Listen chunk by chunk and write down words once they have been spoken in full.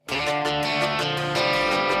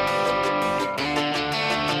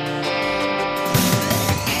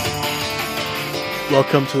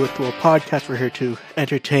Welcome to With the Will podcast. We're here to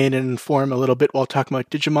entertain and inform a little bit while talking about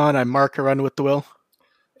Digimon. I'm Mark, I run With the Will.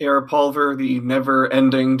 Air Pulver, the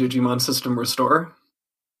never-ending Digimon system restore.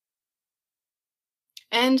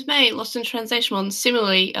 And May, Lost in Translationmon,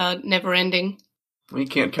 similarly never-ending. We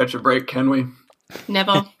can't catch a break, can we?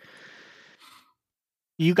 Never.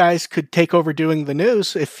 You guys could take over doing the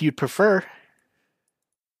news if you'd prefer.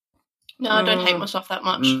 No, I don't hate myself that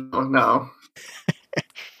much. No.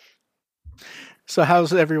 So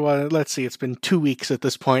how's everyone? Let's see, it's been 2 weeks at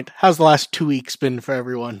this point. How's the last 2 weeks been for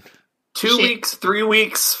everyone? 2 weeks, 3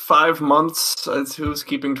 weeks, 5 months. That's who's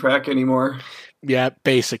keeping track anymore. Yeah,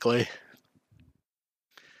 basically.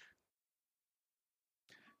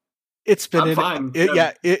 It's been fine.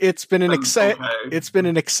 It's been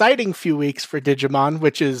an exciting few weeks for Digimon,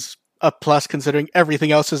 which is a plus considering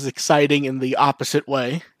everything else is exciting in the opposite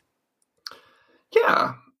way.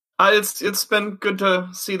 Yeah. It's been good to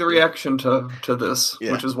see the reaction to this,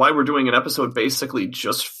 which is why we're doing an episode basically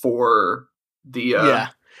just for the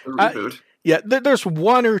reboot. There's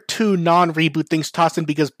one or two non-reboot things tossed in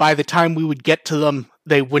because by the time we would get to them,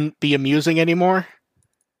 they wouldn't be amusing anymore.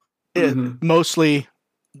 Mostly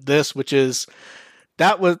this, which is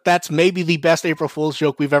that's maybe the best April Fool's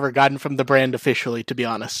joke we've ever gotten from the brand officially, to be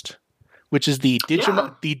honest. Which is the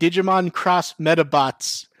Digimon Cross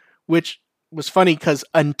Metabots, which was funny because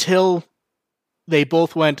until they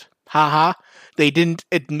both went, haha, they didn't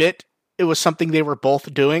admit it was something they were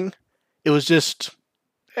both doing. It was just,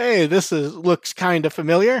 hey, looks kind of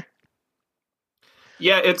familiar.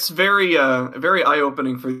 Yeah, it's very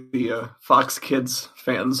eye-opening for the Fox Kids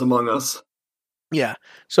fans among us. Yeah.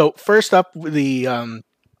 So first up, the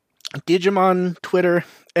Digimon Twitter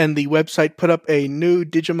and the website put up a new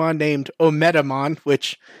Digimon named Omedamon,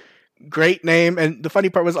 which... great name, and the funny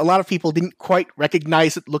part was a lot of people didn't quite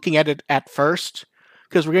recognize it looking at it at first,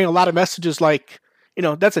 because we're getting a lot of messages like,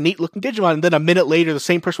 that's a neat looking Digimon, and then a minute later the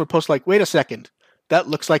same person would post like, wait a second, that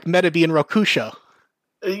looks like Metabee and Rokusho.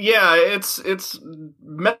 Yeah, it's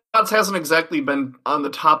Metabots hasn't exactly been on the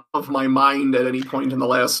top of my mind at any point in the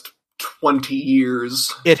last 20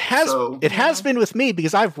 years. It has been with me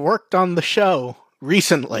because I've worked on the show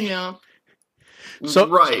recently. Yeah.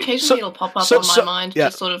 So occasionally it'll pop up on my mind,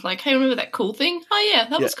 just sort of like, hey, remember that cool thing? Oh yeah,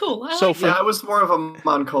 that was cool. I was more of a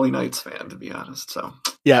Moncoli Knights fan, to be honest. So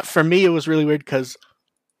yeah, for me it was really weird because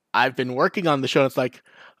I've been working on the show. And it's like,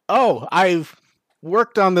 oh, I've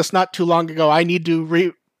worked on this not too long ago. I need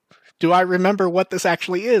to do I remember what this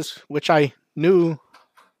actually is, which I knew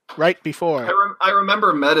right before. I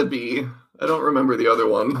remember Metabee. I don't remember the other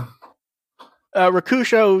one.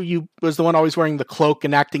 Rokusho, was the one always wearing the cloak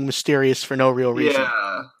and acting mysterious for no real reason.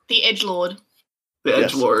 Yeah. The Edgelord. The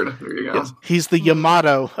Edgelord. There you go. Yes. He's the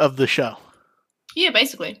Yamato of the show. Yeah,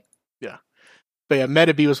 basically. Yeah. But yeah,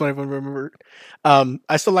 Metabee was one of them remembered.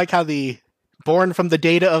 I still like how born from the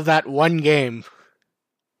data of that one game,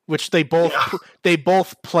 which they both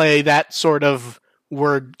play that sort of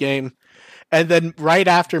word game. And then right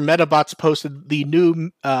after Metabots posted the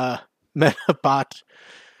new Metabot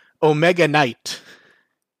Omega Knight.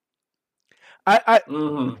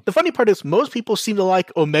 The funny part is most people seem to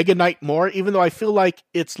like Omega Knight more, even though I feel like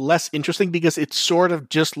it's less interesting because it sort of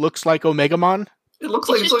just looks like Omegamon. It looks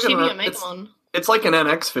like it's like an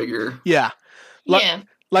NX figure. Yeah.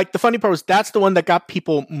 Like the funny part was that's the one that got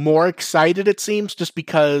people more excited, it seems, just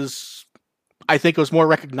because I think it was more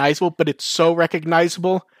recognizable, but it's so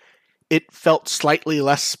recognizable, it felt slightly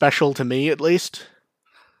less special to me, at least.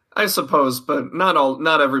 I suppose, but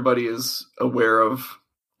not everybody is aware of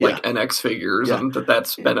NX figures, and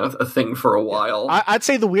that's been a thing for a while. I'd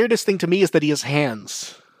say the weirdest thing to me is that he has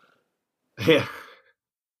hands. Yeah,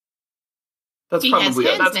 that's got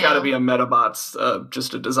to be a Metabots,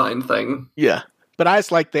 just a design thing. Yeah, but I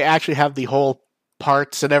just like they actually have the whole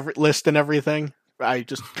parts and list and everything. I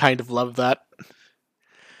just kind of love that.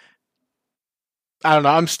 I don't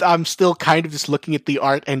know. I'm still kind of just looking at the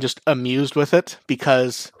art and just amused with it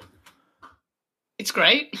because it's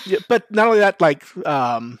great. Yeah, but not only that, like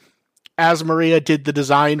Asmaria did the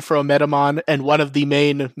design for Omedamon, and one of the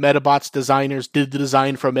main Metabots designers did the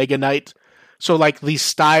design for Omega Knight. So like these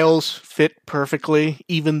styles fit perfectly,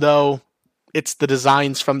 even though it's the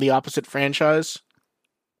designs from the opposite franchise.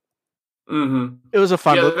 Mm-hmm. It was a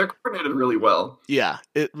fun. Yeah, they're coordinated really well. Yeah,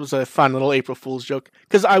 it was a fun little April Fool's joke.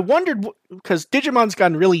 Because I wondered, because Digimon's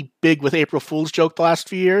gotten really big with April Fool's joke the last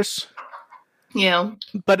few years. Yeah,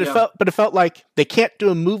 but it felt like they can't do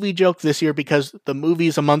a movie joke this year because the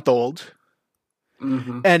movie's a month old,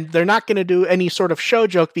 and they're not going to do any sort of show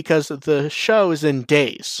joke because the show is in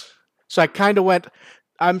days. So I kind of went,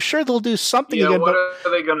 I'm sure they'll do something again. What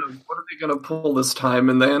are they gonna pull this time?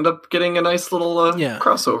 And they end up getting a nice little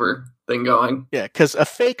crossover thing going. Yeah, because a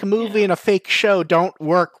fake movie and a fake show don't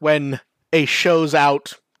work when a show's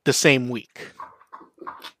out the same week.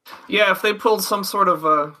 Yeah, if they pulled some sort of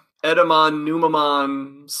Edamon,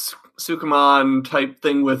 Numamon, Sukamon type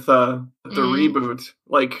thing with the reboot,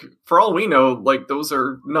 like, for all we know, like,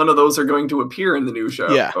 none of those are going to appear in the new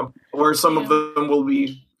show. Yeah. Or some of them will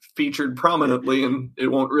be featured prominently, and it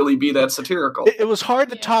won't really be that satirical. It was hard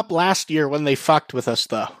to top last year when they fucked with us,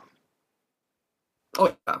 though.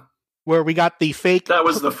 Oh, yeah. Where we got the fake... That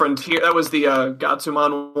was the Frontier... That was the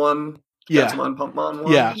Gatsumon one. Gatsumon Pumpmon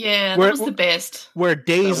one. Yeah, that was the best. Where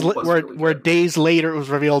days later it was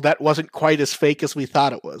revealed that wasn't quite as fake as we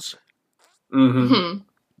thought it was. Mm-hmm.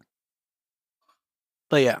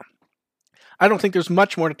 But yeah. I don't think there's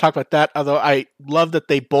much more to talk about that, although I love that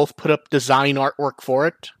they both put up design artwork for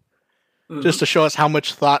it. Just to show us how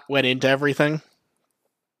much thought went into everything.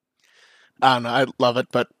 I don't know, I love it,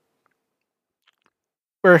 but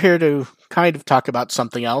we're here to kind of talk about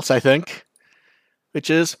something else, I think. Which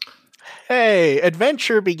is, hey,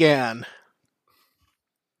 Adventure began.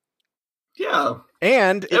 Yeah.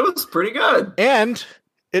 And it was pretty good. And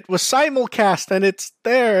it was simulcast, and it's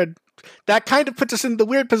there. That kind of puts us in the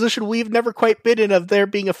weird position we've never quite been in of there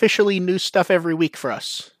being officially new stuff every week for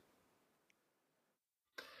us.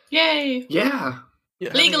 Yay! Yeah.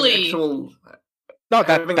 Legally.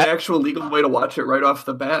 Having an actual legal way to watch it right off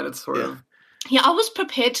the bat, it's sort of... Yeah, I was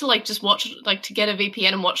prepared to just watch, to get a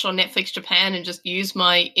VPN and watch it on Netflix Japan and just use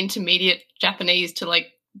my intermediate Japanese to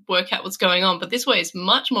work out what's going on. But this way is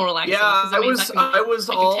much more relaxing. Yeah, I was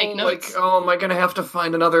all like, oh, am I going to have to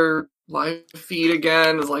find another live feed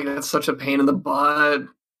again? It's like, that's such a pain in the butt.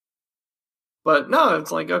 But no,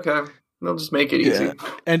 it's like, okay, they'll just make it easy.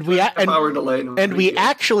 And we delay,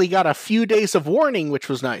 actually got a few days of warning, which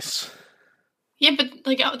was nice. Yeah, but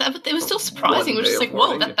it was still surprising. It was just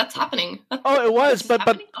whoa, that's happening. It was,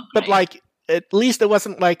 but at least it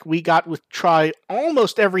wasn't like we got with Try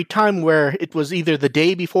almost every time where it was either the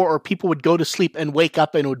day before or people would go to sleep and wake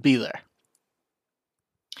up and it would be there.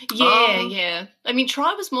 Yeah. I mean,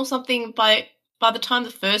 Try was more something by the time the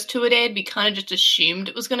first two had aired, we kind of just assumed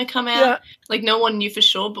it was going to come out. Yeah. No one knew for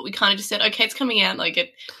sure, but we kind of just said, okay, it's coming out at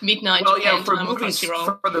midnight. Well, Japan for movies,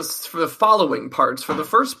 for the following parts, for the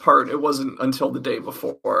first part, it wasn't until the day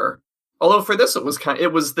before. Although for this, it was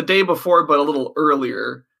the day before, but a little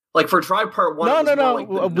earlier. For Try Part 1,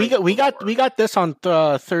 no. We got this on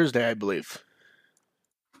Thursday, I believe.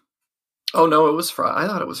 Oh no, it was Friday. I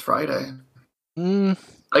thought it was Friday.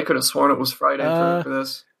 I could have sworn it was Friday for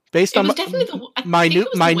this. Based on my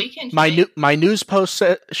news post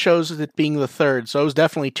shows it being the 3rd, so it was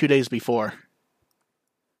definitely 2 days before.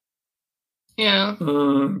 Yeah,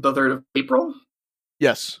 the 3rd of April.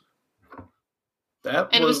 Yes,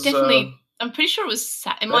 it was definitely. I'm pretty sure it was.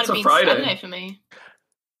 It might have been Saturday for me.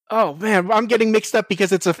 Oh man, I'm getting mixed up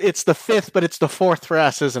because it's the 5th, but it's the 4th for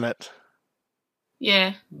us, isn't it?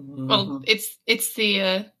 Yeah. Well, it's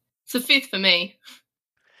the 5th for me.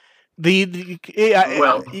 I mean,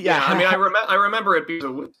 I remember it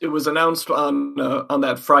because it was announced on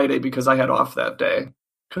that Friday because I had off that day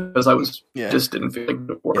because I was just didn't feel like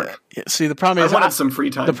it work. Yeah. See, the problem is I wanted some free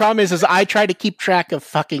time. The problem is I try to keep track of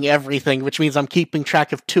fucking everything, which means I'm keeping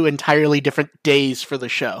track of 2 entirely different days for the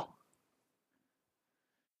show.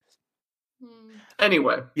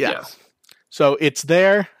 Anyway, yes. So it's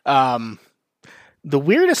there. The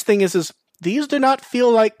weirdest thing is these do not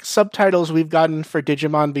feel like subtitles we've gotten for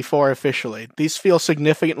Digimon before officially. These feel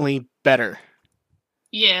significantly better.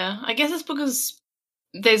 Yeah, I guess it's because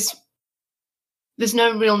there's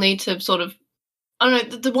no real need to sort of... I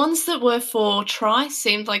don't know, the ones that were for Try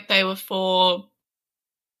seemed like they were for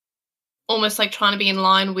almost trying to be in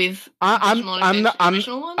line with I'm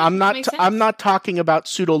not talking about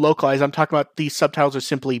pseudo-localized. I'm talking about these subtitles are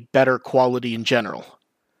simply better quality in general.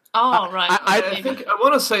 Oh, right. I think I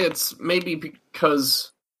want to say it's maybe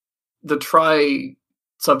because the Try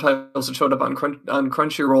subtitles that showed up on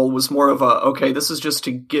Crunchyroll was more of okay, this is just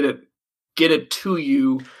to get it to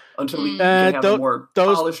you until we can have a more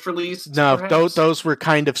polished release. No, those were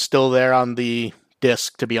kind of still there on the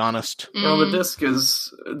disc, to be honest. No, the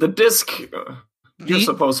disc. You're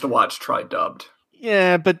supposed to watch Try dubbed.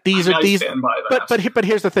 Yeah, but but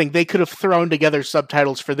here's the thing: they could have thrown together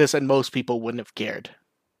subtitles for this, and most people wouldn't have cared.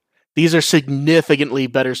 These are significantly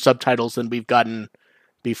better subtitles than we've gotten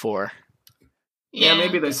before. Yeah,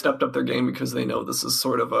 maybe they stepped up their game because they know this is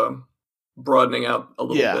sort of a broadening out a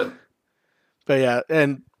little bit. But yeah,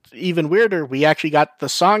 and even weirder, we actually got the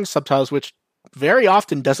song subtitles, which very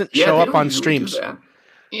often doesn't show up on streams.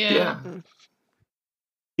 Yeah.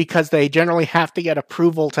 because they generally have to get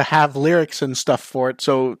approval to have lyrics and stuff for it.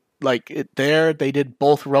 So, like, they did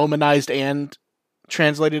both Romanized and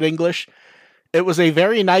translated English. It was a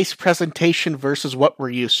very nice presentation versus what we're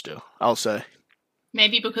used to, I'll say.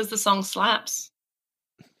 Maybe because the song slaps.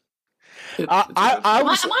 Am Am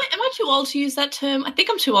I too old to use that term? I think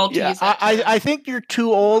I'm too old to use that term. I think you're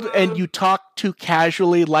too old and you talk too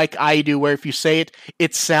casually like I do, where if you say it,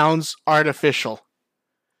 it sounds artificial.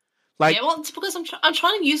 Like, yeah, well, it's because I'm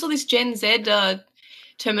trying to use all this Gen Z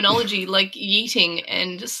terminology like yeeting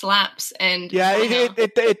and slaps and yeah,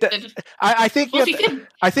 I think you have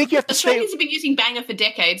to say. Australians have been using banger for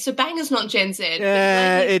decades, so banger's not Gen Z.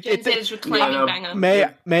 Gen Z is reclaiming banger.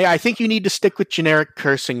 May I think you need to stick with generic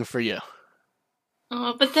cursing for you.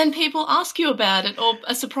 Oh, but then people ask you about it, or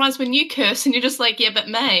are surprised when you curse, and you're just like, yeah, but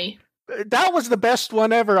May. That was the best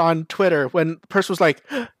one ever on Twitter, when the person was like,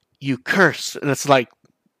 you curse, and it's like,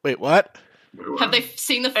 wait, what? Have they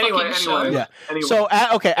seen the fucking show? Yeah. Anyway. So,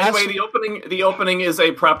 okay. Anyway, the opening is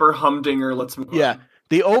a proper humdinger. Let's move on. Yeah.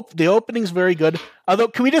 The opening's very good. Although,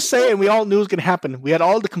 can we just say, and we all knew it was going to happen, we had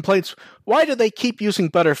all the complaints, why do they keep using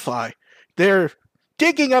Butterfly? They're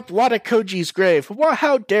digging up Watakoji's grave. Well,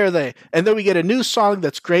 how dare they? And then we get a new song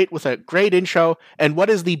that's great with a great intro. And what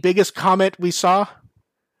is the biggest comment we saw?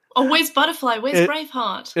 Oh, where's Butterfly? Where's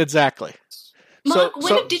Braveheart? Exactly. Mark,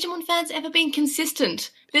 when have Digimon fans ever been consistent?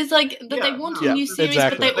 There's like they want a new series,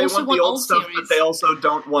 exactly. but they also want the old old stuff, series. but they also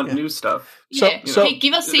don't want new stuff. Hey,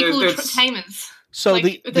 give us sequel Tamers. So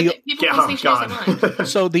like, people constantly change their mind.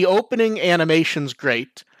 So the opening animation's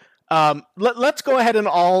great. Let's go ahead and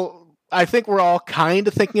I think we're all kind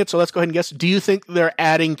of thinking it, so let's go ahead and guess. Do you think they're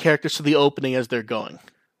adding characters to the opening as they're going?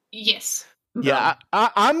 Yes. Yeah,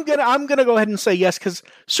 I'm gonna go ahead and say yes, because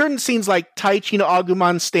certain scenes like Taichi no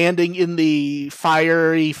Agumon standing in the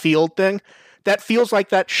fiery field thing, that feels like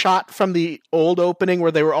that shot from the old opening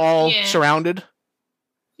where they were all surrounded.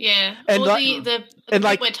 Yeah, and or the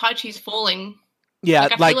bit where Taichi's falling. Yeah,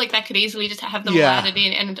 I feel like that could easily just have them added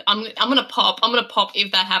in, and I'm gonna pop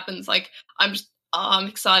if that happens. Like I'm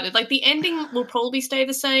excited. Like the ending will probably stay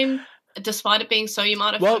the same, despite it being so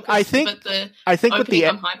Yamato focused. I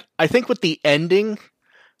think with the ending,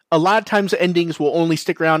 a lot of times the endings will only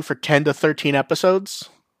stick around for 10 to 13 episodes.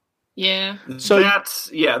 Yeah. So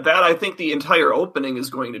that I think the entire opening is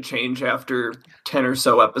going to change after 10 or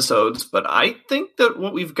so episodes, but I think that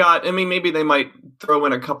what we've got, I mean, maybe they might throw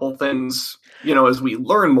in a couple things, as we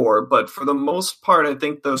learn more, but for the most part, I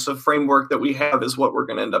think the framework that we have is what we're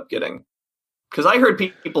going to end up getting. Because I heard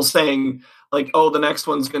people saying, like, oh, the next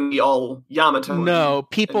one's going to be all Yamato. No,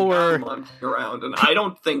 people were around, and I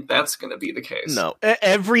don't think that's going to be the case. No,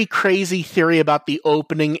 every crazy theory about the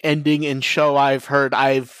opening, ending, and show I've heard,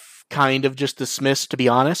 I've kind of just dismissed, to be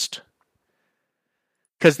honest,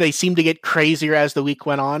 because they seem to get crazier as the week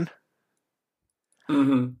went on.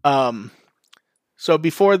 Mm-hmm. So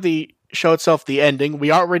before the show itself, the ending,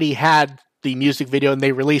 we already had the music video, and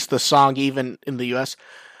they released the song even in the US.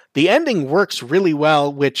 The ending works really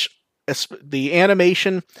well, which the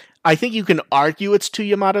animation, I think you can argue it's too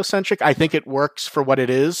Yamato-centric. I think it works for what it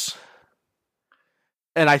is.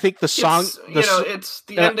 And I think the song...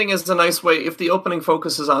 the ending is a nice way. If the opening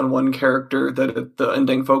focuses on one character, that the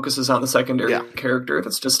ending focuses on the secondary character.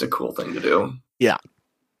 That's just a cool thing to do. Yeah.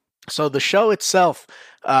 So the show itself,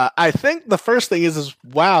 I think the first thing is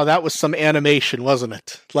wow, that was some animation, wasn't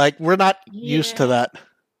it? Like, we're not used to that.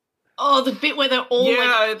 Oh, the bit where they're all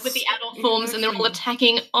with the adult forms and they're all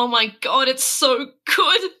attacking. Oh my god, it's so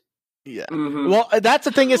good. Yeah. Mm-hmm. Well, that's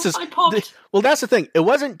the thing is I popped. that's the thing. It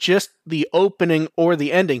wasn't just the opening or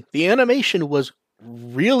the ending. The animation was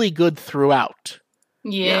really good throughout.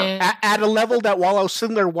 Yeah. At a level that while I was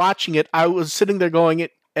sitting there watching it, I was sitting there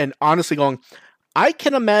honestly going, I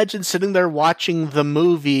can imagine sitting there watching the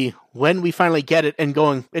movie when we finally get it and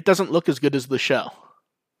going, it doesn't look as good as the show.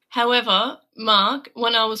 However, Mark,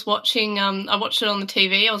 when I was watching, I watched it on the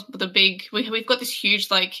TV. I was with a big. We've got this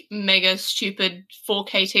huge, like, mega stupid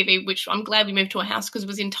 4K TV, which I'm glad we moved to a house because it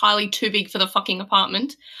was entirely too big for the fucking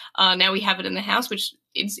apartment. Now we have it in the house, which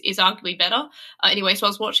is arguably better. Anyway, so I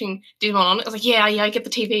was watching Digimon on it. I was like, yeah, I get the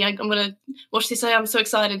TV. I'm gonna watch this. I'm so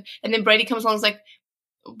excited. And then Brady comes along and is like,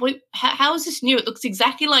 "What? How is this new? It looks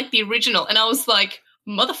exactly like the original." And I was like,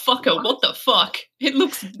 motherfucker, what the fuck? It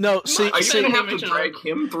looks... No, see... Are you going to have to drag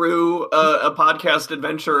him through a podcast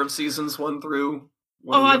adventure of seasons 1 through...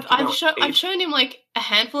 I've shown him, like, a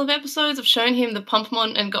handful of episodes. I've shown him the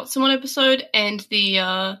Pumpmon and Gotsumon episode and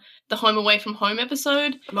the Home Away from Home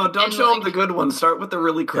episode. No, don't show him the good ones. Start with the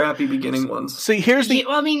really crappy beginning ones. See, here's the...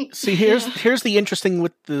 here's the interesting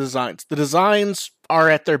with the designs. The designs are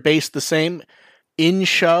at their base the same. In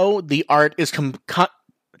show, the art is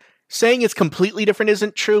saying it's completely different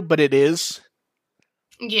isn't true, but it is.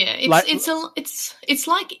 Yeah, Like- it's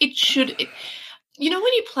like it should. You know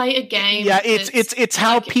when you play a game? Yeah, it's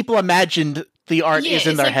how like- people imagined the art Yeah, is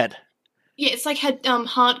in it's their like- head. Yeah, it's like had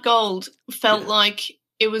Heart Gold felt like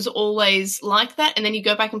it was always like that, and then you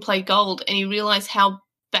go back and play Gold, and you realize how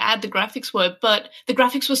bad the graphics were, but the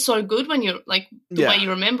graphics were so good when you're like the way you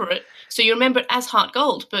remember it. So you remember it as Heart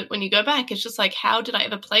Gold, but when you go back, it's just like, how did I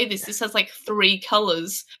ever play this? This has like 3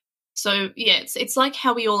 colors. So yeah, it's like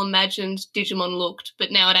how we all imagined Digimon looked,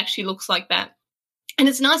 but now it actually looks like that. And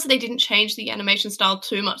it's nice that they didn't change the animation style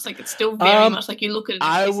too much. Like it's still very much like you look at it.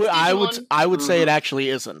 I would say it actually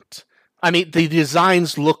isn't. I mean, the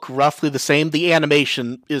designs look roughly the same. The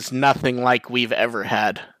animation is nothing like we've ever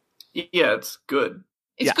had. Yeah, it's good.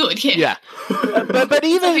 It's good, yeah. Yeah, but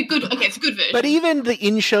even it's a good version. But even the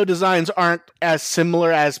in-show designs aren't as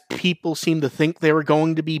similar as people seem to think they were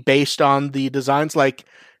going to be based on the designs. Like,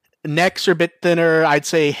 necks are a bit thinner. I'd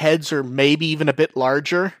say heads are maybe even a bit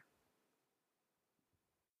larger.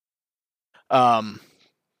 I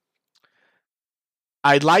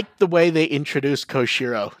like the way they introduced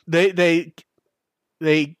Koshiro. They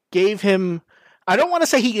gave him. I don't want to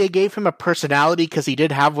say they gave him a personality because he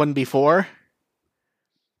did have one before.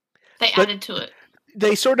 They added to it.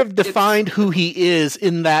 They sort of defined who he is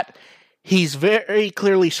in that he's very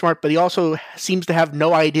clearly smart, but he also seems to have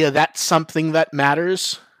no idea that's something that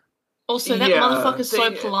matters. Also, that motherfucker's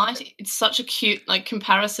so polite. It's such a cute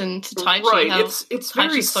comparison to Taichi. Right, how it's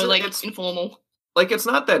very so informal. Like it's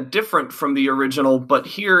not that different from the original, but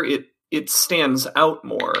here it stands out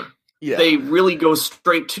more. Yeah. They really go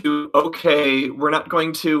straight to, okay, we're not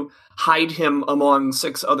going to hide him among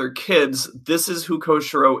 6 other kids. This is who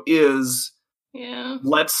Koshiro is. Yeah.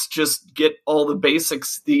 Let's just get all the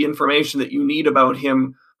basics, the information that you need about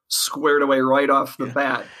him squared away right off the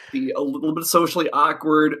bat. A little bit socially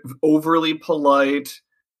awkward, overly polite.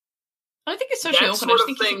 I don't think it's socially awkward. Sort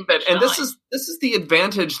of thing and this is the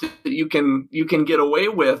advantage that you can get away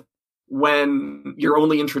with when you're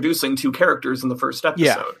only introducing 2 characters in the first episode.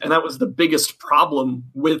 Yeah. And that was the biggest problem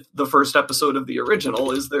with the first episode of the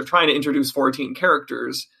original, is they're trying to introduce 14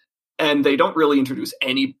 characters, and they don't really introduce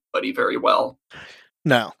anybody very well.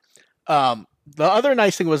 No. The other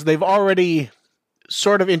nice thing was they've already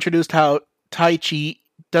sort of introduced how Taichi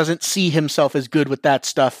doesn't see himself as good with that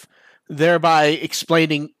stuff, thereby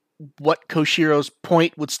explaining what Koshiro's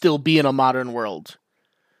point would still be in a modern world.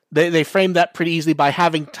 They framed that pretty easily by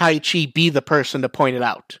having Taichi be the person to point it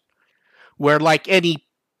out. Where, like any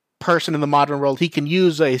person in the modern world, he can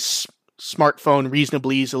use a smartphone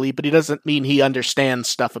reasonably easily, but he doesn't mean he understands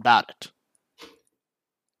stuff about it.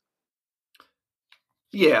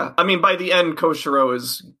 Yeah, I mean, by the end, Koshiro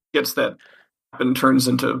gets that and turns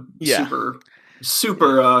into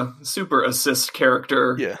super assist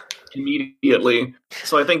character immediately.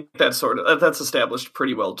 So I think that's established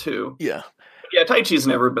pretty well too. Yeah. Yeah, Taichi's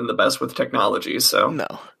never been the best with technology, so no.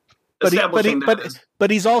 But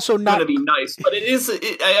he's also not going to be nice. But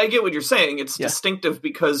I get what you're saying. It's distinctive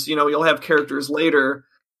because you'll have characters later.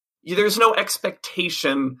 There's no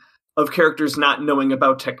expectation of characters not knowing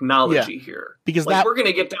about technology here, because we're going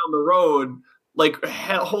to get down the road. Like,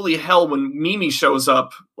 holy hell, when Mimi shows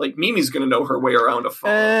up, like, Mimi's going to know her way around a phone.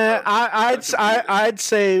 I'd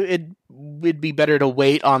say it'd be better to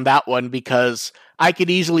wait on that one, because I could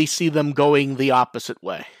easily see them going the opposite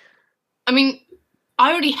way. I mean,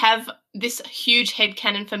 I already have this huge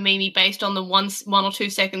headcanon for Mimi based on the 1 or 2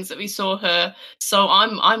 seconds that we saw her, so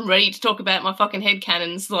I'm ready to talk about my fucking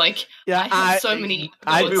headcanons. Like, I have so many.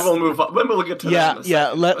 Maybe we'll move on. Maybe we'll get to that.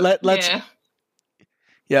 Let's.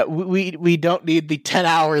 Yeah, we don't need the 10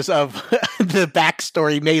 hours of the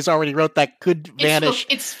backstory Maze already wrote that could vanish.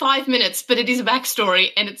 It's 5 minutes, but it is a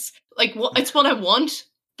backstory, and it's like it's what I want.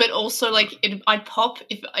 But also, like, I'd pop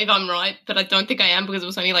if I'm right, but I don't think I am, because it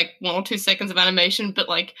was only like 1 or 2 seconds of animation. But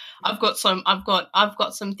like, I've got some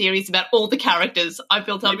theories about all the characters. I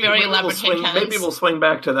built up very elaborate headcanons. Maybe we'll swing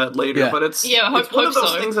back to that later. But it's one of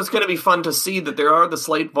those things that's going to be fun to see, that there are the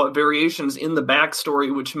slight variations in the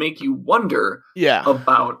backstory which make you wonder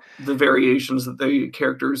about the variations that the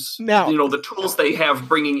characters, the tools they have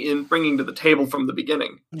bringing to the table from the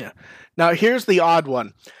beginning. Yeah. Now here's the odd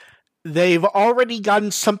one. They've already gotten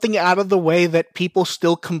something out of the way that people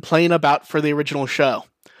still complain about for the original show,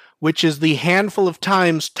 which is the handful of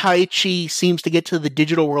times Taichi seems to get to the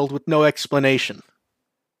digital world with no explanation.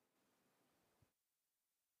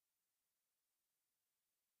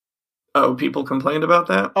 Oh, people complained about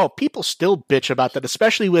that? Oh, people still bitch about that,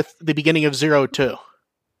 especially with the beginning of 02.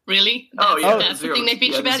 Really? Oh yeah, that's the zero, thing they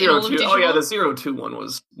bitch yeah, about the in all of 02 digital. Oh yeah, the 02 one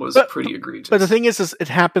was pretty egregious. But the thing is it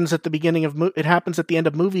happens at the beginning of it happens at the end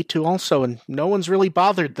of movie 2 also, and no one's really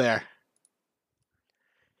bothered there.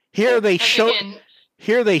 Here they show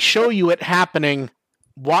you it happening,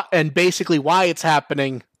 and basically why it's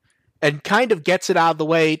happening, and kind of gets it out of the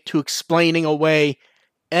way to explaining away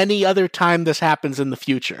any other time this happens in the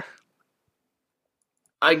future.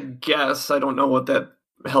 I guess I don't know what that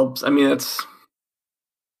helps. I mean,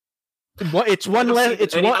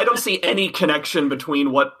 I don't see any connection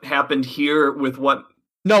between what happened here with what.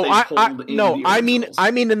 I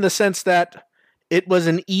mean in the sense that it was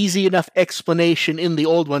an easy enough explanation in the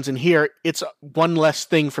old ones, and here it's one less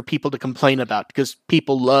thing for people to complain about because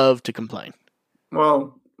people love to complain.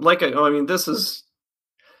 Well, this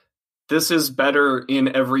is better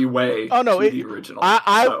in every way. Oh no, the original.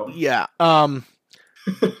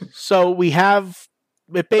 So we have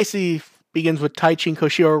it basically begins with Taichi and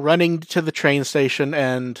Koshiro running to the train station,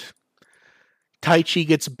 and Taichi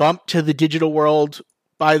gets bumped to the digital world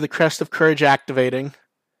by the Crest of Courage activating.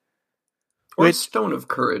 Stone of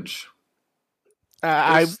Courage.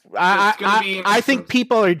 I think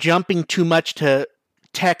people are jumping too much to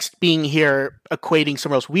text being here equating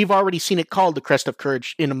somewhere else. We've already seen it called the Crest of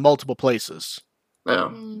Courage in multiple places.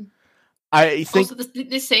 Yeah. I think also,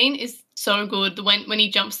 this scene is so good. When he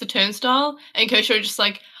jumps the turnstile and Koshiro just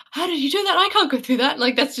like, how did you do that? I can't go through that.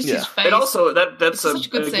 Like, that's just his face. And also, that's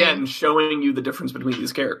again scene. Showing you the difference between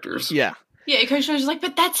these characters. Yeah. Yeah, Koshiro like,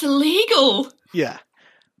 but that's illegal. Yeah.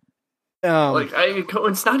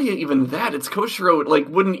 It's not even that. It's Koshiro,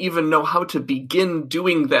 wouldn't even know how to begin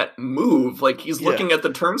doing that move. Like, he's looking at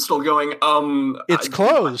the turnstile going, it's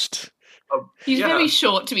closed. He's very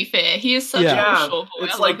short, to be fair. He is such a short boy.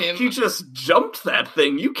 It's I love him. He just jumped that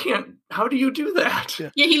thing. You can't... How do you do that?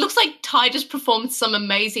 Yeah, he looks like Ty just performed some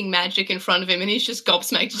amazing magic in front of him, and he's just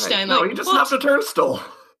gobsmacked, just standing No, he just hopped a turnstile.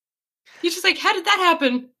 He's just like, how did that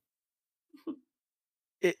happen?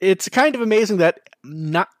 It's kind of amazing that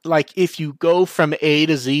not if you go from A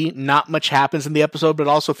to Z, not much happens in the episode, but it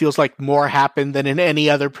also feels like more happened than in any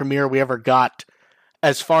other premiere we ever got,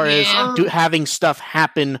 as far as having stuff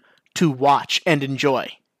happen to watch and enjoy.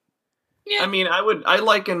 Yeah. I mean, I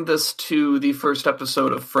liken this to the first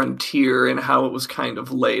episode of Frontier and how it was kind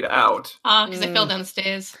of laid out. Because they fell down the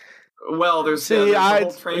stairs. Well, there's the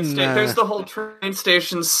whole train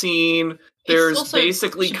station scene. There's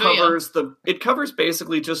basically covers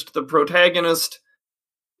basically just the protagonist,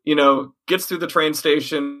 gets through the train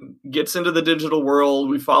station, gets into the digital world.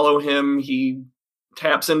 We follow him. He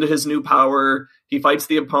taps into his new power. He fights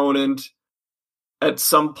the opponent. At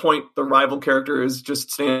some point, the rival character is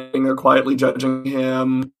just standing there quietly judging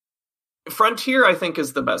him. Frontier, I think,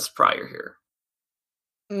 is the best prior here.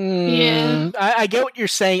 Yeah. I get what you're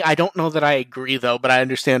saying. I don't know that I agree, though, but I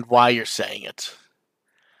understand why you're saying it.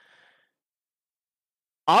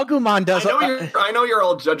 Agumon does. I know you're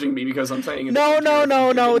all judging me because I'm saying it. No.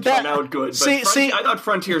 That out good. I thought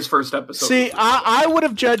Frontier's first episode. See, I would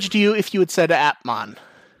have judged you if you had said Appmon.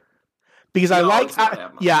 Because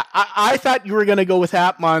I thought you were going to go with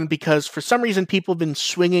Appmon because for some reason people have been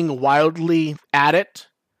swinging wildly at it.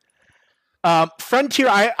 Frontier,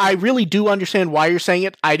 I really do understand why you're saying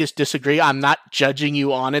it. I just disagree. I'm not judging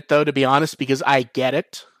you on it, though, to be honest, because I get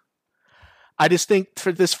it. I just think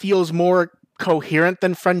this feels more coherent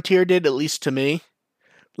than Frontier did, at least to me.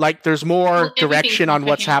 Like, there's more direction on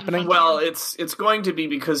what's happening. Well, it's going to be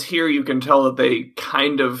because here you can tell that they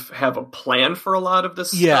kind of have a plan for a lot of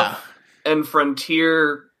this stuff. And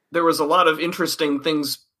Frontier, there was a lot of interesting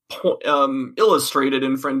things illustrated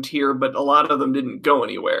in Frontier, but a lot of them didn't go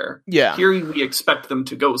anywhere. Yeah. Here we expect them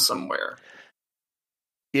to go somewhere.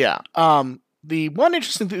 Yeah. The one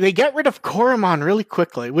interesting thing, they get rid of Koromon really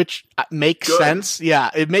quickly, which makes sense.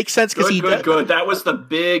 Yeah, it makes sense because Good. That was the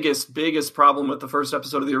biggest problem with the first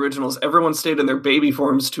episode of the originals. Everyone stayed in their baby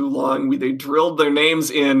forms too long. They drilled their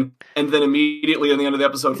names in, and then immediately at the end of the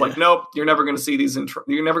episode, nope, you're never going to see these.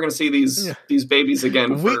 You're never going to see these babies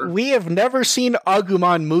again. We have never seen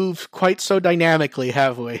Agumon move quite so dynamically,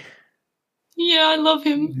 have we? Yeah, I love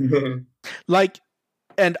him.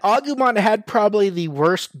 And Agumon had probably the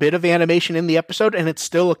worst bit of animation in the episode, and it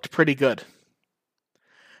still looked pretty good.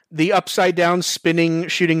 The upside down spinning,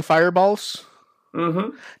 shooting fireballs.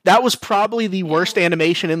 Mm-hmm. That was probably the worst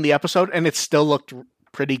animation in the episode, and it still looked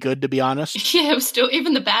pretty good, to be honest. Yeah, it was still,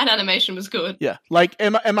 even the bad animation was good. Yeah.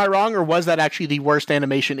 Am I wrong, or was that actually the worst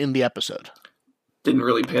animation in the episode? Didn't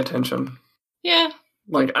really pay attention. Yeah.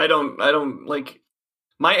 I don't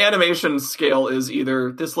my animation scale is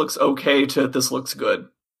either this looks okay to this looks good.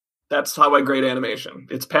 That's how I grade animation.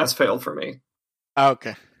 It's pass-fail for me.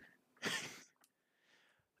 Okay.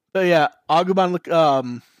 But yeah,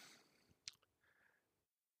 Agumon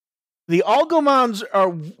the Agumons are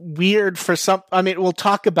weird for some. I mean, we'll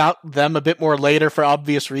talk about them a bit more later for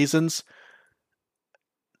obvious reasons.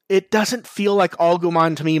 It doesn't feel like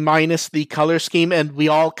Agumon to me, minus the color scheme, and we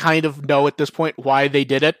all kind of know at this point why they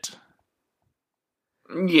did it.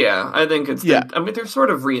 Yeah, I think it's. Yeah. I mean, they're sort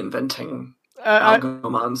of reinventing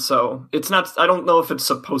Agumon, so it's not. I don't know if it's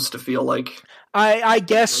supposed to feel like. I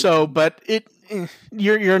guess so, but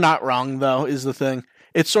you're not wrong though. Is the thing?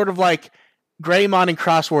 It's sort of like Greymon in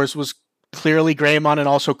Cross Wars was clearly Greymon and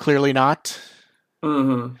also clearly not.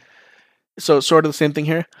 Mm-hmm. So sort of the same thing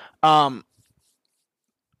here. The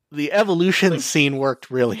evolution scene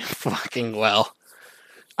worked really fucking well.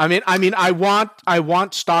 I mean, I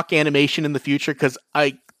want stock animation in the future because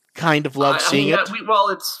I kind of love seeing it. Well,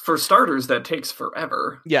 it's for starters that takes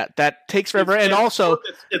forever. Yeah, that takes forever, and also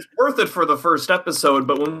it's worth it for the first episode.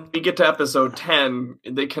 But when we get to episode 10,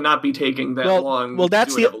 they cannot be taking that long. Well,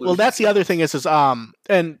 that's the other thing is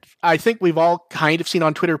and I think we've all kind of seen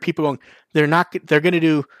on Twitter people going, they're going to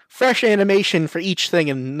do fresh animation for each thing,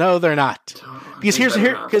 and no, they're not. Because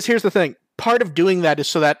here's the thing. Part of doing that is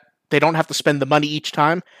so that they don't have to spend the money each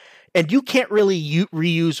time, and you can't really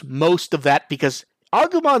reuse most of that because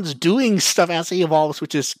Agumon's doing stuff as he evolves,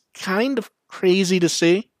 which is kind of crazy to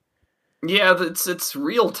see. Yeah, it's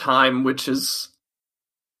real time, which is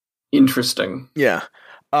interesting. Yeah.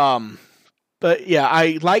 But yeah,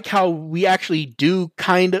 I like how we actually do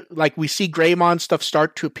kind of, like, we see Greymon stuff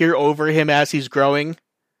start to appear over him as he's growing.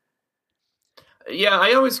 Yeah,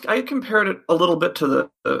 I compared it a little bit to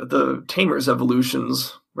the Tamer's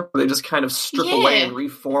evolutions, where they just kind of strip away and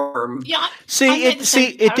reform. Yeah,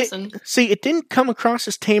 it didn't come across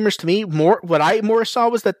as Tamers to me. What I more saw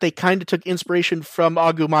was that they kind of took inspiration from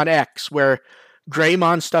Agumon X, where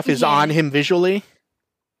Greymon stuff is on him visually.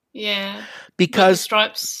 Yeah, because the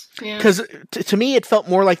stripes. Yeah, because to me it felt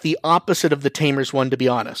more like the opposite of the Tamers one, to be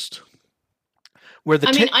honest. Where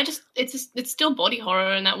it's still body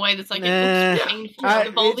horror in that way. That's like it looks painful,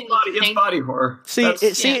 evolving. It's body horror.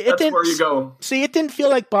 That's where you go. See, it didn't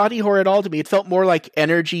feel like body horror at all to me. It felt more like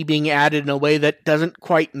energy being added in a way that doesn't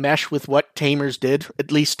quite mesh with what Tamers did,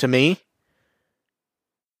 at least to me.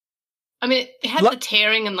 I mean, it had the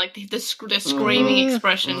tearing and like the screaming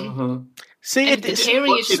expression. Mm-hmm. See, the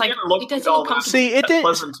tearing is just like it doesn't look comfortable. See, it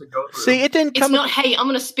didn't. It didn't come. It's not. Hey, I'm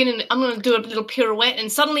going to spin and I'm going to do a little pirouette,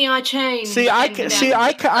 and suddenly I change.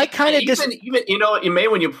 I kind of just even you may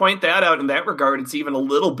when you point that out in that regard, it's even a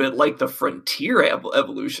little bit like the Frontier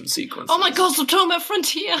evolution sequence. Oh my god, so talking about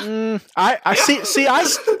Frontier. I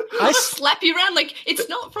slap you around like it's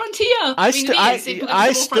not Frontier. I still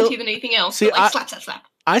Frontier than anything else. See, slap.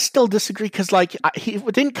 I still disagree because he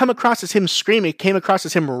didn't come across as him screaming; it came across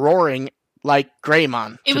as him roaring like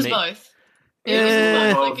Greymon. It was both.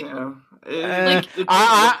 It was both.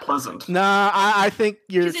 It's pleasant. Nah, I think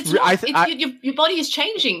you're. Your body is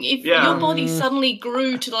changing. If your body suddenly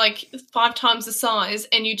grew to like 5 times the size,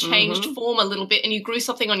 and you changed form a little bit, and you grew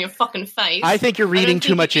something on your fucking face, I think you're reading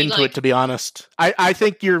too much into it. To be honest, I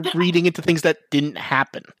think you're reading into things that didn't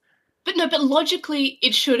happen. But logically,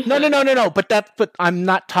 it should hurt. No. But I'm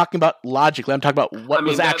not talking about logically. I'm talking about what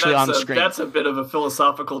was actually on the screen. That's a bit of a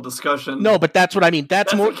philosophical discussion. No, but that's what I mean.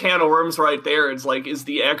 That's more a can of worms right there. It's like, is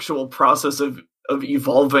the actual process of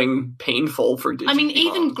evolving painful for Digimon? I mean,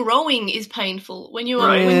 even growing is painful when you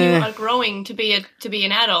are growing to be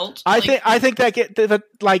an adult. I think that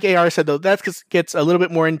like AR said though, that gets a little bit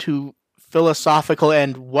more into philosophical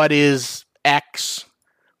and what is X.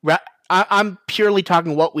 I'm purely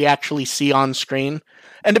talking what we actually see on screen.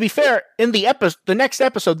 And to be fair, in the next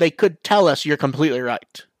episode, they could tell us you're completely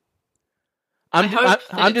right.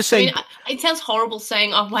 I'm just saying. It sounds horrible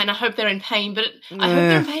saying, "Oh man, I hope they're in pain," but I hope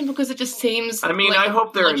they're in pain because it just seems. I mean, I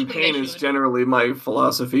hope they're in pain is generally my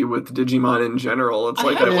philosophy with Digimon in general. It's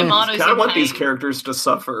like I want these characters to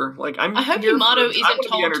suffer. Like I hope Yamato isn't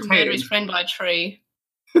told to murder his friend by a tree.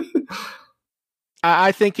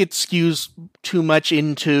 I think it skews too much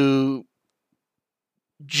into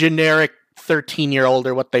generic 13-year-old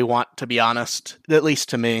or what they want, to be honest. At least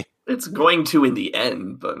to me. It's going to in the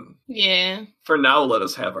end, but for now, let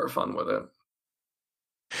us have our fun with it.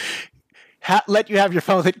 Let you have your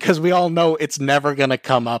fun with it, because we all know it's never going to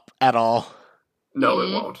come up at all. No,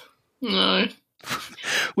 it won't. No.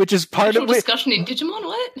 Which is part of discussion in Digimon.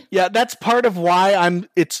 What? Yeah, that's part of why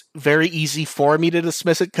it's very easy for me to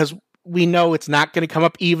dismiss it, because we know it's not going to come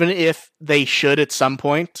up, even if they should at some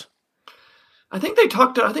point. I think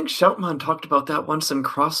Shoutmon talked about that once in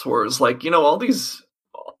Cross Wars. Like,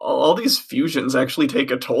 all these fusions actually take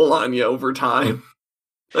a toll on you over time.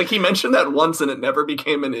 Like, he mentioned that once and it never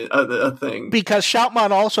became a thing. Because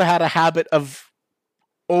Shoutmon also had a habit of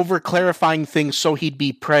over-clarifying things so he'd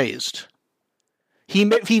be praised. He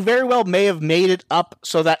very well may have made it up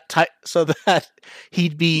so that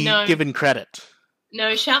he'd be given credit.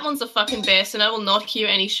 No, Shoutmon's a fucking best, and I will not hear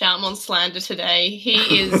any Shoutmon slander today.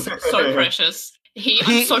 He is so precious.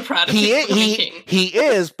 I'm so proud of him. He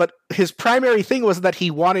is, but his primary thing was that he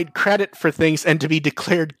wanted credit for things and to be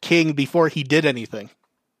declared king before he did anything.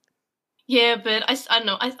 Yeah, but I don't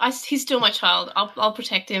know. He's still my child. I'll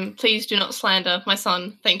protect him. Please do not slander my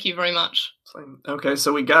son. Thank you very much. Okay,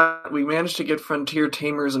 so we managed to get Frontier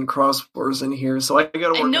Tamers and Cross Wars in here, so I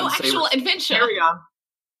gotta work on actual adventure. Carry on.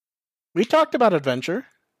 We talked about adventure.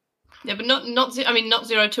 Yeah, but not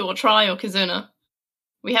 02 or Tri or Kizuna.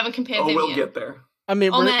 We haven't compared them yet. We'll get there. I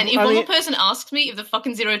mean, if one more person asks me if the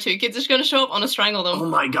fucking 02 kids are going to show up, I'm going to strangle them. Oh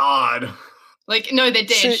my god. Like, no, they're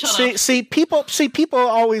dead. Shut up. People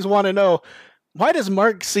always want to know, why does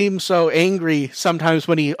Mark seem so angry sometimes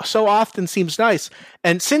when he so often seems nice?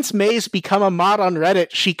 And since May's become a mod on Reddit,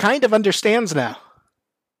 she kind of understands now.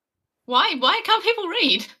 Why? Why can't people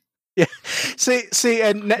read? Yeah.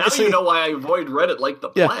 You know why I avoid Reddit like the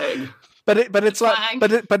plague. But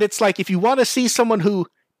it's like if you want to see someone who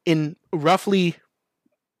in roughly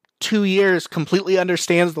 2 years completely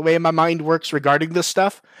understands the way my mind works regarding this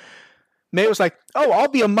stuff, May was like, "Oh, I'll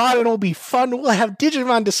be a mod and it'll be fun. We'll have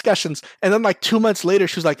Digimon discussions." And then like 2 months later,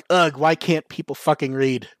 she was like, "Ugh, why can't people fucking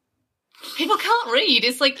read?" People can't read.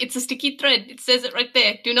 It's like, it's a sticky thread. It says it right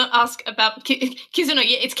there. Do not ask about Kizuna.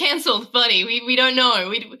 Yeah, it's cancelled, buddy. We don't know.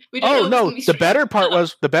 We don't know. No. The better part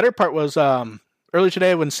was earlier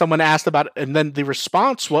today when someone asked about it, and then the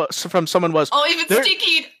response from someone was, "Oh, if it's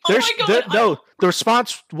sticky, oh my god!" The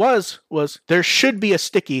response was there should be a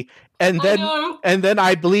sticky, and then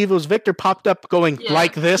I believe it was Victor popped up going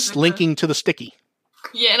like this, Victor, linking to the sticky.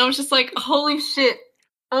 Yeah, and I was just like, "Holy shit!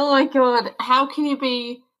 Oh my god! How can you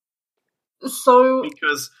be so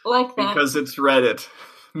like that?" Because it's Reddit.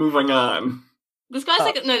 Moving on. This guy's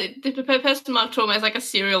the person Mark Torma is like a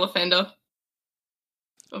serial offender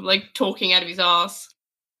of like talking out of his ass.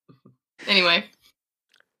 Anyway.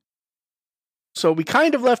 So we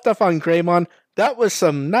kind of left off on Greymon. That was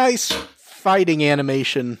some nice fighting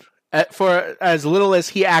animation for as little as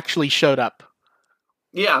he actually showed up.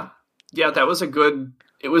 Yeah, that was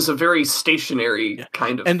it was a very stationary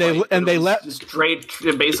kind of fight.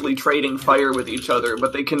 Basically trading fire with each other,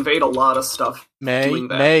 but they conveyed a lot of stuff doing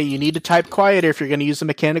that. May, you need to type quieter if you're going to use a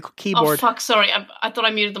mechanical keyboard. Oh, fuck, sorry. I thought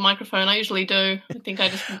I muted the microphone. I usually do. I think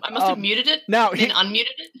I must have muted it, then unmuted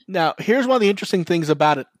it. Now, here's one of the interesting things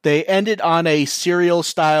about it. They ended on a serial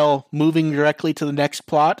style, moving directly to the next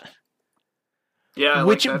plot. Yeah,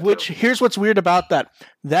 which here's what's weird about that.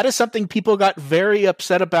 That is something people got very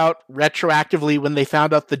upset about retroactively when they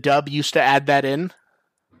found out the dub used to add that in.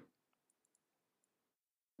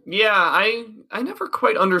 Yeah, I never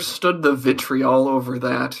quite understood the vitriol over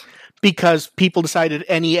that. Because people decided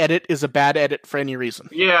any edit is a bad edit for any reason.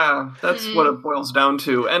 Yeah, that's what it boils down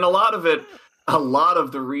to. And a lot of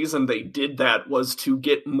the reason they did that was to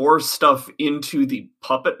get more stuff into the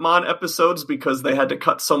Puppetmon episodes because they had to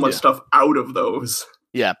cut so much stuff out of those.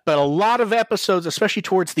 Yeah, but a lot of episodes, especially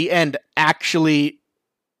towards the end, actually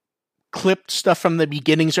clipped stuff from the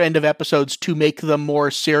beginnings or end of episodes to make them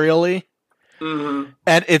more serially. Mm-hmm.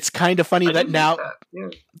 And it's kind of funny that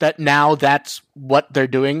now that's what they're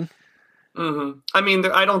doing. Mm-hmm. I mean,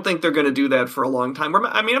 I don't think they're going to do that for a long time.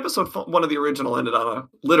 I mean, episode 1 of the original ended on a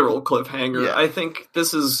literal cliffhanger. Yeah. I think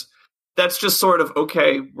that's just sort of,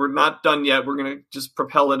 okay, we're not done yet. We're going to just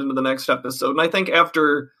propel it into the next episode. And I think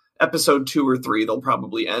after episode 2 or 3, they'll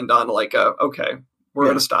probably end on like okay,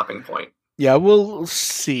 we're at a stopping point. Yeah, we'll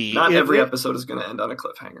see. Not every episode is going to end on a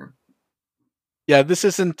cliffhanger. Yeah, this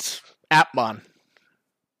isn't Appmon.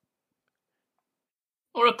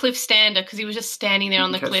 Or a cliff stander, because he was just standing there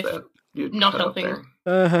on the cliff. Not helping.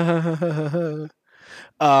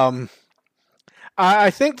 I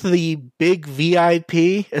think the big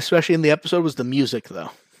VIP, especially in the episode, was the music, though.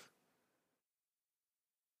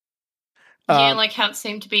 Yeah, like how it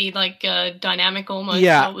seemed to be like dynamic almost.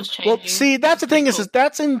 Yeah, what was changing. Well, see, that's the thing is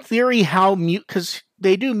that's in theory how because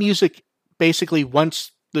they do music basically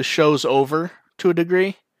once the show's over to a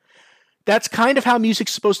degree. That's kind of how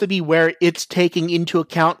music's supposed to be, where it's taking into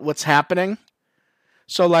account what's happening.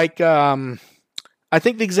 So, like, I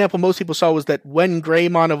think the example most people saw was that when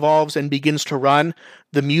Greymon evolves and begins to run,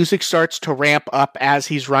 the music starts to ramp up as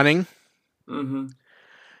he's running. Mm-hmm.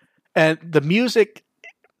 And the music,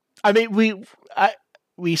 I mean,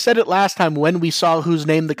 we said it last time when we saw whose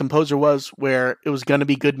name the composer was, where it was going to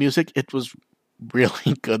be good music. It was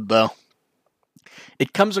really good, though.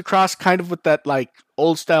 It comes across kind of with that like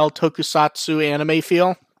old style tokusatsu anime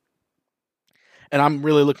feel. And I'm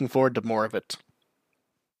really looking forward to more of it.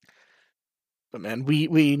 But man,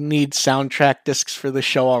 we need soundtrack discs for the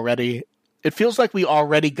show already. It feels like we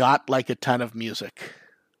already got like a ton of music.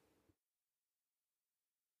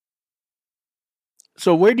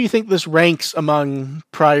 So where do you think this ranks among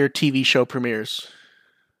prior TV show premieres?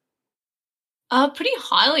 Pretty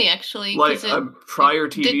highly, actually. Like prior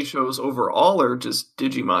TV shows overall, or just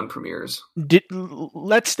Digimon premieres?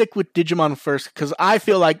 Let's stick with Digimon first, because I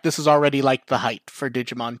feel like this is already like the height for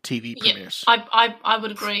Digimon TV premieres. I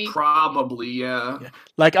would agree. Probably, yeah.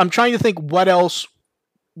 Like, I'm trying to think what else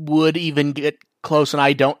would even get close, and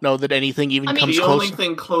I don't know that anything even comes close. The only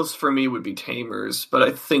thing close for me would be Tamers, but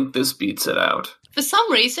I think this beats it out. For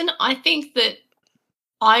some reason, I think that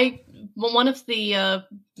one of the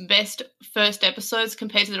best first episodes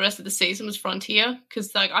compared to the rest of the season was Frontier,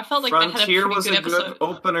 because like I felt like Frontier that had a pretty was good a episode. good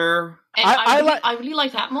opener. And I really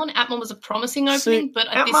liked Atmon. Atmon was a promising opening, but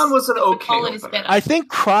Atmon was an okay Colin is opener. better. I think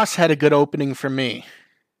Cross had a good opening for me.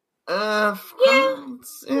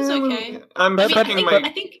 It's okay. I'm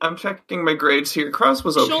checking my grades here. Cross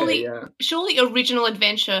was okay. Surely Original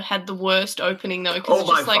Adventure had the worst opening though, because it's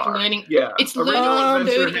just like learning. Yeah, it's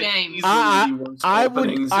learning names. I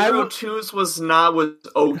would. Zero Two's was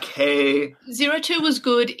okay. 02 was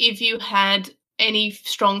good if you had any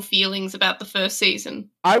strong feelings about the first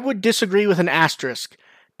season. I would disagree with an asterisk.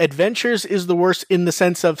 Adventures is the worst in the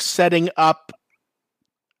sense of setting up,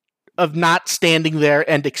 of not standing there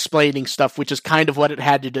and explaining stuff, which is kind of what it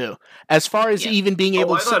had to do. As far as even being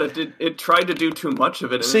able to... I thought it tried to do too much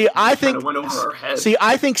of it. I think it went over our heads.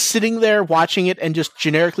 I think sitting there watching it and just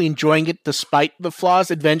generically enjoying it despite the flaws,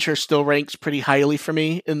 Adventure still ranks pretty highly for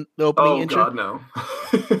me in the opening intro. God, no.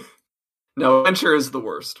 No, Adventure is the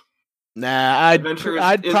worst. Nah,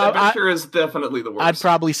 Adventure is definitely the worst. I'd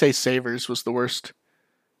probably say Savers was the worst.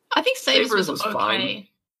 I think Savers was okay. Fine.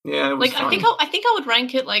 Yeah, it was fine. I think I would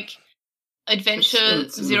rank it like Adventure,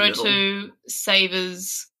 02,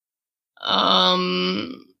 Savers,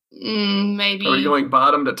 maybe. Are we going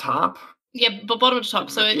bottom to top? Yeah, but bottom to top.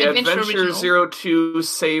 So Adventure original. 02,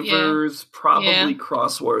 Savers, probably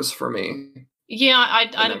Cross Wars for me. Yeah,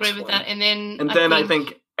 I'd agree with that. And then I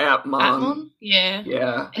think Atmon.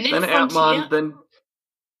 Yeah. And then Atmon,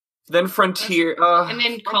 then Frontier, and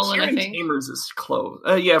then Colin, I think. Tamers is close.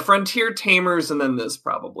 Frontier, Tamers, and then this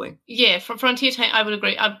probably. Yeah, from Frontier, I would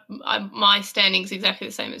agree. My standing's exactly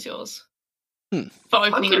the same as yours. For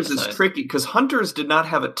opening Hunters episode. is tricky because Hunters did not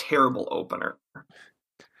have a terrible opener.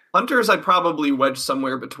 Hunters, I'd probably wedge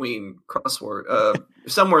somewhere between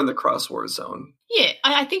somewhere in the Cross Wars zone. Yeah,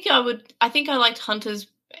 I think I liked Hunters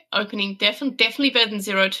opening definitely better than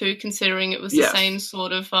 02, considering it was the same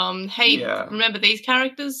sort of remember these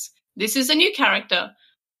characters? This is a new character.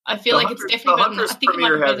 I feel like it's definitely better. I think it might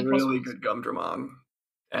be better than really good Gumdramon.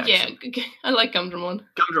 Action. Yeah, I like Gumdramon.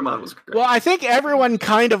 Gumdramon was great. Well, I think everyone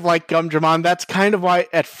kind of liked Gumdramon. That's kind of why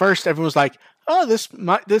at first everyone was like, "Oh, this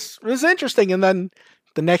was interesting," and then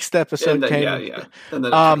the next episode came. Yeah. And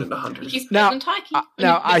then it turned into Hunters. He's better than Taiki.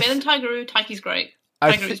 Better than Tigeru. Taiki's great.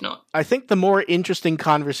 Tigeru's not. I think the more interesting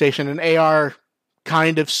conversation, and AR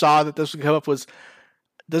kind of saw that this would come up, was,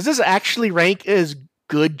 does this actually rank as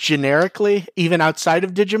good generically, even outside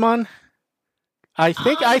of Digimon? I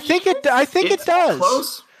think it does.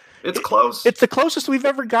 Close. It's close. It's the closest we've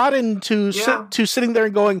ever gotten to sitting there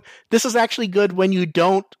and going, this is actually good when you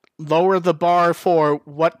don't lower the bar for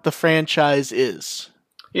what the franchise is.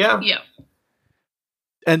 Yeah.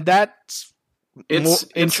 And that's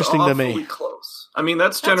interesting to me. Close. I mean,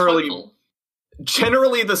 that's generally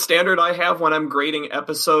the standard I have when I'm grading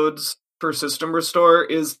episodes for System Restore.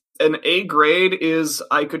 Is an A grade is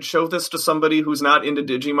I could show this to somebody who's not into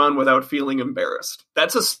Digimon without feeling embarrassed.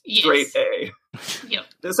 That's a straight A. Yep.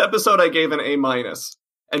 This episode I gave an A-,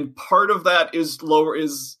 and part of that is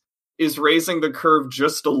is raising the curve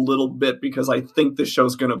just a little bit because I think the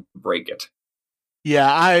show's going to break it.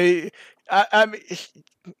 Yeah, I mean,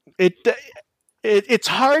 it's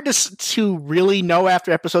hard to really know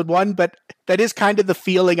after episode 1, but that is kind of the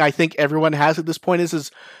feeling I think everyone has at this point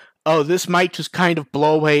is this might just kind of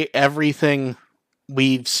blow away everything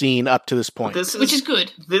we've seen up to this point. Which is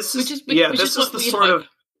good. This is the sort of,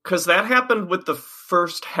 because that happened with the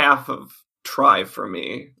first half of Try for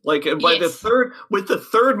me. Like by the third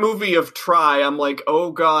movie of Try, I'm like,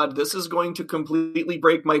 oh god, this is going to completely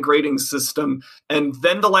break my grading system. And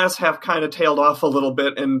then the last half kind of tailed off a little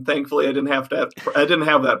bit, and thankfully I didn't have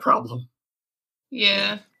that problem.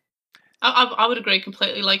 Yeah, I would agree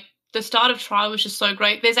completely. Like the start of Try was just so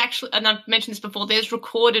great. There's actually, and I've mentioned this before, there's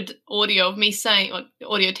recorded audio of me saying, or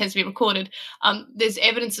audio tends to be recorded. There's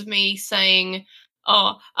evidence of me saying,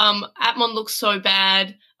 Atmon looks so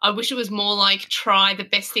bad. I wish it was more like Try, the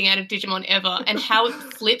best thing out of Digimon ever, and how it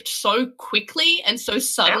flipped so quickly and so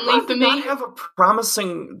suddenly Atmon for did me. not have a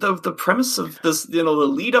promising the premise of this, the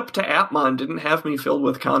lead up to Atmon didn't have me filled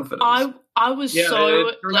with confidence. I was it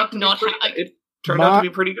so turned like out to be not. pretty- it turned out to be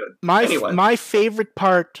pretty good. Anyway, My favorite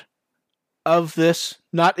part of this,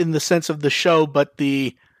 not in the sense of the show, but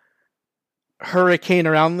the hurricane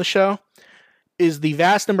around the show, is the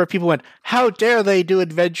vast number of people went, "How dare they do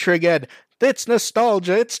Adventure again? It's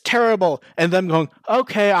nostalgia. It's terrible." And them going,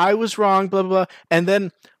 "Okay, I was wrong, blah, blah, blah." And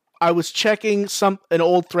then I was checking an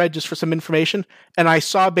old thread just for some information, and I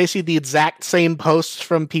saw basically the exact same posts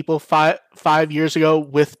from people 5 years ago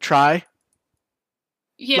with Try.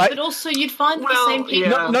 Yeah, Like- but also you'd find Well, the same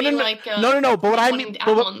people. yeah. would No, be no, no, like, no. But what I wanting mean,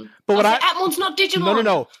 Atmon. but what I was like, Atmon's not Digimon.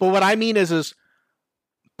 no. But what I mean is It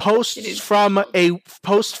posts is from Digimon. a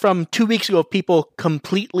post from 2 weeks ago of people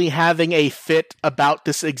completely having a fit about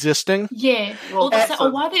this existing. Yeah. Well, Well, that's that's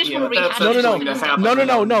why they just yeah, want to that's rehash No, no, it. no. going to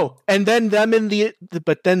happen. No. And then them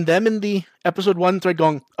in the episode 1 thread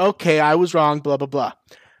going, "Okay, I was wrong, blah blah blah."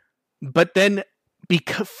 But then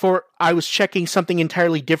I was checking something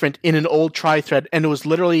entirely different in an old Try thread, and it was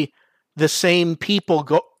literally the same people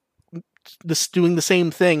doing the same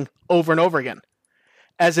thing over and over again.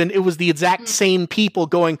 As in, it was the exact same people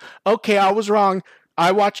going, "Okay, I was wrong.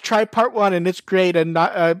 I watched Try Part 1 and it's great, and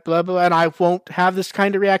blah, blah, and I won't have this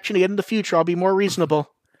kind of reaction again in the future. I'll be more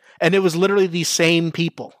reasonable." And it was literally the same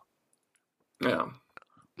people. Yeah.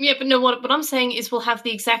 Yeah, but no, what I'm saying is we'll have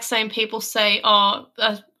the exact same people say, why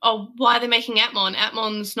are they making Atmon?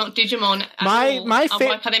 Atmon's not Digimon at all. My why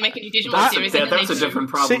can't they make a new Digimon That's- series? That's a different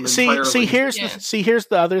problem See, entirely. here's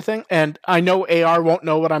the other thing, and I know AR won't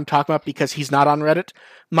know what I'm talking about because he's not on Reddit.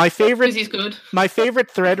 My favorite Because he's good. My favorite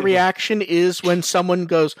thread reaction is when someone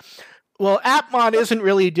goes, "Well, Atmon isn't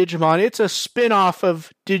really Digimon. It's a spin-off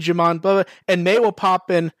of Digimon," blah, blah, and May will pop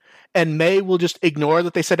in, and May will just ignore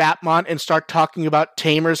that they said Atmon and start talking about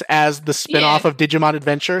Tamers as the spin-off Yeah. of Digimon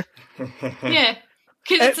Adventure. Yeah.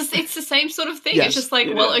 Because it's the same sort of thing. Yes, It's just like,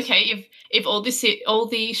 it well, is. okay, if all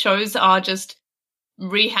the shows are just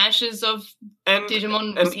rehashes of and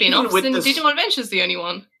Digimon and spin-offs, even with then this- Digimon Adventure's the only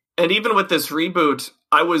one. And even with this reboot,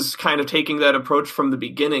 I was kind of taking that approach from the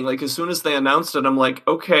beginning. Like, as soon as they announced it, I'm like,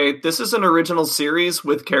 okay, this is an original series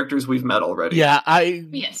with characters we've met already. Yeah, I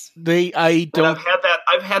Yes. And don't.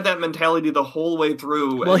 I've had that mentality the whole way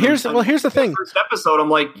through. Well, And here's then the thing. first episode, I'm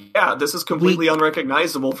like, yeah, this is completely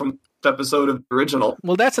unrecognizable from the episode of the original.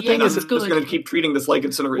 Well, that's the Yeah, thing And is, I'm it's good. just going to keep treating this like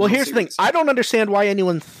it's an original well, here's the thing. series. I don't understand why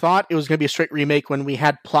anyone thought it was going to be a straight remake when we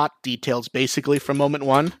had plot details basically from moment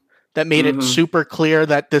one that made it Mhm. super clear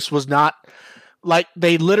that this was not like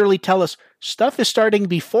they literally tell us stuff is starting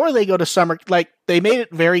before they go to summer. Like they made it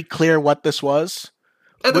very clear what this was.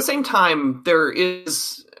 At the same time, there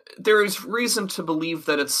is reason to believe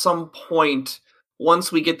that at some point, once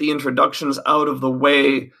we get the introductions out of the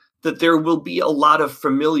way, that there will be a lot of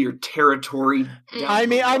familiar territory. down I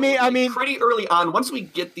mean- the I road. mean- Like, pretty early on, once we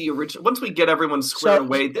get everyone squared So-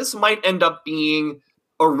 away, this might end up being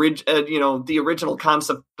the original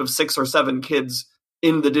concept of 6 or 7 kids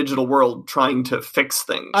in the digital world trying to fix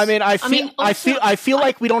things. I mean, I also- feel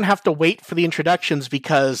like we don't have to wait for the introductions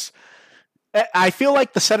because I feel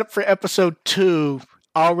like the setup for episode 2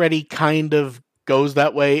 already kind of goes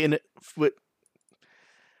that way, and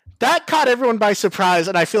that caught everyone by surprise,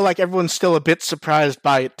 and I feel like everyone's still a bit surprised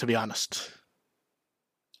by it, to be honest.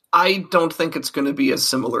 I don't think it's going to be as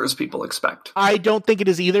similar as people expect. I don't think it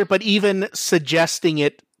is either, but even suggesting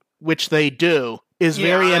it, which they do, is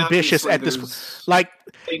very Yeah, ambitious obviously at this there's- like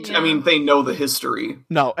I mean, they know the history.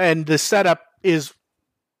 no, and the setup is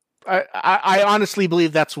I honestly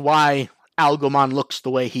believe that's why Algomon looks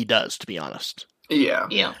the way he does, to be honest. Yeah.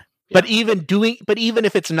 Yeah. But even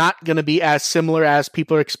if it's not going to be as similar as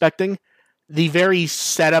people are expecting, the very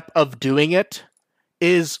setup of doing it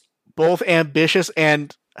is both ambitious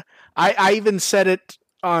and I even said it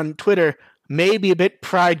on Twitter, maybe a bit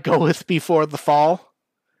pride goeth before the fall.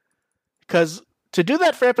 Because to do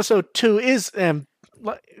that for episode 2 is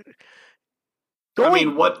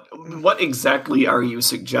what exactly are you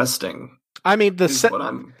suggesting? I mean, Is what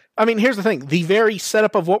I'm. here's the thing. The very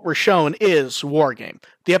setup of what we're shown is Wargame.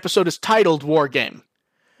 The episode is titled Wargame.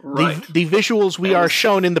 Right. The visuals we are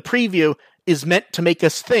shown in the preview is meant to make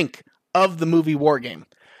us think of the movie Wargame.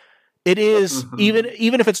 It is, even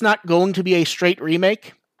if it's not going to be a straight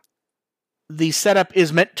remake, the setup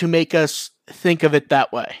is meant to make us think of it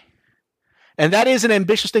that way. And that is an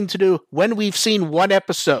ambitious thing to do when we've seen one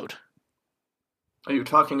episode Are you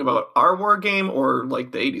talking about our war game or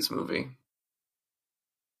like the 80s movie?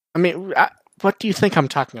 I mean, what do you think I'm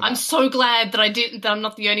talking about? I'm so glad that I'm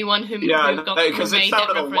not the only one who got because it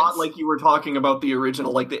sounded a lot like you were talking about the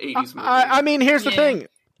original, like the 80s movie. I mean, here's the thing: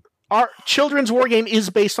 our children's war game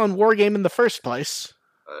is based on war game in the first place.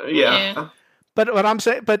 Yeah. But what I'm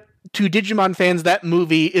saying, but to Digimon fans, that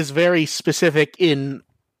movie is very specific in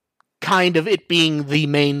kind of it being the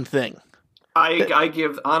main thing. I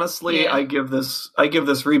give this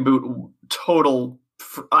reboot total.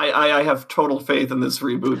 I have total faith in this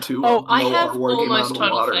reboot too. I have almost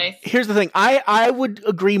total faith. Here's the thing: I would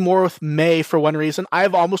agree more with May for one reason. I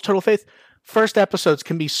have almost total faith. First episodes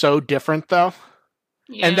can be so different, though,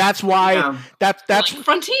 and that's why that's like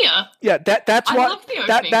Frontier. Yeah, that's I why love the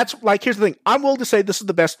opening. that's like. Here's the thing: I'm willing to say this is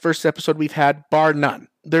the best first episode we've had, bar none.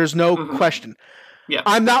 There's no question. Yeah.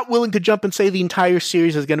 I'm not willing to jump and say the entire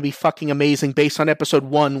series is going to be fucking amazing based on episode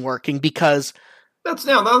 1 working because that's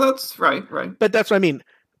right. But that's what I mean.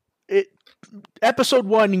 Episode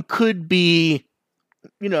 1 could be,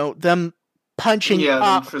 them punching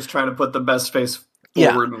up. Just trying to put the best face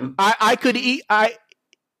forward. Yeah.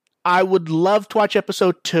 I would love to watch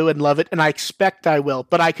episode 2 and love it, and I expect I will,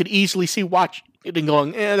 but I could easily see watch it and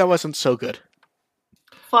going, that wasn't so good.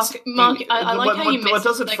 Fuck, Mark, I like how you missed. What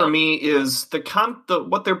does it for me is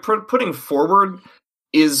what they're putting forward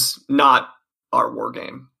is not our war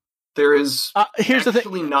game. There is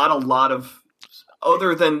actually not a lot of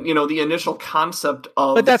other than the initial concept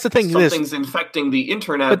of. But that's the thing. Something's infecting the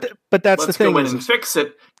internet. But that's the thing. Let's go in and fix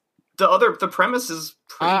it. The premise is.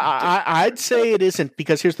 I'd say it isn't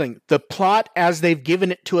because here's the thing: the plot as they've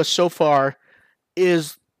given it to us so far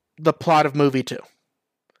is the plot of movie 2.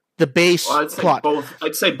 The base plot.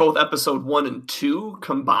 I'd say both episode 1 and 2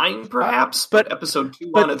 combined, perhaps, but episode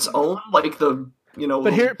 2 on its own, like the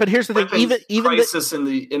But here's the thing: even crisis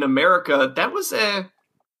in America, that was that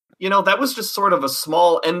was just sort of a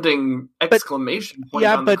small ending exclamation point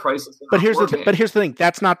on the crisis. But here's the thing: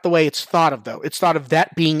 that's not the way it's thought of, though. It's thought of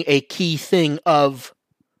that being a key thing of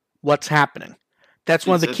what's happening. That's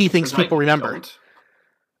one of the key things people remember.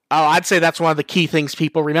 Oh, I'd say that's one of the key things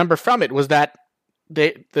people remember from it was that.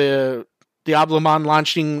 The Diablomon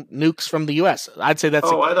launching nukes from the U.S. I'd say that's.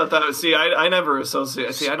 I thought that was. See, I never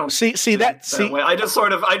associate. See, I don't see that way. I just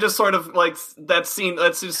sort of like that scene.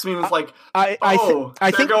 That just seems like. I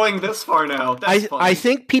think they're going this far now. That's funny. I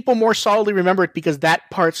think people more solidly remember it because that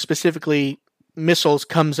part specifically, missiles,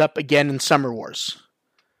 comes up again in Summer Wars.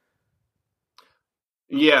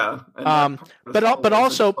 Yeah. But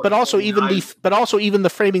also even the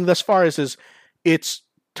framing thus far is it's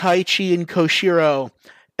Taichi and Koshiro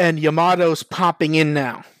and Yamato's popping in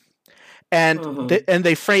now. And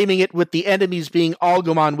they framing it with the enemies being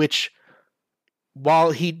Algomon, which,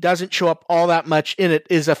 while he doesn't show up all that much in it,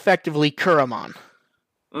 is effectively Kuramon.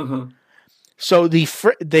 Mm-hmm. So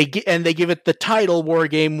they give it the title War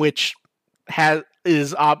Game, which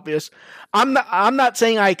is obvious. I'm not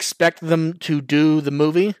saying I expect them to do the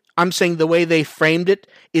movie. I'm saying the way they framed it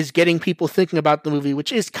is getting people thinking about the movie,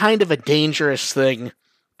 which is kind of a dangerous thing.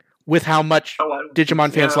 With how much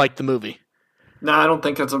Digimon fans like the movie. No, I don't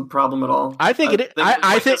think that's a problem at all. I think it.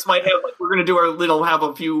 I think this might have. We're going to do have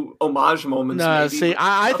a few homage moments. No, maybe. See,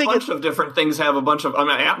 I think a bunch of different things have a bunch of. I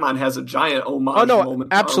mean, Atmon has a giant homage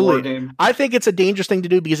moment. Absolutely. I think it's a dangerous thing to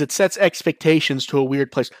do because it sets expectations to a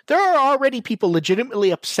weird place. There are already people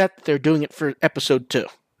legitimately upset that they're doing it for episode 2.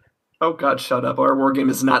 Oh God, shut up! Our war game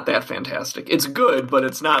is not that fantastic. It's good, but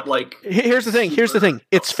it's not like. Here's the thing.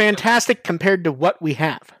 It's fantastic compared to what we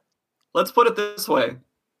have. Let's put it this way.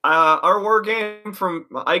 Our war game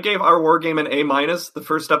I gave our war game an A-. The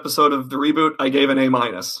first episode of the reboot, I gave an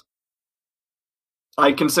A-.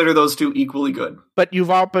 I consider those two equally good. But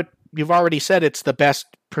you've already said it's the best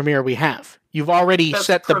premiere we have. You've already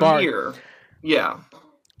set the bar. Yeah.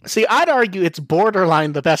 See, I'd argue it's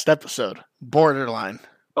borderline the best episode. Borderline.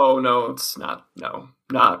 Oh no, it's not. No,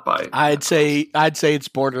 not by. I'd say it's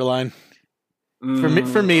borderline.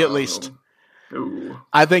 For me at least. Ooh.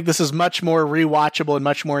 I think this is much more rewatchable and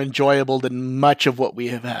much more enjoyable than much of what we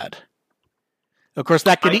have had. Of course,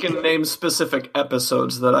 I can name specific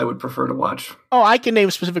episodes that I would prefer to watch. Oh, I can name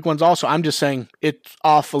specific ones also. I'm just saying it's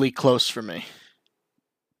awfully close for me.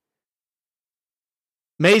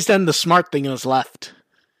 May's done the smart thing and has left.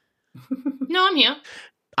 No, I'm here.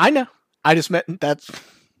 I know. I just meant that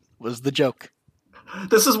was the joke.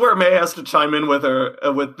 This is where May has to chime in with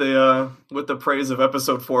the praise of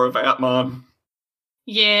episode 4 of Atmon.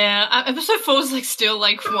 Yeah, episode 4 is still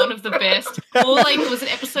one of the best. Or was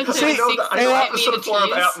it episode 36? I know episode 4 of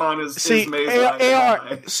Atmon is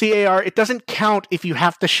May's AR, it doesn't count if you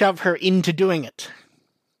have to shove her into doing it.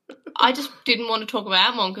 I just didn't want to talk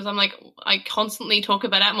about Atmon because I'm like, I constantly talk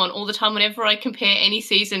about Atmon all the time. Whenever I compare any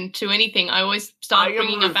season to anything, I always start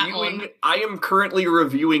bringing up Atmon. I am currently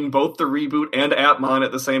reviewing both the reboot and Atmon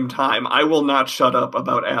at the same time. I will not shut up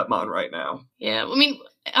about Atmon right now. Yeah, I mean,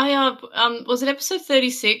 was it episode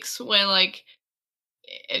 36 where like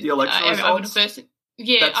the election results? I would have burst.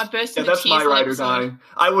 I burst into that's tears. My ride or die.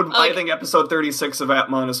 I think episode 36 of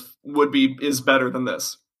Atmon is better than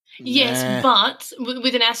this. Yes, but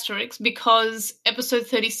with an asterisk, because episode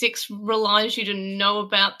 36 relies you to know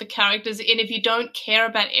about the characters, and if you don't care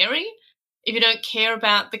about Eri, if you don't care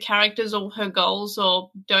about the characters or her goals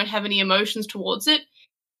or don't have any emotions towards it,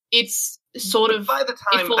 it's sort of by the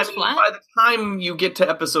time you get to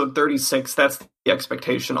episode 36, that's the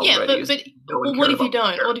expectation already. Yeah, but what if you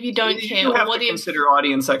don't? What if you don't care? You have to consider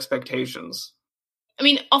audience expectations. I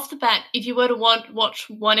mean, off the bat, if you were to watch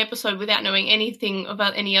one episode without knowing anything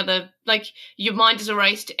about any other, like, your mind is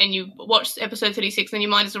erased and you watch episode 36, then your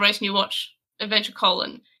mind is erased and you watch Adventure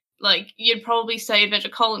Colon, like, you'd probably say Adventure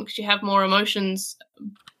Colon because you have more emotions.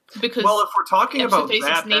 Because if we're talking about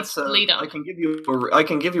that, I can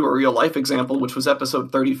give you a real life example, which was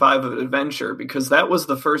episode 35 of Adventure, because that was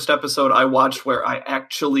the first episode I watched where I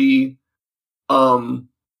actually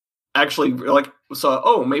saw,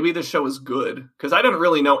 oh, maybe this show is good, because I didn't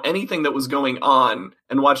really know anything that was going on,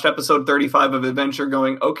 and watched episode 35 of Adventure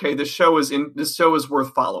going, okay, this show is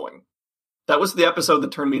worth following. That was the episode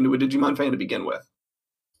that turned me into a Digimon fan to begin with.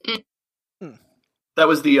 That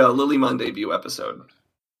was the Lilymon debut episode.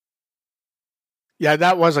 Yeah,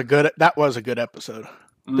 that was a good episode.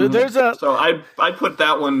 Mm-hmm. So I put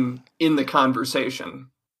that one in the conversation.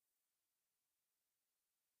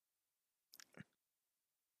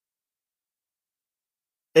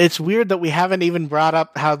 It's weird that we haven't even brought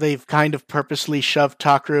up how they've kind of purposely shoved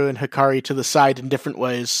Takeru and Hikari to the side in different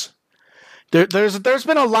ways. There's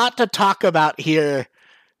been a lot to talk about here,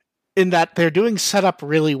 in that they're doing setup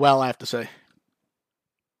really well, I have to say.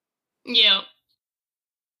 Yeah.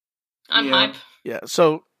 I'm hype. Yeah,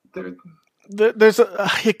 so there's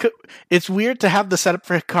it's weird to have the setup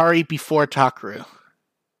for Hikari before Takeru.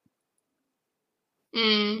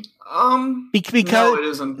 Because no, it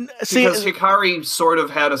isn't. Because Hikari sort of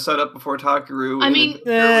had a setup before Takeru. I mean,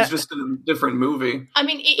 it was just in a different movie. I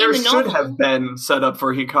mean, there should have been set up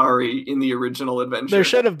for Hikari in the original Adventure. There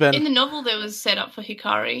should have been. In the novel, there was set up for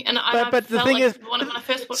Hikari, and but the thing is, when I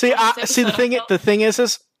first watched the thing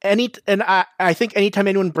is I think anytime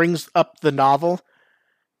anyone brings up the novel,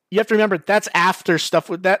 you have to remember that's after stuff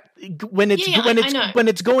with that when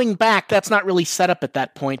it's going back. That's not really set up at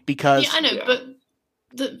that point because I know, but.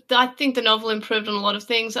 I think the novel improved on a lot of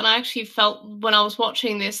things, and I actually felt when I was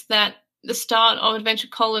watching this that the start of Adventure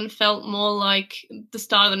Colon felt more like the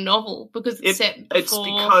start of the novel because it's set before. It's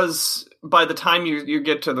because by the time you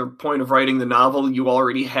get to the point of writing the novel, you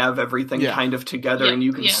already have everything kind of together, and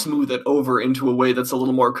you can smooth it over into a way that's a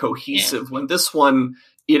little more cohesive. When this one,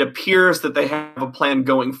 it appears that they have a plan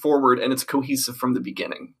going forward, and it's cohesive from the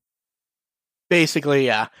beginning. Basically,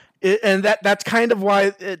 yeah, and that's kind of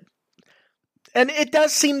why it. And it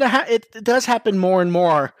does seem to it does happen more and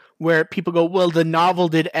more where people go, well, the novel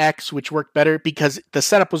did X, which worked better because the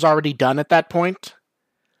setup was already done at that point.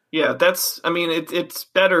 Yeah, it's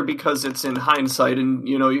better because it's in hindsight, and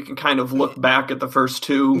you can kind of look back at the first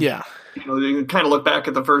two. Yeah, you can kind of look back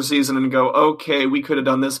at the first season and go, okay, we could have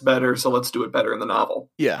done this better, so let's do it better in the novel.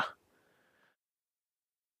 Yeah.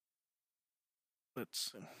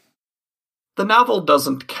 Let's see. The novel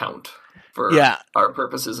doesn't count. For our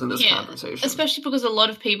purposes in this conversation. Especially because a lot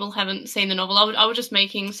of people haven't seen the novel. I was just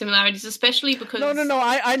making similarities, especially because No,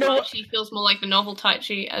 I know Taichi feels more like the novel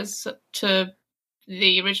Taichi as to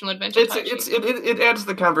the original Adventure Taichi. It adds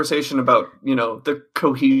the conversation about, the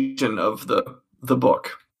cohesion of the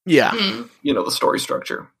book. Yeah. Mm-hmm. The story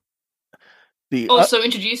structure. Also,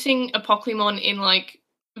 introducing a Pokemon in,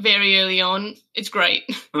 very early on, it's great.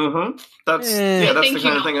 Mm-hmm. That's the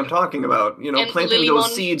kind of thing I'm talking about. Planting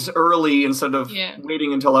those seeds early instead of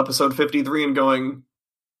waiting until episode 53 and going,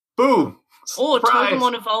 boo! Or surprise.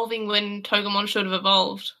 Togemon evolving when Togemon should have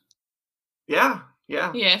evolved. Yeah.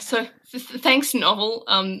 Yeah, so thanks, novel.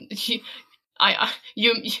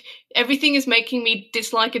 Everything is making me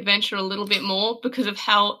dislike Adventure a little bit more because of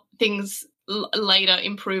how things later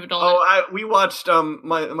improved on it. We watched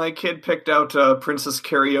my kid picked out Princess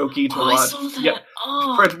Karaoke to watch. I saw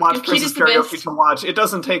that. Watch Princess Karaoke to watch. It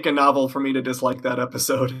doesn't take a novel for me to dislike that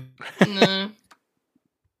episode. No.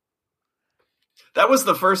 That was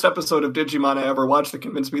the first episode of Digimon I ever watched that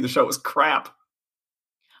convinced me the show was crap.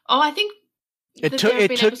 Oh, I think it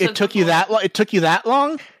took you that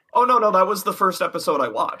long. Oh no, that was the first episode I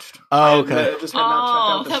watched. Oh, okay. I just had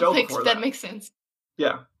not checked out the show before that makes sense.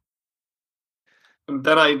 Yeah. And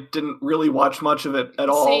then I didn't really watch much of it at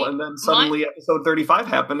all, and then suddenly episode 35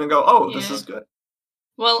 happened and go, oh, this is good.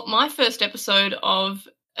 Well, my first episode of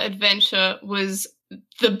Adventure was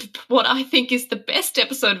what I think is the best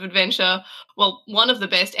episode of Adventure. Well, one of the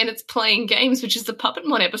best, and it's Playing Games, which is the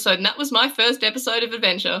Puppetmon episode, and that was my first episode of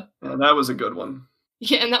Adventure. Yeah, that was a good one.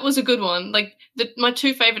 Yeah, and that was a good one. Like, my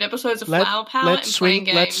two favorite episodes are Flower Power and Playing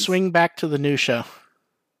Games. Let's swing back to the new show.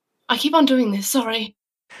 I keep on doing this, sorry.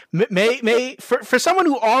 For someone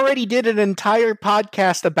who already did an entire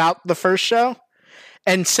podcast about the first show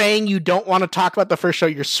and saying you don't want to talk about the first show,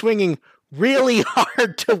 you're swinging really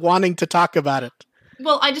hard to wanting to talk about it.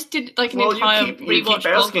 Well, I just did like an entire you rewatch. Keep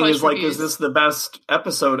asking is this the best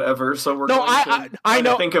episode ever? So we're going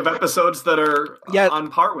to think of episodes that are on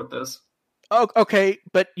par with this. Oh, okay,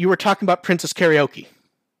 but you were talking about Princess Karaoke.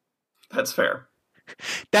 That's fair.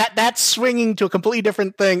 That's swinging to a completely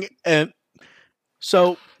different thing, and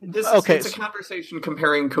so it's a conversation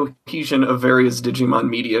comparing cohesion of various Digimon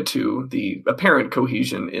media to the apparent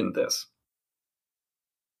cohesion in this.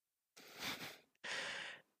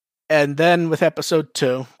 And then with episode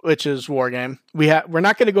 2, which is Wargame, we're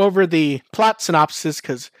not going to go over the plot synopsis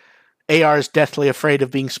because AR is deathly afraid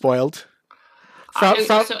of being spoiled. So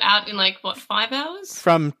out in 5 hours?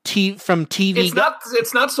 From TV.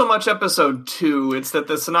 It's not so much episode 2. It's that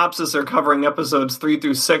the synopsis are covering episodes 3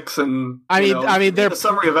 through 6, and they're the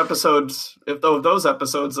summary of episodes. If those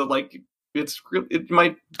episodes are it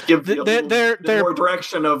might give you more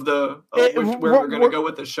direction of where we're going to go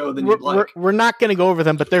with the show than you'd like. We're not going to go over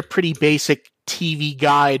them, but they're pretty basic TV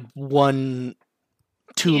guide 1-2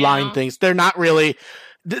 line things. They're not really.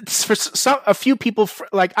 For a few people,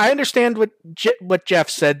 I understand what Jeff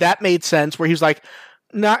said. That made sense. Where he was like,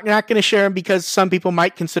 not going to share them because some people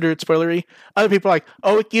might consider it spoilery. Other people are like,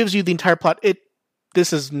 oh, it gives you the entire plot.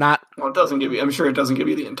 This is not. Well, it doesn't give you. I'm sure it doesn't give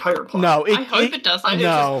you the entire plot. No, I hope it doesn't.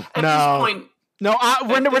 No. At this point, no.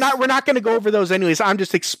 We're not going to go over those anyways. I'm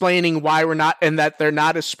just explaining why we're not, and that they're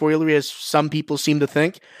not as spoilery as some people seem to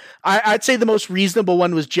think. I'd say the most reasonable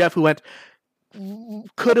one was Jeff, who went.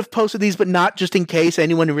 Could have posted these, but not just in case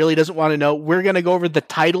anyone who really doesn't want to know. We're going to go over the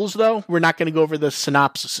titles, though. We're not going to go over the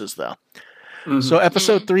synopsises, though. Mm-hmm. So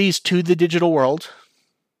episode 3 is To the Digital World.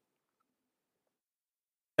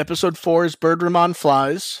 Episode 4 is Birdramon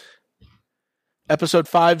Flies. Episode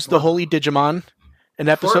 5 is The Holy Digimon. And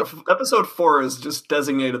episode 4 is just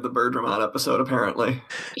designated the Birdramon episode, apparently.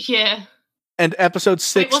 Yeah. And episode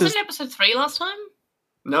 6 wasn't it episode 3 last time?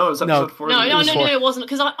 No, it was episode 4. No, it wasn't.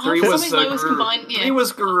 Because I always combine. Yeah. 3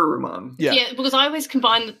 was Garurumon. Yeah, because I always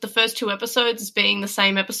combine the first 2 episodes as being the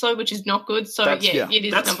same episode, which is not good. So it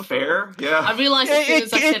is that's number 4. Fair. Yeah, I realized as soon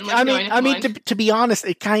as I said, to be honest,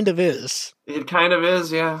 it kind of is. It kind of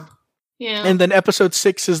is, yeah. Yeah. And then episode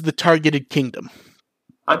 6 is The Targeted Kingdom.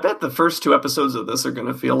 I bet the first 2 episodes of this are going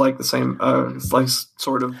to feel like the same. It's like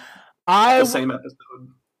sort of the same episode.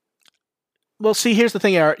 Well, see, here's the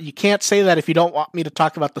thing, Eric. You can't say that if you don't want me to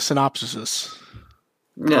talk about the synopsises.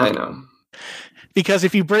 Yeah, I know. Because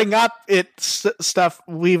if you bring up stuff,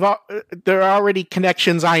 there are already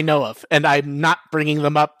connections I know of, and I'm not bringing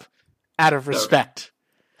them up out of respect.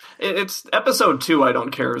 Okay. It's episode 2. I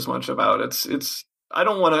don't care as much about. It's. I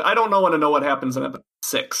don't want to know what happens in episode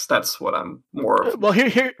 6. That's what I'm more of. Well,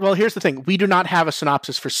 here's the thing. We do not have a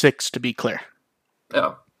synopsis for 6, to be clear.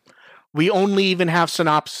 Yeah. We only even have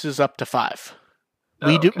synopses up to 5.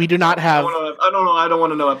 We do not have. I don't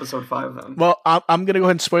want to know episode 5 then. Well, I'm going to go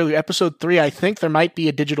ahead and spoil you. Episode 3, I think there might be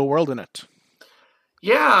a digital world in it.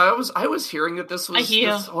 Yeah, I was hearing that this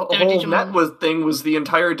whole net thing was the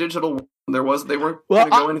entire digital world. They weren't going to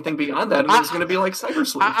go anything beyond that, and it was going to be like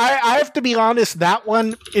Cybersleep. I have to be honest. That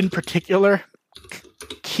one in particular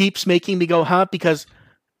keeps making me go, huh? Because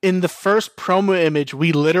in the first promo image,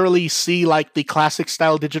 we literally see the classic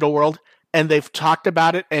style digital world, and they've talked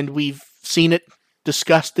about it, and we've seen it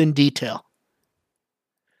discussed in detail.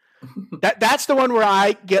 That's the one where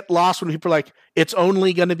I get lost when people are like, it's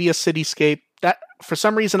only going to be a cityscape. That for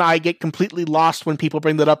some reason I get completely lost when people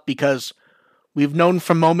bring that up, because we've known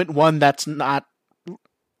from moment 1 that's not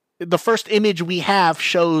the first image we have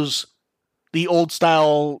shows the old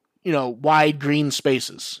style, wide green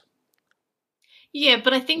spaces. Yeah,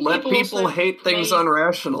 but I think people hate things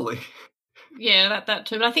unrationally. Yeah, that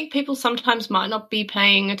too. But I think people sometimes might not be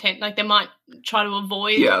paying attention. They might try to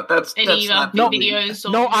avoid that's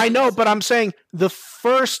videos. No, I know, but I'm saying the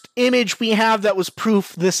first image we have that was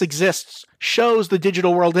proof this exists shows the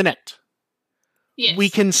digital world in it. Yes. We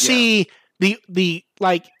can see the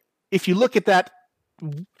if you look at that,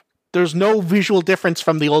 There's no visual difference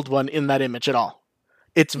from the old one in that image at all.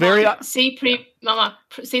 It's very... see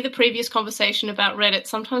the previous conversation about Reddit.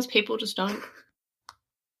 Sometimes people just don't.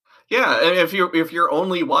 Yeah, and if you're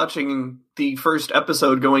only watching the first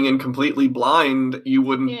episode going in completely blind, you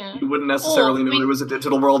wouldn't necessarily know it was a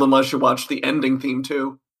digital world unless you watched the ending theme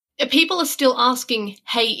too. People are still asking,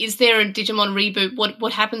 "Hey, is there a Digimon reboot?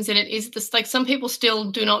 What happens in it? Is this like some people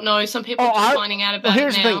still do not know? Some people are just finding out about it now."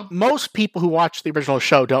 Here's the thing: most people who watch the original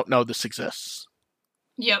show don't know this exists.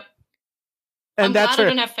 Yep. And I'm that's glad I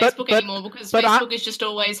don't have Facebook anymore because Facebook is just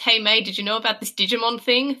always, "Hey, May, did you know about this Digimon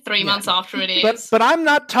thing?" 3 months after it is. But I'm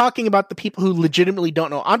not talking about the people who legitimately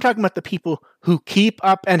don't know. I'm talking about the people who keep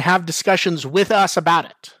up and have discussions with us about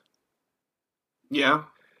it. Yeah.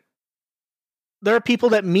 There are people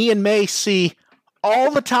that me and May see all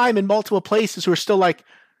the time in multiple places who are still like,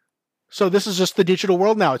 so this is just the digital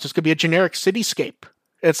world now. It's just going to be a generic cityscape.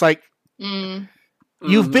 It's like, I've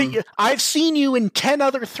seen you in 10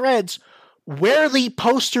 other threads where the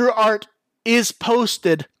poster art is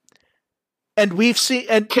posted, and we've seen...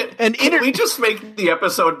 Can we just make the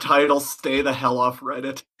episode title "Stay the Hell Off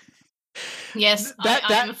Reddit"? Yes,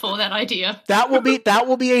 I'm for that idea. That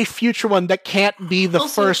will be a future one that can't be the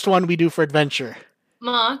first one we do for Adventure.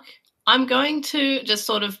 Mark, I'm going to just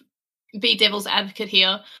sort of be devil's advocate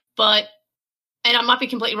here, and I might be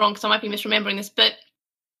completely wrong because I might be misremembering this, but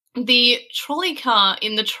the trolley car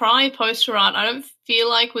in the Tri poster art, I don't feel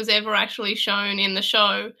like was ever actually shown in the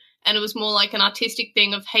show, and it was more like an artistic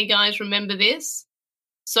thing of, "Hey guys, remember this?"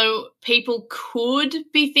 So people could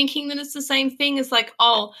be thinking that it's the same thing as like,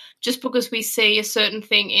 oh, just because we see a certain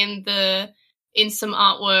thing in some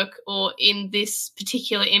artwork or in this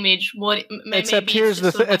particular image, here's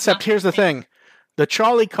the thing. The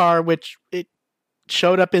trolley car, which it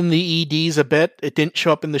showed up in the EDs a bit, it didn't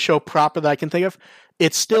show up in the show proper that I can think of.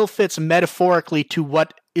 It still fits metaphorically to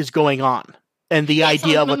what is going on and the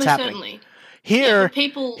idea of what's happening. Certainly.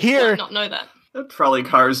 People might not know that. The trolley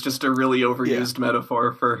car is just a really overused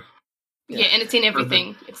metaphor for... Yeah, and it's in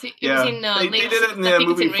everything. It was in they did it in the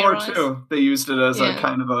movie 4 too. They used it as a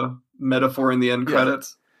kind of a metaphor in the end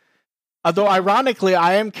credits. Although, ironically,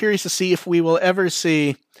 I am curious to see if we will ever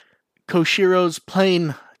see Koshiro's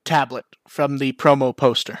plane tablet from the promo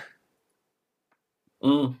poster.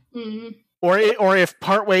 Mm-hmm. Or if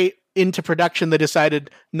partway into production they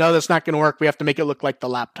decided, no, that's not going to work, we have to make it look like the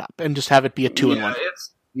laptop and just have it be a 2-in-1.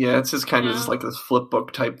 It's just kind of just like this flip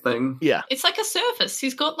book type thing. Yeah. It's like a Surface.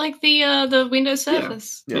 He's got like the Windows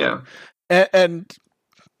Surface. Yeah. And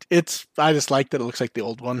I just like that it looks like the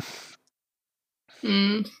old one.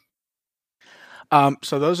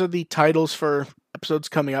 So those are the titles for episodes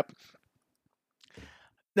coming up.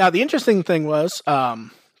 Now, the interesting thing was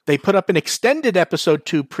they put up an extended episode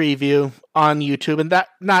 2 preview on YouTube, and that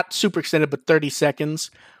not super extended, but 30 seconds,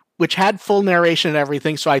 which had full narration and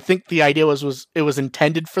everything. So I think the idea was it was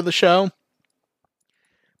intended for the show,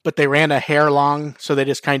 but they ran a hair long, so they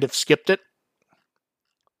just kind of skipped it.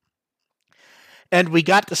 And we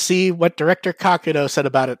got to see what director Kakudo said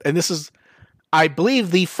about it. And this is, I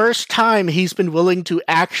believe, the first time he's been willing to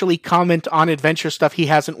actually comment on adventure stuff he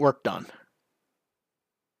hasn't worked on.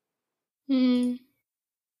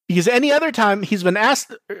 Because any other time he's been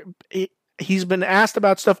asked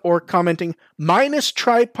about stuff or commenting, minus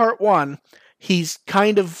Tri Part 1, he's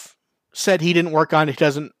kind of said he didn't work on it.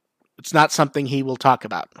 It's not something he will talk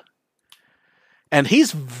about. And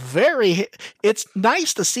it's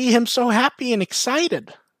nice to see him so happy and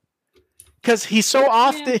excited. Because he's so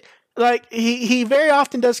often, he very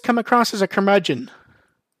often does come across as a curmudgeon.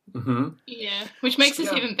 Mm-hmm. Yeah, which makes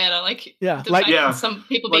this even better. Some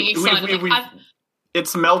people being excited.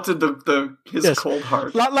 It's melted his cold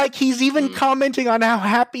heart. Like he's even commenting on how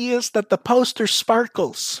happy he is that the poster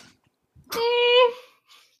sparkles.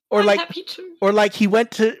 Or happy too. Or like he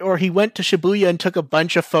went to Shibuya and took a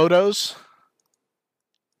bunch of photos.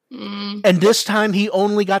 And this time he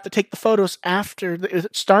only got to take the photos after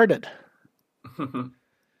it started.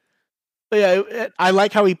 Yeah, I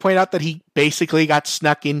like how he pointed out that he basically got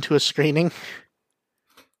snuck into a screening.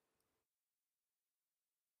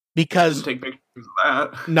 Because take pictures of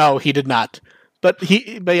that. No, he did not. But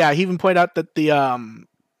he even pointed out that the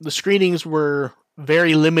screenings were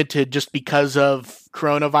very limited just because of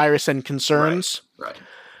coronavirus and concerns. Right.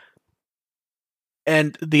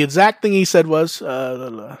 And the exact thing he said was,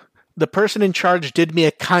 the person in charge did me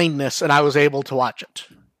a kindness and I was able to watch it.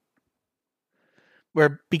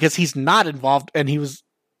 Because he's not involved and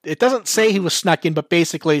it doesn't say he was snuck in, but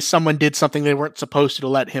basically someone did something they weren't supposed to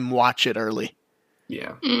let him watch it early.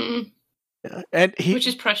 Yeah. Yeah. And which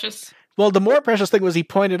is precious. Well, the more precious thing was he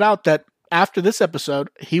pointed out that after this episode,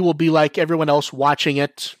 he will be like everyone else watching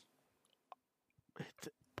it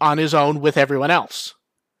on his own with everyone else.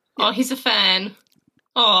 Oh, he's a fan.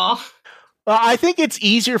 Oh. I think it's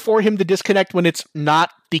easier for him to disconnect when it's not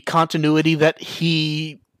the continuity that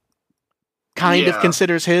he kind of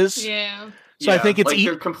considers his. Yeah. So I think it's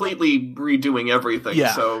they're completely redoing everything.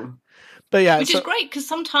 Yeah. So, but yeah, which is great because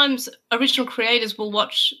sometimes original creators will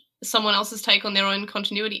watch someone else's take on their own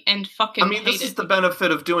continuity and fucking hate this it. is the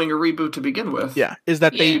benefit of doing a reboot to begin with. Yeah, is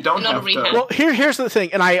that they don't have to. Well, here's the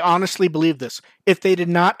thing, and I honestly believe this. If they did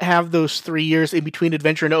not have those 3 years in between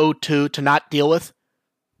Adventure and O2 to not deal with,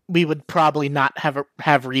 we would probably not have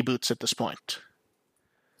reboots at this point.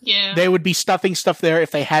 Yeah. They would be stuffing stuff there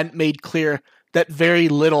if they hadn't made clear that very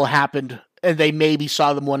little happened and they maybe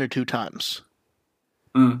saw them 1 or 2 times.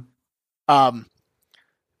 Mm.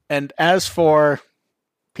 And as for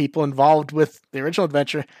people involved with the original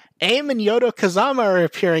adventure, AIM and Yodo Kazama are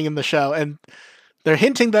appearing in the show, and they're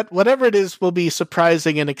hinting that whatever it is will be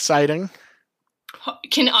surprising and exciting.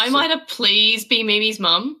 Can Imida please be Mimi's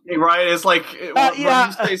mum? Right, it's like, when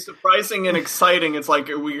you say surprising and exciting, it's like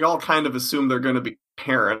we all kind of assume they're going to be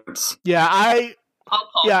parents. Yeah, I'll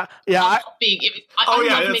pop. Big.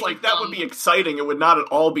 It's like, that would be exciting. It would not at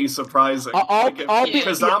all be surprising. If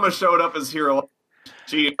Kazama showed up as hero,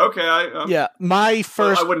 gee, okay,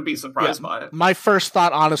 I wouldn't be surprised by it. My first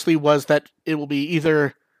thought, honestly, was that it will be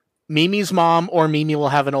either Mimi's mom or Mimi will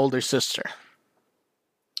have an older sister.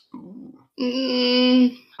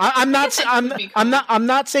 I'm not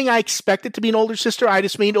saying I expect it to be an older sister. I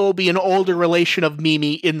just mean it will be an older relation of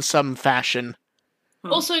Mimi in some fashion.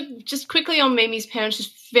 Also, just quickly on Mimi's parents,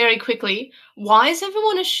 just very quickly, why is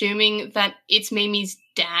everyone assuming that it's Mimi's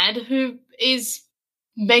dad who is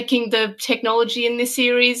making the technology in this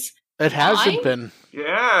series? It hasn't been.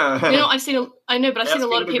 Yeah. I've seen a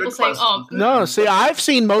lot of people saying, No, see, I've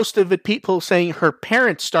seen most of it people saying her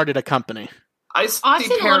parents started a company. I've seen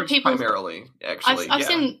a lot of people primarily, actually.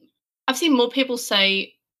 I've seen more people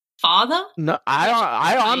say father. No,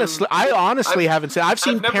 I honestly haven't seen. I've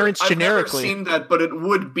seen parents generically. I've never seen that, but it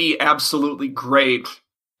would be absolutely great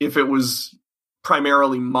if it was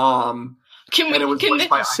primarily mom. Can the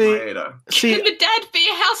dad be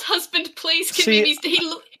a house husband, please?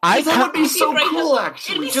 That would be so cool,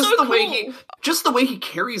 actually. Just the way he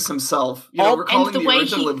carries himself. Recalling the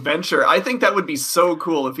original adventure. I think that would be so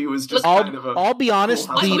cool if he was just I'll be honest.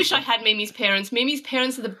 Cool I wish I had Mimi's parents. Mimi's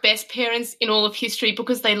parents are the best parents in all of history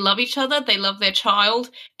because they love each other, they love their child,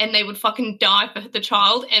 and they would fucking die for the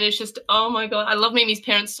child. And it's just, oh my god, I love Mimi's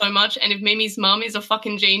parents so much. And if Mimi's mum is a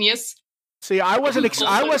fucking genius. See, I wasn't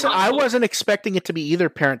expecting it to be either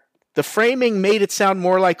parent. The framing made it sound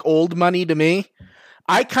more like old money to me.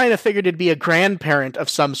 I kind of figured it'd be a grandparent of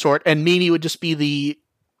some sort, and Mimi would just be the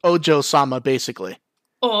Ojo-sama, basically.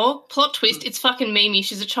 Or, plot twist, it's fucking Mimi.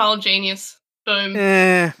 She's a child genius. Boom.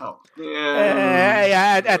 At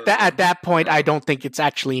that point, I don't think it's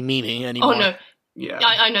actually Mimi anymore. Oh, no. Yeah,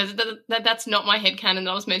 I know that's not my headcanon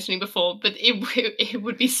that I was mentioning before, but it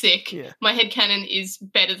would be sick. Yeah. My headcanon is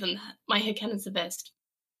better than that. My headcanon's the best.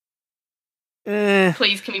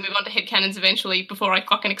 Please, can we move on to headcanons eventually before I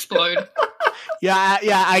fucking explode? Yeah,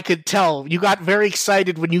 I could tell. You got very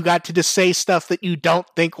excited when you got to just say stuff that you don't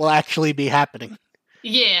think will actually be happening.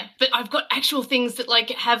 Yeah, but I've got actual things that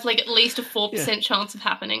have at least a 4% chance of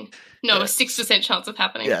happening. No, a 6% chance of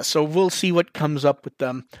happening. Yeah, so we'll see what comes up with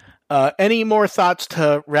them. Any more thoughts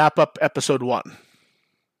to wrap up episode 1?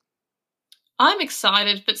 I'm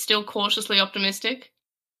excited, but still cautiously optimistic.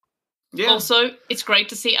 Yeah. Also, it's great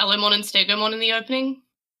to see Alomon and Stegomon in the opening.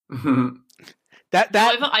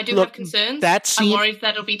 However, I do have concerns. I'm worried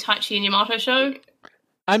that it'll be Taichi and Yamato show.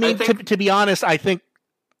 I mean, to be honest, I think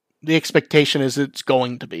the expectation is it's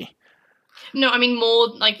going to be. No, I mean more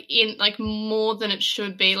more than it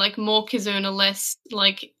should be. More Kizuna, less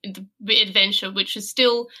the adventure, which is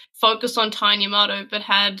still focused on Tai and Yamato, but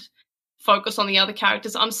had focus on the other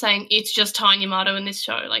characters. I'm saying it's just Tai and Yamato in this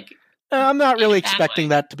show. I'm not really expecting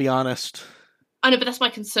that, to be honest. I know, but that's my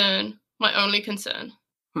concern. My only concern.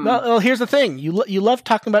 Well, here's the thing. You love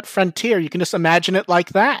talking about Frontier. You can just imagine it like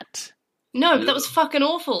that. No, but that was fucking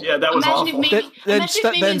awful. Yeah, that was awful. Imagine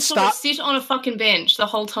if Mimi sort of sit on a fucking bench the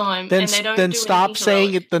whole time and they don't stop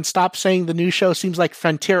saying it. Then stop saying the new show seems like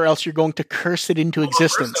Frontier, or else you're going to curse it into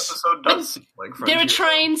existence. The first episode does seem like Frontier. There are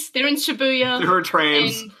trains. They're in Shibuya. There are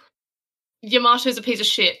trains. And Yamato's a piece of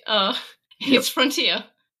shit. It's Frontier.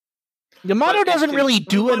 Yamato doesn't really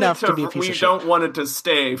do enough to be a piece of shit. We don't want it to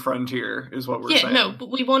stay Frontier, is what we're saying. Yeah, no, but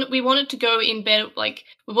we want it to go in better.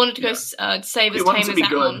 We want it to go save as tame as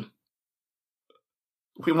Atmon.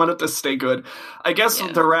 We want it to stay good. I guess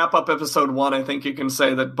to wrap up episode 1, I think you can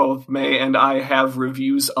say that both May and I have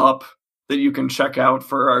reviews up that you can check out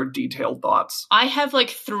for our detailed thoughts. I have like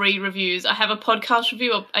 3 reviews. I have a podcast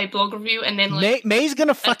review, a blog review, and then like May's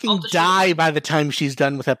gonna fucking die by the time she's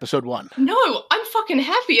done with episode 1. No, I'm fucking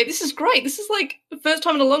happy. This is great. This is like the first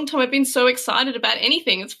time in a long time I've been so excited about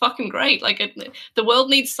anything. It's fucking great. Like the world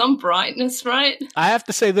needs some brightness, right? I have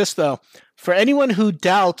to say this though, for anyone who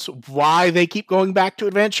doubts why they keep going back to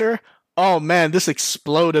Adventure, oh man, this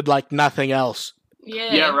exploded like nothing else.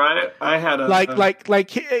 Yeah, right. I had a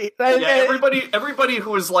everybody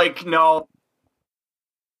who was like, no,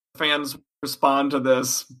 fans respond to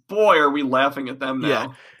this. Boy, are we laughing at them now.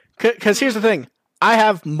 Yeah, because here's the thing: I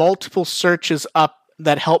have multiple searches up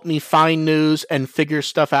that help me find news and figure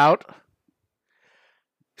stuff out.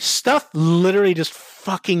 Stuff literally just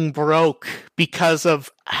fucking broke because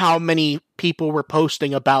of how many people were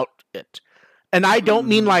posting about it, and I don't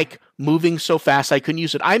mean like moving so fast I couldn't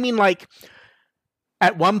use it. I mean like.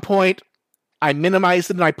 At one point, I minimized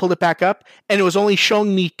it and I pulled it back up, and it was only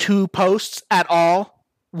showing me 2 posts at all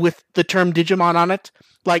with the term Digimon on it.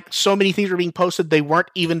 Like, so many things were being posted, they weren't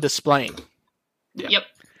even displaying. Yeah. Yep.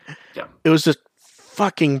 Yeah. It was just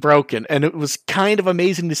fucking broken, and it was kind of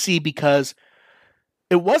amazing to see because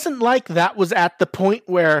it wasn't like that was at the point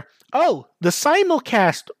where, oh, the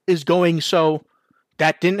simulcast is going, so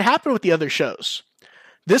that didn't happen with the other shows.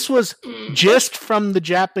 This was just from the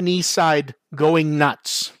Japanese side going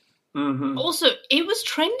nuts. Mm-hmm. Also, it was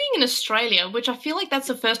trending in Australia, which I feel like that's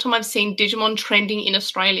the first time I've seen Digimon trending in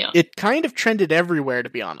Australia. It kind of trended everywhere, to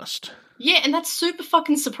be honest. Yeah, and that's super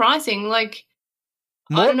fucking surprising. Like,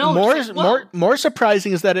 I don't know. More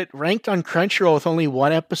surprising is that it ranked on Crunchyroll with only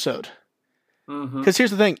 1 episode. Because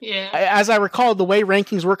here's the thing. Yeah. As I recall, the way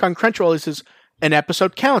rankings work on Crunchyroll is an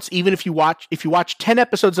episode counts. Even if you watch 10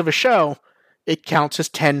 episodes of a show, it counts as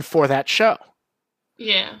 10 for that show.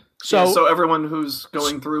 Yeah. So everyone who's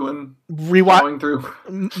going through and going through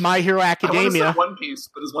My Hero Academia. I want to say One Piece,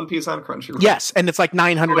 but is One Piece on Crunchyroll? Yes, and it's like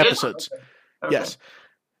 900 episodes. Okay. Yes,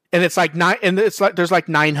 and it's like there's like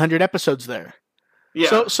 900 episodes there.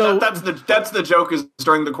 Yeah. So that's the joke is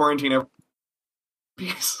during the quarantine.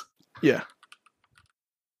 Piece. Yeah.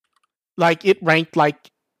 Like it ranked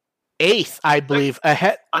like 8th, I believe,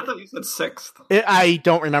 ahead. I thought you said 6th. I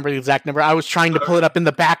don't remember the exact number. I was trying to pull it up in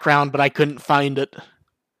the background, but I couldn't find it.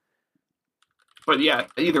 But yeah,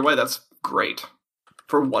 either way, that's great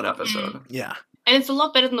for 1 episode. Yeah. And it's a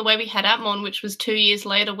lot better than the way we had Atmon, which was 2 years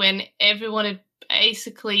later when everyone had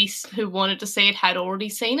basically who wanted to see it had already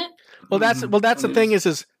seen it. Well, that's the thing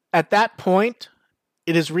is at that point,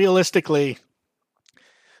 it is realistically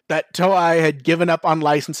that Toei had given up on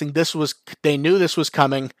licensing. They knew this was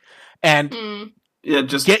coming. And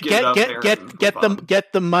just get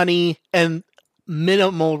the money and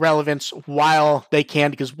minimal relevance while they can,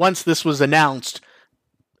 because once this was announced,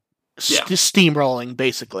 steamrolling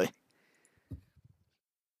basically.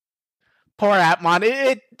 Poor Atmon,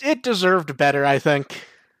 it deserved better, I think.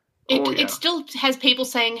 It still has people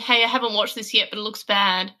saying, "Hey, I haven't watched this yet, but it looks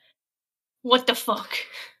bad." What the fuck?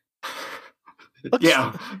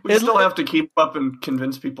 We still have to keep up and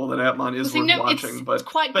convince people that Atmon is worth watching. But it's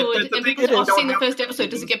quite good. And because I've seen the first episode,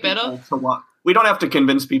 does it get better? We don't have to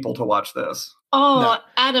convince people to watch this. Oh, no.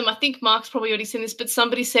 Adam, I think Mark's probably already seen this, but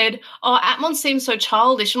somebody said, "Oh, Atmon seems so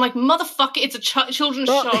childish." I'm like, motherfucker, it's a children's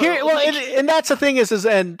show. And that's the thing is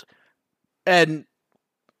and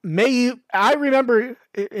May, I remember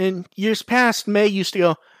in years past, May used to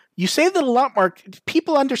go, "You say that a lot, Mark.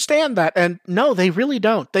 People understand that." And no, they really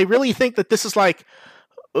don't. They really think that this is like,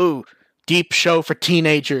 oh, deep show for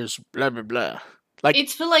teenagers, blah, blah, blah. Like,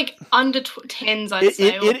 it's for like under 10s, I'd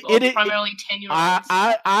say, or primarily 10-year-olds.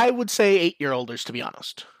 I would say 8-year-olders, to be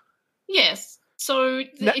honest. Yes. So,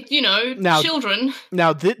 children.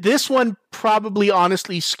 Now, this one probably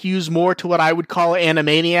honestly skews more to what I would call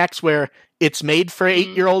Animaniacs, where it's made for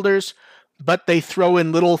 8-year-olders, but they throw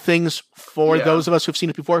in little things for those of us who've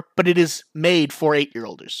seen it before, but it is made for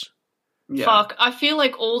 8-year-olders. Yeah. Fuck, I feel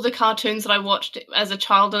like all the cartoons that I watched as a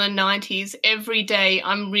child in the 90s, every day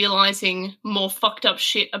I'm realizing more fucked up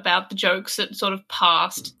shit about the jokes that sort of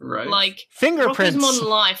passed. Right. Like, Fingerprints. Rocko's Modern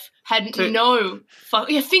Life had no fuck.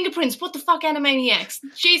 Yeah, Fingerprints. What the fuck, Animaniacs?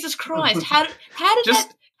 Jesus Christ. How did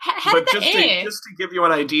that air? Just to give you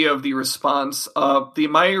an idea of the response,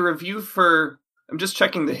 my review for... I'm just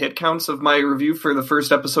checking the hit counts of my review for the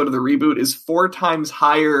first episode of the reboot is 4 times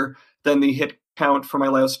higher than the hit count for my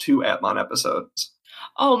last 2 Atmon episodes.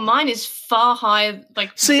 Oh, mine is far higher.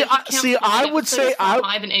 Like, I would say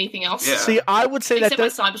higher than anything else. Yeah. See, I would say except my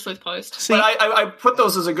Cyber Sleuth post. But I put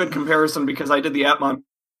those as a good comparison because I did the Atmon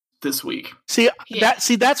this week.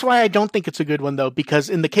 That's why I don't think it's a good one though, because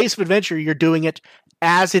in the case of Adventure, you're doing it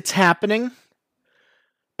as it's happening.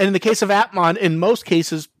 And in the case of Atmon, in most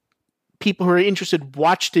cases, people who are interested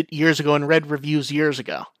watched it years ago and read reviews years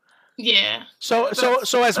ago. Yeah. So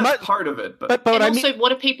as much part of it, but and I also, mean,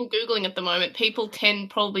 what are people googling at the moment? People tend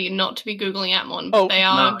probably not to be googling Atmon, but they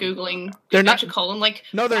are googling they're not, Adventure Colon. Like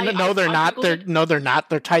they're not. They're not.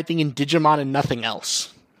 They're typing in Digimon and nothing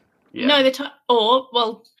else. Yeah. No,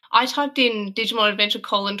 I typed in Digimon Adventure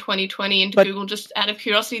Colon 2020 into Google just out of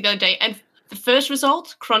curiosity the other day, and the first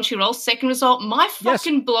result, Crunchyroll. Second result, my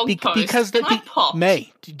fucking blog post. Because I popped.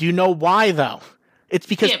 May, do you know why though? It's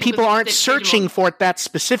because people aren't searching for it that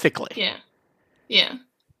specifically. Yeah.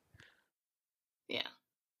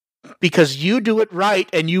 Because you do it right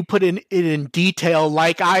and you put it in detail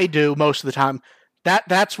like I do most of the time.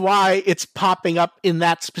 That's why it's popping up in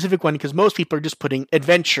that specific one, because most people are just putting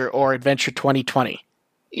Adventure or Adventure 2020.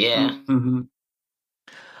 Yeah. Mm-hmm.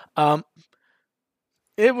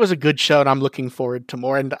 It was a good show and I'm looking forward to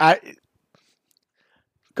more. And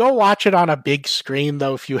go watch it on a big screen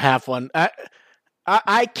though if you have one.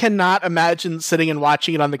 I cannot imagine sitting and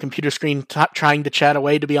watching it on the computer screen trying to chat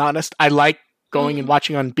away, to be honest. I like going and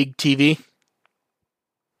watching on big TV.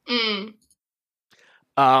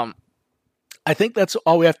 I think that's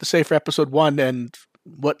all we have to say for episode 1 and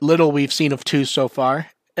what little we've seen of 2 so far.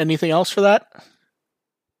 Anything else for that?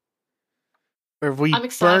 Or have we I'm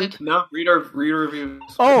excited. No, read our reviews.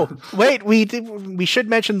 Oh, wait, we should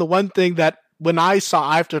mention the one thing that when I saw,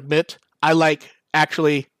 I have to admit, I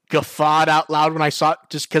actually guffawed out loud when I saw it,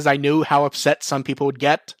 just because I knew how upset some people would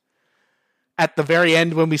get. At the very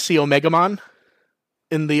end, when we see Omegamon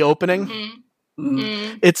in the opening,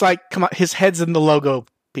 it's like, come on, his head's in the logo,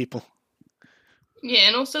 people. Yeah,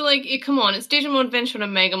 and also, come on, it's Digimon Adventure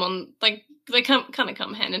and Omegamon, they kind of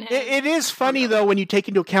come hand in hand. It is funny, though, when you take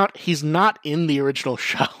into account he's not in the original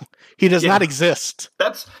show. He does not exist.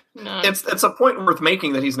 It's a point worth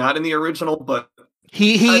making that he's not in the original, but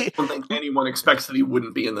I don't think anyone expects that he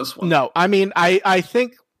wouldn't be in this one. No, I mean, I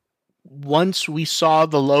think once we saw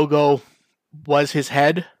the logo was his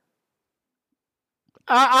head,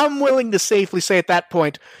 I'm willing to safely say at that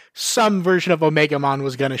point some version of Omegamon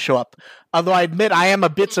was going to show up. Although I admit I am a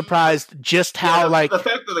bit surprised just how the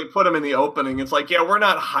fact that they put him in the opening, it's like, we're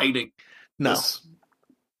not hiding this.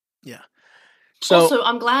 Yeah. So, also,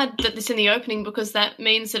 I'm glad that this in the opening, because that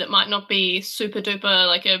means that it might not be super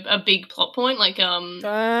duper a big plot point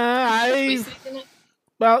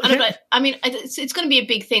it's going to be a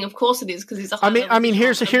big thing. Of course it is, because he's a high I mean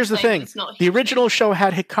here's the thing. The original show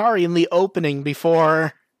had Hikari in the opening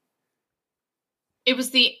before. It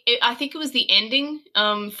was I think it was the ending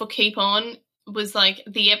for Keep On was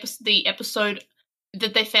the episode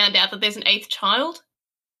that they found out that there's an 8th child.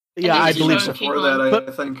 Yeah, I believe so. Before that,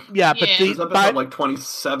 I think. Yeah, but it was episode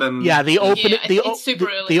 27. Yeah, the opening. It's super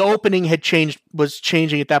early. The opening was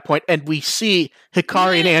changing at that point, and we see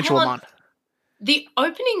Hikari and Angelomon. The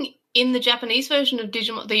opening in the Japanese version of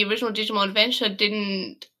Digimon, the original Digimon Adventure,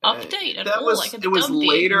 didn't update at all. It was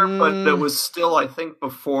later, but it was still, I think,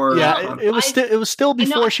 before. Yeah, it was still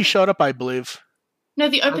before she showed up, I believe. No,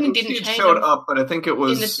 the opening didn't change. Showed up, but I think it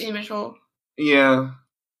was in the original. Yeah.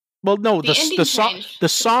 Well, no, the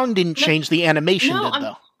song didn't change. The animation did,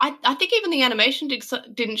 though. I think even the animation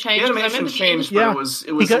didn't change. The animation changed, but it was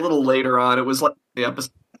a little later on. It was like the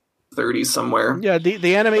episode 30 somewhere. Yeah,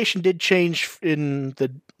 the animation did change in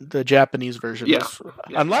the Japanese version. Yeah.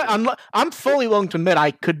 Unless, I'm fully willing to admit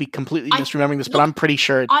I could be completely misremembering this, but I'm pretty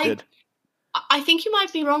sure it did. I think you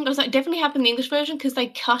might be wrong. It definitely happened in the English version, because they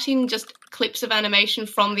cut in just clips of animation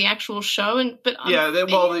from the actual show.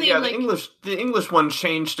 The English one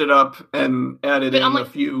changed it up and added in a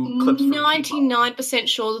few clips. 99%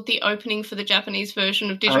 sure that the opening for the Japanese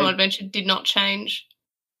version of Digimon Adventure did not change.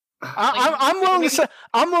 I'm willing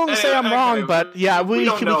to say I'm wrong, but yeah, we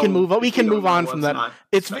can move on. We can move on from that.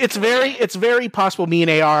 It's very possible me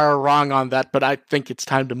and AR are wrong on that, but I think it's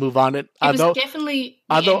time to move on. It was definitely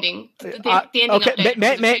the ending. The ending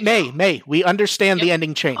okay, May, we understand the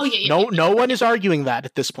ending change. Oh, yeah, no one is arguing that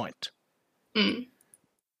at this point.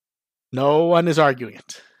 No one is arguing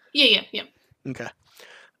it. Yeah. Okay,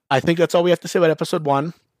 I think that's all we have to say about episode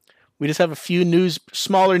 1. We just have a few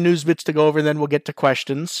smaller news bits to go over, and then we'll get to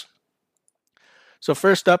questions. So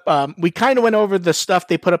first up, we kind of went over the stuff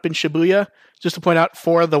they put up in Shibuya, just to point out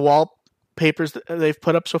 4 of the wallpapers that they've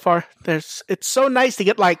put up so far. It's so nice to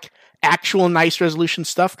get actual nice resolution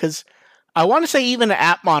stuff, because I want to say even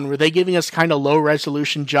at Atmon, were they giving us kind of low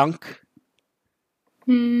resolution junk?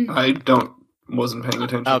 I wasn't paying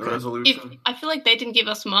attention to the resolution. I feel like they didn't give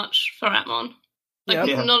us much for Atmon. Not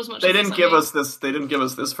as much. They didn't give us this. They didn't give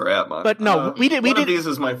us this for Atmon. But no, we did. One of these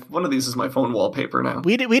is my phone wallpaper now.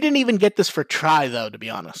 We didn't even get this for Try, though. To be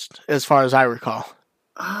honest, as far as I recall,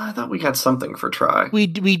 I thought we got something for Try. We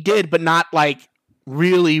did, but not like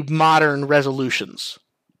really modern resolutions.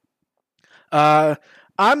 I'm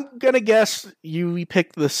gonna guess we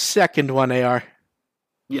picked the second one, AR.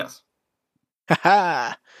 Yes.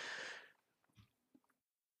 Haha.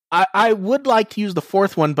 I would like to use the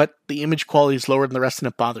fourth one, but the image quality is lower than the rest, and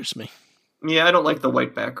it bothers me. Yeah, I don't like the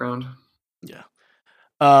white background. Yeah.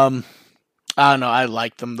 I don't know. I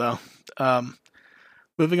like them though.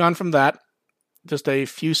 Moving on from that, just a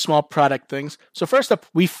few small product things. So first up,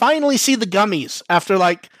 we finally see the gummies after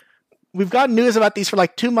we've gotten news about these for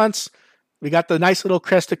 2 months. We got the nice little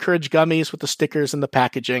Crest of Courage gummies with the stickers and the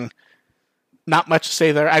packaging. Not much to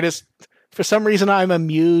say there. For some reason, I'm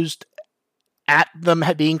amused at them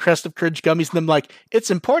being Crest of Courage gummies and them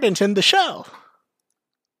it's important in the show.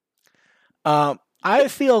 I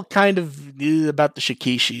feel kind of about the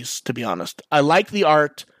Shikishis, to be honest. I like the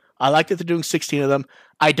art. I like that they're doing 16 of them.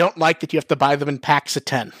 I don't like that you have to buy them in packs of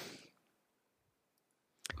 10.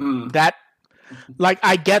 That,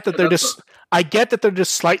 I get that they're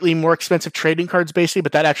just slightly more expensive trading cards, basically,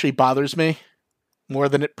 but that actually bothers me more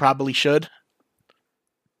than it probably should.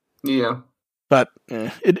 Yeah. But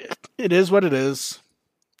it is what it is.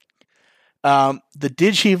 The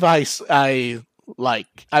Digivice I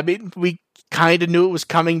like. I mean, we kind of knew it was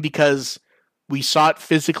coming because we saw it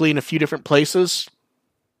physically in a few different places.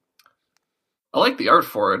 I like the art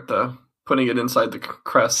for it, though. Putting it inside the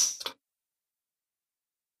crest.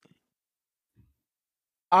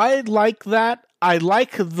 I like that. I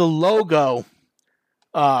like the logo.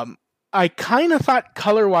 I kind of thought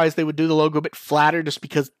color-wise they would do the logo a bit flatter just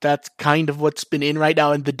because that's kind of what's been in right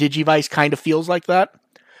now, and the Digivice kind of feels like that.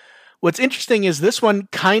 What's interesting is this one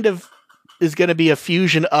kind of is going to be a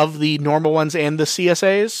fusion of the normal ones and the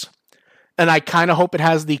CSAs, and I kind of hope it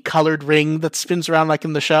has the colored ring that spins around like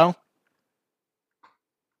in the show.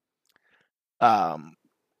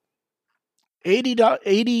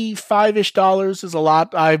 $85-ish is a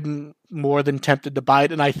lot. I'm more than tempted to buy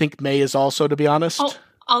it, and I think May is also, to be honest. Oh,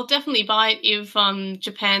 I'll definitely buy it if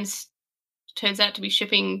Japan turns out to be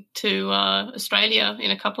shipping to Australia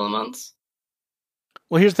in a couple of months.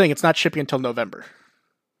 Well, here's the thing: it's not shipping until November.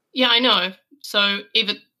 Yeah, I know. So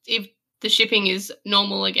if the shipping is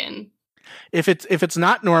normal again, if it's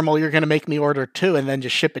not normal, you're going to make me order 2 and then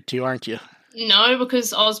just ship it to you, aren't you? No,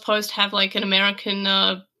 because Ozpost have an American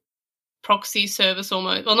proxy service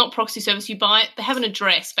almost. Well, not proxy service. You buy it. They have an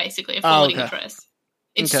address, basically, a forwarding address.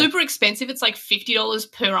 It's super expensive. It's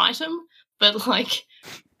 $50 per item, but whatever.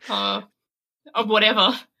 I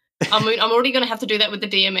mean, I'm already going to have to do that with the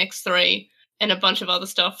DMX3 and a bunch of other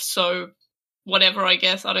stuff. So whatever, I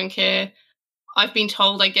guess. I don't care. I've been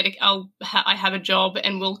told I have a job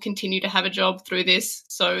and will continue to have a job through this.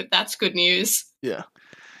 So that's good news. Yeah.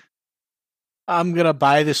 I'm going to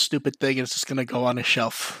buy this stupid thing and it's just going to go on a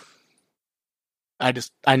shelf. I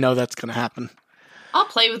know that's going to happen. I'll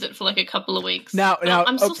play with it for a couple of weeks. Now,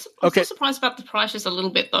 I'm still surprised about the prices a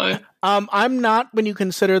little bit, though. I'm not when you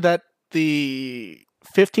consider that the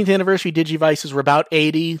 15th anniversary Digivices were about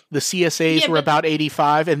 80, the CSAs were about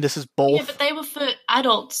 85, and this is both. Yeah, but they were for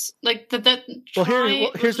adults.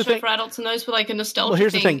 Here's the thing. For adults, and those were a nostalgia. Well,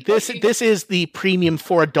 here's the thing. This is the premium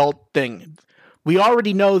for adult thing. We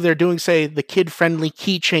already know they're doing, say, the kid-friendly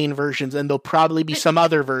keychain versions, and there'll probably be some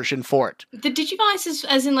other version for it. The Digivices,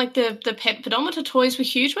 as in the pet pedometer toys, were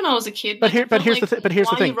huge when I was a kid. But here's the thing.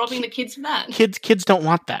 Why are you robbing the kids of that? Kids don't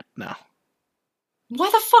want that now. Why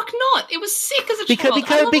the fuck not? It was sick as a child.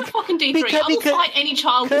 I love the fucking D3. I will fight any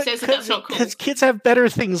child who says that's not cool. Because kids have better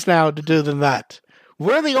things now to do than that.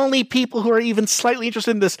 We're the only people who are even slightly interested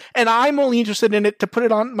in this, and I'm only interested in it to put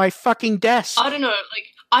it on my fucking desk. I don't know,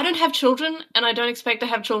 I don't have children, and I don't expect to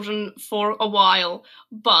have children for a while,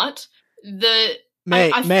 but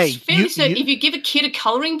I'm fairly certain if you give a kid a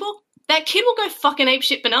colouring book, that kid will go fucking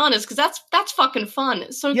apeshit bananas, because that's fucking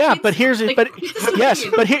fun. So yeah, kids, but here's the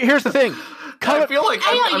thing. I feel like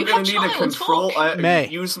I'm going to need to control.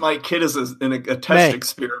 Use my kid as a test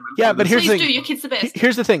experiment. Yeah, but here's the thing. Please do. Your kid's the best.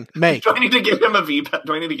 Here's the thing, May. Do I need to get him a VPET?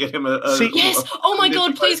 Do I need to get him a yes. Oh my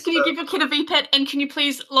god! Please, can you give your kid a VPET and can you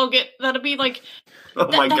please log it? That'd be oh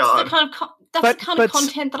my god! That's the kind of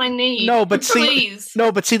content that I need. No, but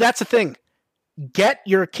see, that's the thing. Get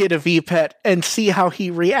your kid a VPET and see how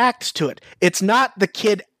he reacts to it. It's not the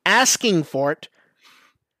kid asking for it.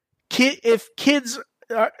 If kids.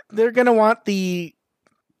 They're going to want the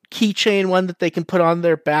keychain one that they can put on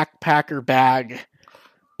their backpack or bag,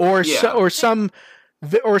 or some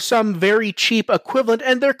very cheap equivalent.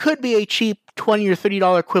 And there could be a cheap $20 or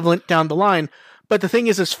 $30 equivalent down the line. But the thing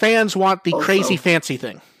is fans want the crazy fancy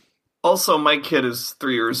thing. Also, my kid is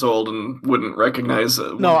 3 years old and wouldn't recognize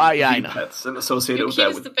I know. pets and associate Your it with kid that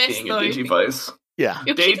is with the best, being a though. Digivice. Yeah.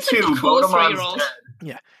 Your Day kid is 2, like the coolest Bodemon's 3-year-old. dead.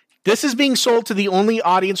 Yeah. This is being sold to the only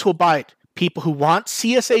audience who will buy it. People who want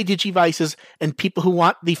CSA Digivices and people who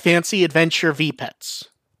want the fancy adventure V-Pets.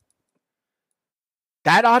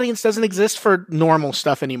 That audience doesn't exist for normal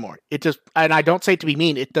stuff anymore. It just, and I don't say it to be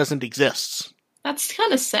mean, it doesn't exist. That's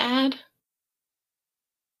kind of sad.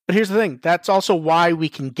 But here's the thing, that's also why we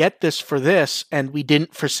can get this for this, and we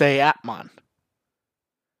didn't for, say, Appmon.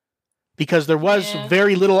 Because there was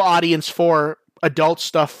very little audience for adult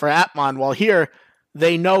stuff for Appmon, while here,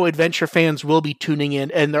 they know adventure fans will be tuning in,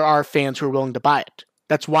 and there are fans who are willing to buy it.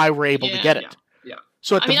 That's why we're able to get it. Yeah.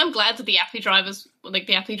 So I'm glad that the Appy Drives,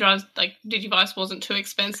 Digivice wasn't too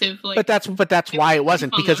expensive. But that's why it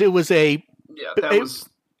wasn't, because it was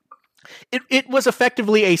it was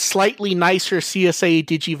effectively a slightly nicer CSA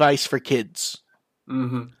Digivice for kids.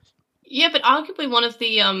 Mm-hmm. Yeah, but arguably one of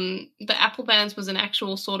the Apple bands was an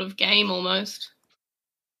actual sort of game almost.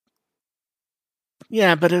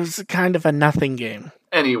 Yeah, but it was kind of a nothing game.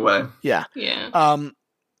 Anyway. Yeah. Yeah.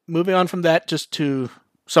 Moving on from that, just to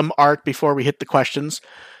some art before we hit the questions.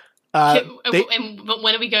 But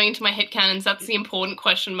when are we going into my headcanons? That's the important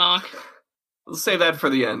question mark. We'll save that for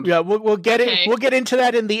the end. Yeah, we'll get it. We'll get into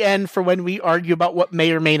that in the end for when we argue about what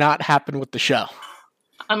may or may not happen with the show.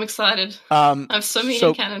 I'm excited. I have so many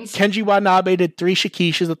headcanons. Kenji Watanabe did 3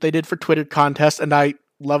 Shikishas that they did for Twitter contests, and I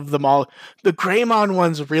love them all. The Greymon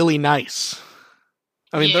one's really nice.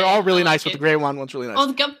 I mean, they're all really nice, but the Greymon one's really nice. Oh,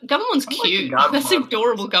 the Gubblemon's cute. That's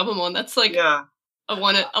adorable Gubblemon. That's like... Yeah. I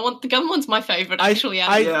want the Gubblemon's my favorite, actually,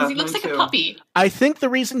 because he looks like a puppy. I think the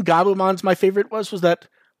reason Gabumon's my favorite was that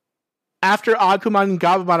after Agumon and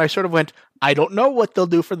Gabumon, I sort of went, I don't know what they'll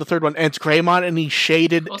do for the third one. And it's Greymon, and he's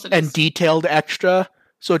shaded and detailed extra,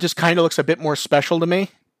 so it just kind of looks a bit more special to me.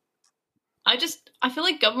 I feel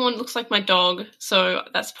like Gabumon looks like my dog, so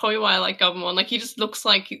that's probably why I like Gabumon. Like, he just looks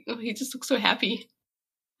so happy.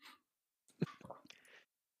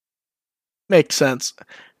 Makes sense.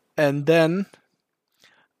 And then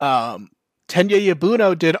Tenya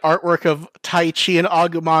Yabuno did artwork of Taichi and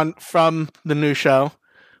Agumon from the new show,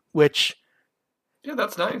 which... Yeah,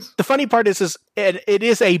 that's nice. The funny part is it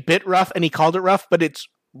is a bit rough, and he called it rough, but it's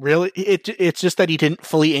really... It's just that he didn't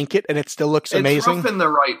fully ink it, and it still looks amazing. It's rough in the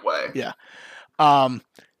right way. Yeah.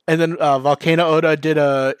 And then Volcano Oda did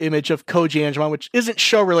a image of Koji Angemon, which isn't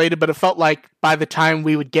show-related, but it felt like by the time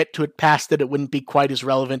we would get to it past it wouldn't be quite as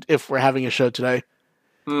relevant if we're having a show today.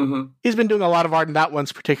 Mm-hmm. He's been doing a lot of art, and that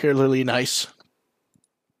one's particularly nice.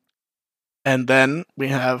 And then we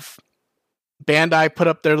have Bandai put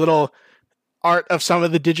up their little art of some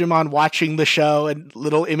of the Digimon watching the show, and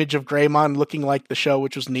little image of Greymon looking like the show,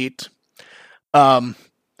 which was neat. Volcano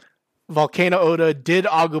Oda did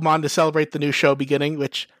Agumon to celebrate the new show beginning,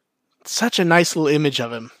 which such a nice little image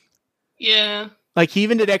of him. Yeah. Like, he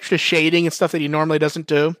even did extra shading and stuff that he normally doesn't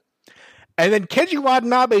do. And then Kenji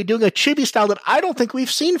Watanabe doing a chibi style that I don't think we've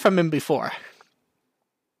seen from him before.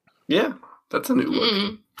 Yeah, that's a new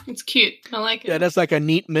look. It's cute. I like it. Yeah, that's like a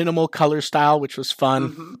neat minimal color style, which was fun.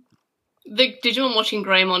 Mm-hmm. The Digimon watching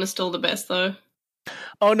Greymon is still the best, though.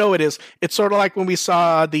 Oh, no, it is. It's sort of like when we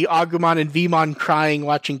saw the Agumon and Vmon crying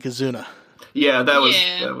watching Kazuna. Yeah, that was...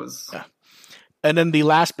 Yeah. And then the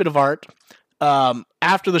last bit of art,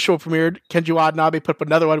 after the show premiered, Kenji Watanabe put up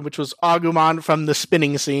another one, which was Agumon from the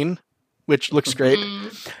spinning scene, which looks great.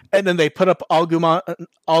 And then they put up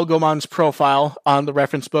Agumon's profile on the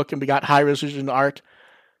reference book, and we got high-resolution art.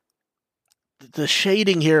 The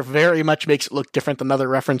shading here very much makes it look different than other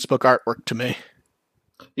reference book artwork to me.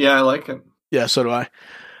 Yeah, I like it. Yeah, so do I.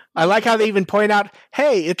 I like how they even point out,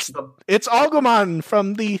 hey, it's Agumon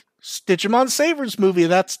from the Digimon Savers movie.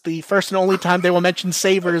 That's the first and only time they will mention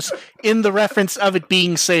Savers in the reference of it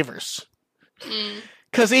being Savers.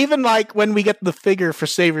 Because even like when we get the figure for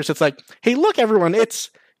Savers, it's like, hey, look, everyone,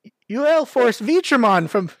 it's UL Force Vitramon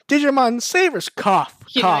from Digimon Savers. Cough.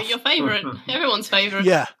 Yeah, your favorite. Everyone's favorite.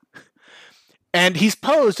 Yeah. And he's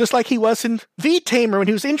posed just like he was in V-Tamer when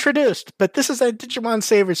he was introduced. But this is a Digimon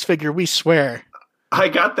Savers figure, we swear. I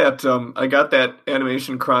got that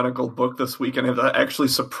Animation Chronicle book this week, and I was actually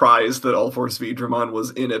surprised that All Force Vidramon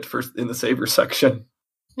was in it in the Saber section.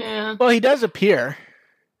 Yeah. Well, he does appear.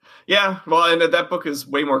 Yeah, well, and that book is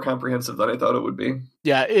way more comprehensive than I thought it would be.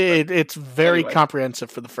 Yeah, it's very comprehensive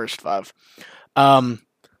for the first 5. So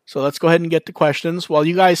let's go ahead and get to questions. While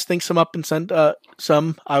you guys think some up and send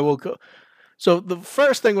some, I will go. So the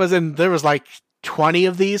first thing was there was like 20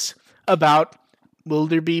 of these about, will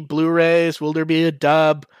there be Blu-rays? Will there be a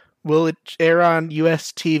dub? Will it air on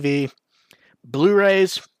US TV?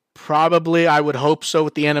 Blu-rays, Probably, I would hope so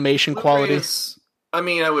with the animation quality. Blu-rays, I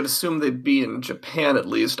mean, I would assume they'd be in Japan at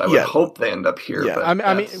least. I would hope they end up here. Yeah, but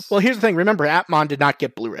I mean, well, here's the thing. Remember, Atmon did not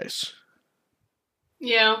get Blu-rays.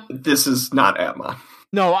 Yeah. This is not Atmon.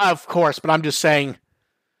 No, of course, but I'm just saying.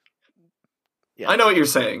 Yeah. I know what you're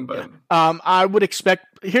saying, but I would expect.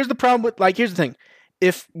 Here's the problem with here's the thing.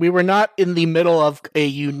 If we were not in the middle of a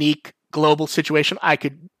unique global situation, I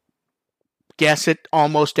could guess it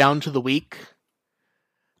almost down to the week.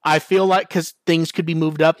 I feel like because things could be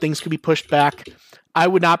moved up, things could be pushed back. I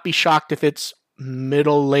would not be shocked if it's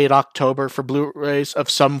late October for Blu-rays of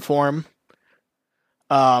some form.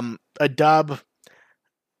 A dub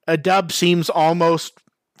seems almost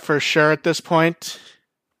for sure at this point.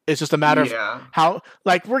 It's just a matter of how,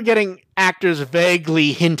 we're getting actors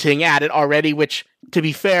vaguely hinting at it already, which, to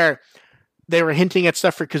be fair, they were hinting at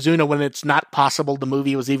stuff for Kizuna when it's not possible the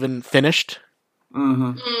movie was even finished.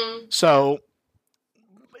 Mm-hmm. So,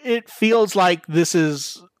 it feels like this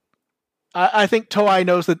is... I think Toei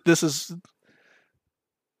knows that this is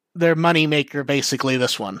their moneymaker, basically,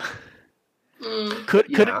 this one.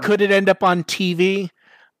 Could it end up on TV?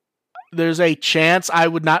 There's a chance. I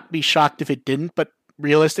would not be shocked if it didn't, but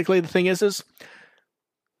realistically, the thing is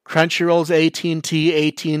Crunchyroll's AT&T,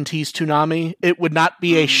 AT&T's Toonami. It would not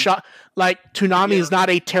be a shock. Toonami is not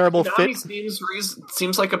a terrible fit.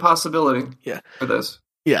 Seems like a possibility. Yeah, for this.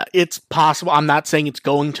 Yeah, it's possible. I'm not saying it's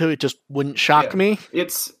going to. It just wouldn't shock me.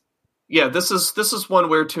 This is one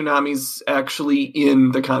where Toonami's actually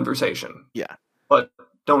in the conversation. Yeah, but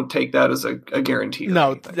don't take that as a guarantee.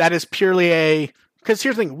 No, that is purely a. Because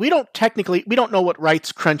here's the thing: we don't know what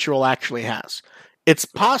rights Crunchyroll actually has. It's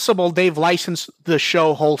possible they've licensed the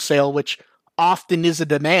show wholesale, which often is a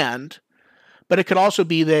demand, but it could also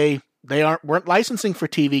be they weren't licensing for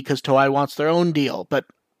TV because Toei wants their own deal, but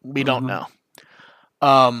we don't know.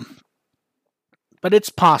 But it's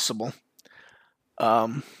possible.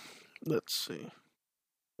 Let's see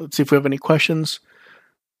if we have any questions.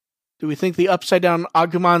 Do we think the upside down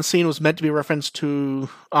Agumon scene was meant to be a reference to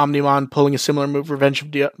Omnimon pulling a similar move, Revenge of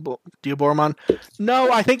Diaboromon?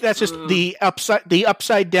 No, I think that's just the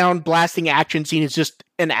upside down blasting action scene is just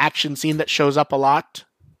an action scene that shows up a lot.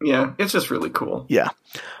 Yeah, it's just really cool. Yeah.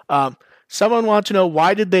 Someone wants to know,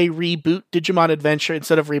 why did they reboot Digimon Adventure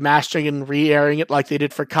instead of remastering and re-airing it like they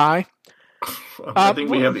did for Kai? I think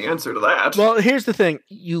we have the answer to that. Well, here's the thing.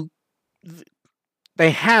 They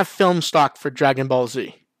have film stock for Dragon Ball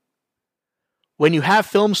Z. When you have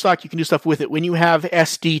film stock, you can do stuff with it. When you have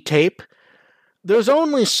SD tape, there's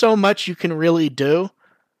only so much you can really do.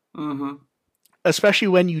 Mm-hmm. Especially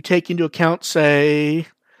when you take into account, say,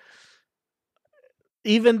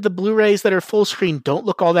 even the Blu-rays that are full screen don't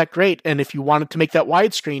look all that great. And if you wanted to make that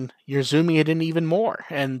widescreen, you're zooming it in even more.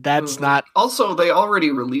 And that's not... Also, they already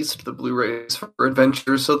released the Blu-rays for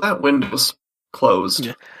Adventure, so that window's closed.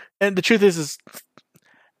 Yeah. And the truth is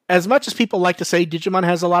as much as people like to say Digimon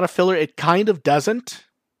has a lot of filler, it kind of doesn't.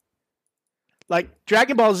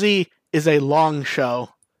 Dragon Ball Z is a long show,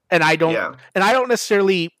 and I don't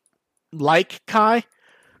necessarily like Kai,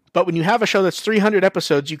 but when you have a show that's 300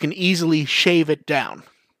 episodes, you can easily shave it down.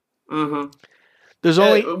 Mm-hmm. There's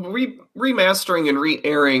only remastering and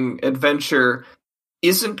re-airing Adventure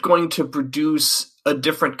isn't going to produce a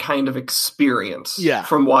different kind of experience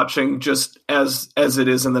from watching just as it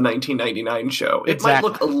is in the 1999 show. It might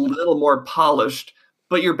look a little more polished,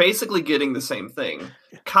 but you're basically getting the same thing.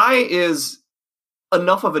 Kai is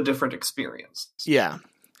enough of a different experience. Yeah.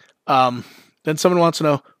 Then someone wants to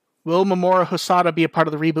know, will Mamoru Hosoda be a part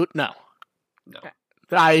of the reboot? No.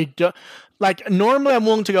 I don't. Normally I'm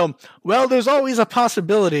willing to go, well, there's always a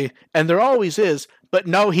possibility, and there always is, but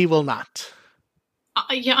no, he will not.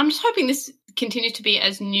 I'm just hoping this continues to be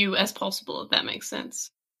as new as possible, if that makes sense.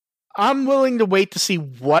 I'm willing to wait to see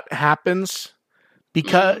what happens,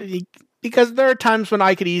 because there are times when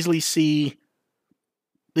I could easily see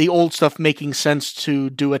the old stuff making sense to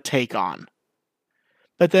do a take on.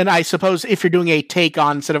 But then I suppose if you're doing a take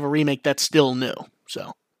on instead of a remake, that's still new.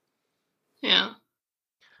 So, yeah.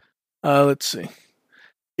 Let's see.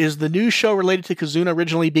 Is the new show related to Kizuna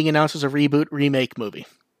originally being announced as a reboot remake movie?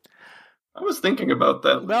 I was thinking about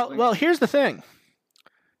that. Well, here's the thing.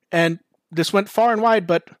 And this went far and wide,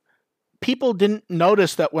 but people didn't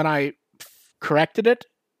notice that when I corrected it,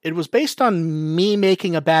 it was based on me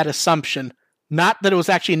making a bad assumption, not that it was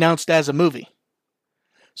actually announced as a movie.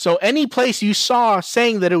 So any place you saw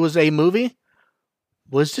saying that it was a movie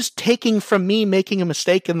was just taking from me making a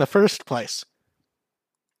mistake in the first place.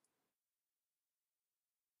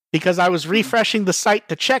 Because I was refreshing the site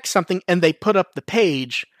to check something, and they put up the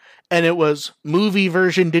page, and it was movie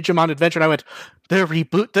version Digimon Adventure, and I went,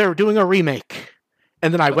 they're doing a remake.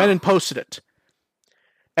 And then I went and posted it.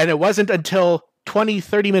 And it wasn't until 20,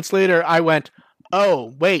 30 minutes later I went,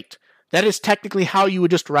 oh, wait, that is technically how you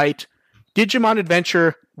would just write Digimon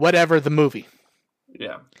Adventure, whatever, the movie.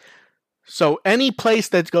 Yeah. So any place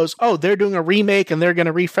that goes, oh, they're doing a remake and they're going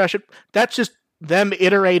to refresh it, that's just them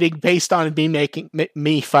iterating based on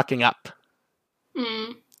me fucking up.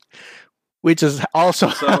 Mm. Which is also...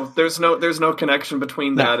 So there's no connection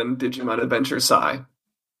between that and Digimon Adventure Sai.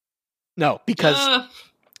 No, because...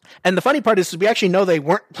 And the funny part is we actually know they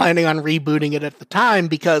weren't planning on rebooting it at the time,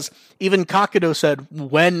 because even Kakudo said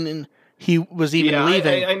when he was even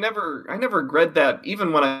leaving. I never read that.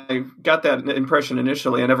 Even when I got that impression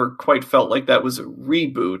initially, I never quite felt like that was a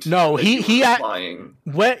reboot. No,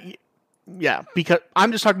 because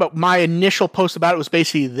I'm just talking about my initial post about it was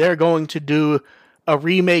basically they're going to do a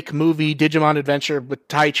remake movie, Digimon Adventure, with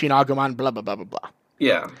Taichi and Agumon, blah, blah, blah, blah, blah.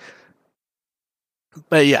 Yeah.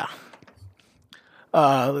 But yeah.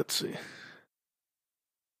 Let's see.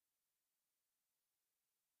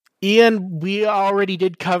 Ian, we already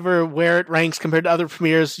did cover where it ranks compared to other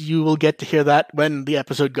premieres. You will get to hear that when the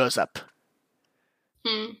episode goes up.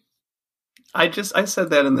 I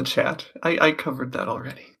said that in the chat. I covered that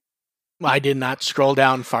already. I did not scroll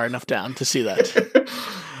down far enough down to see that.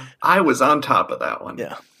 I was on top of that one.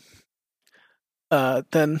 Yeah.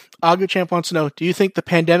 Then Agumon wants to know, do you think the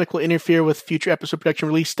pandemic will interfere with future episode production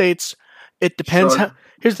release dates? It depends.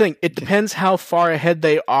 Here's the thing. It depends how far ahead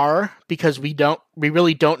they are, because we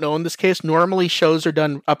really don't know in this case. Normally shows are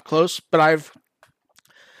done up close, but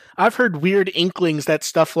I've heard weird inklings that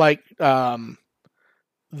stuff like the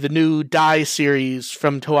new Dai series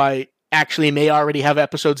from Toei actually may already have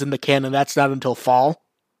episodes in the canon. That's not until fall.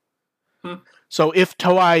 So if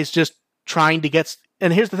Toei is just trying to get...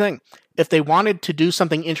 And here's the thing. If they wanted to do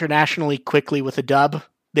something internationally quickly with a dub,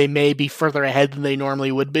 they may be further ahead than they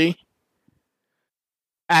normally would be.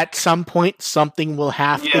 At some point, something will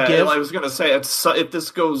have to give. Yeah, I was going to say, if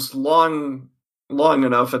this goes long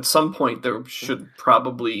enough, at some point there should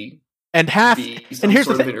probably be some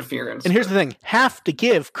sort of interference. And here's the thing. Have to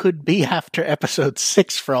give could be after episode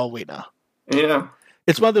 6 for all we know. Yeah.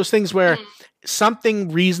 It's one of those things where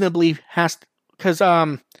something reasonably has to... Because,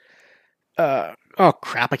 oh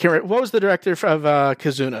crap, I can't remember. What was the director of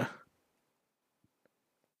Kizuna?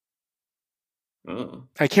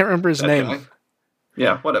 I can't remember his name. Guy.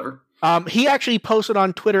 Yeah, whatever. He actually posted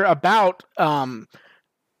on Twitter about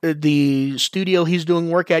the studio he's doing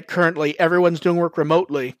work at currently. Everyone's doing work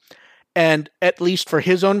remotely. And at least for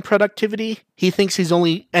his own productivity, he thinks he's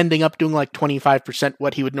only ending up doing like 25%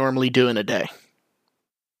 what he would normally do in a day.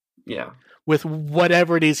 Yeah. With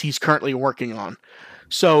whatever it is he's currently working on.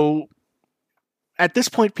 So at this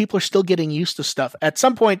point, people are still getting used to stuff. At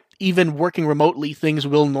some point, even working remotely, things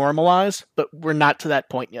will normalize, but we're not to that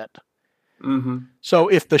point yet. Mm-hmm. So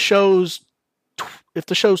if the show's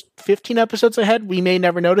 15 episodes ahead, we may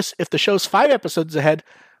never notice. If the show's 5 episodes ahead,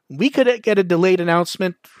 we could get a delayed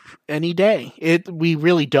announcement any day. We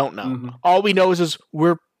really don't know. Mm-hmm. All we know is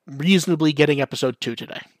we're reasonably getting episode 2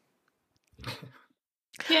 today.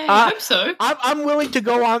 Yeah, I hope so. I'm willing to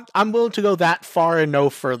go on. I'm willing to go that far and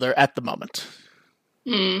no further at the moment.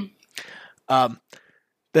 Then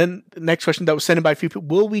the next question that was sent in by a few people: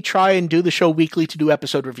 will we try and do the show weekly to do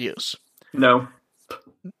episode reviews? No.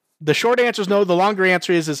 The short answer is no. The longer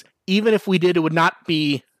answer is even if we did, it would not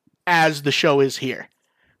be as the show is here.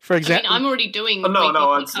 For example, I'm already doing.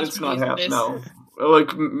 No, it's not half. No,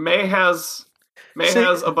 like May has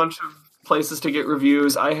a bunch of places to get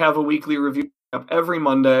reviews. I have a weekly review up every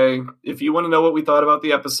Monday. If you want to know what we thought about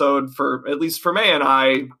the episode, at least for May and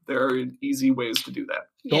I, there are easy ways to do that.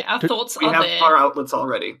 Yeah, our thoughts we are have there. our outlets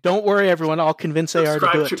already. Don't worry, everyone. I'll convince AR to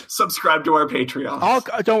do it. Subscribe to our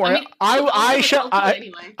Patreon. Don't worry. I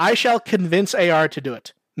shall convince AR to do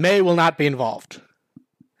it. May will not be involved.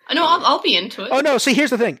 I know. I'll be into it. Oh no! See,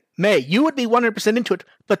 here's the thing. May, you would be 100% into it,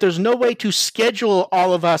 but there's no way to schedule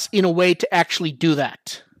all of us in a way to actually do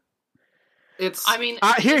that.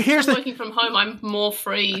 Here's working from home. I'm more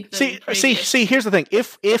free than previous. See. Here's the thing.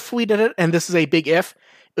 If we did it, and this is a big if,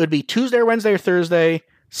 it would be Tuesday or Wednesday or Thursday,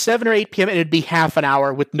 7 or 8 p.m., and it'd be half an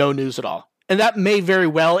hour with no news at all. And that may very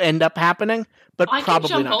well end up happening, but probably not. I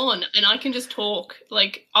can jump on and I can just talk.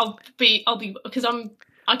 Like I'll be because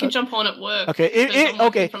I can jump on at work. Okay.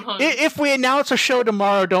 If we announce a show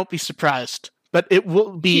tomorrow, don't be surprised. But it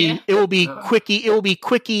will be quickie. It will be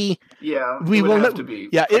quickie. Yeah, we will have to be.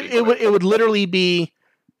 Yeah, it would literally be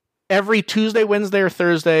every Tuesday, Wednesday, or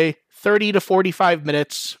Thursday, 30 to 45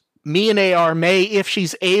 minutes. Me and AR may, if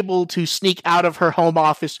she's able to sneak out of her home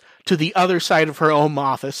office to the other side of her home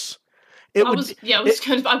office, It I would. was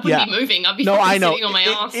kind of. I wouldn't be moving. I'd be No, I know. sitting on my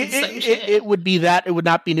ass in the same chair. It would be that. It would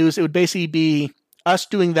not be news. It would basically be us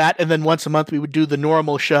doing that, and then once a month we would do the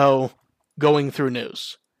normal show going through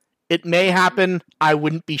news. It may happen. I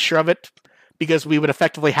wouldn't be sure of it because we would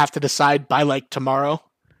effectively have to decide by like tomorrow.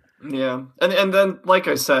 Yeah, and then like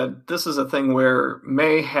I said, this is a thing where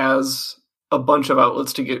May has a bunch of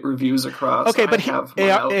outlets to get reviews across. Okay, but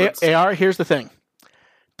AR, here's the thing.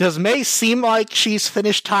 Does May seem like she's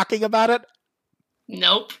finished talking about it?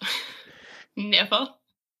 Nope. Never.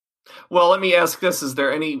 Well, let me ask this.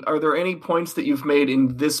 Are there any points that you've made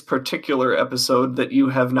in this particular episode that you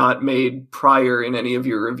have not made prior in any of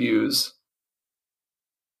your reviews?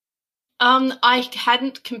 I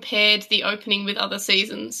hadn't compared the opening with other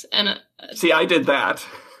seasons, and see, I did that.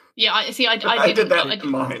 Yeah, I did that in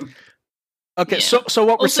mine. Okay, yeah. So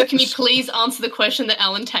what we're saying... Also, can you please answer the question that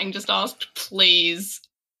Alan Tang just asked, please?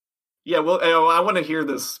 Yeah, well, I want to hear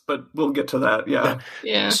this, but we'll get to that,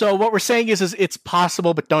 Yeah. So what we're saying is it's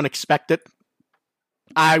possible, but don't expect it.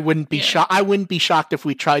 I wouldn't be shocked. I wouldn't be shocked if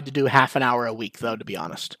we tried to do half an hour a week, though, to be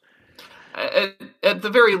honest. At the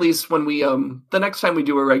very least, when we the next time we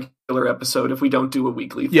do a regular episode, if we don't do a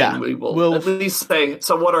weekly thing, we'll at least say,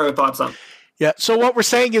 so what are our thoughts on? Yeah, so what we're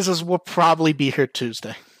saying is we'll probably be here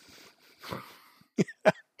Tuesday.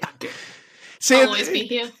 God damn. I'll always be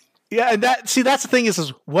here. Yeah, and that's the thing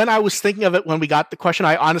is when I was thinking of it when we got the question,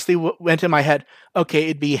 I honestly went in my head, okay,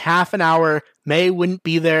 it'd be half an hour. May wouldn't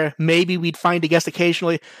be there. Maybe we'd find a guest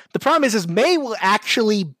occasionally. The problem is May will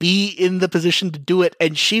actually be in the position to do it,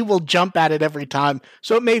 and she will jump at it every time.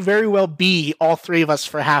 So it may very well be all three of us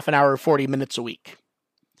for half an hour, 40 minutes a week.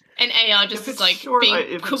 And AR just is like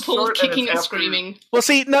being pulled, kicking and screaming. Well,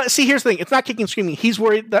 here's the thing. It's not kicking and screaming. He's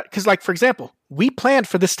worried that, because, like, for example, we planned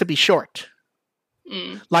for this to be short.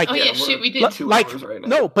 Like, we did 2 hours right now.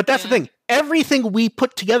 No, but that's the thing. Everything we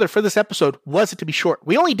put together for this episode was it to be short.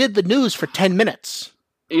 We only did the news for 10 minutes.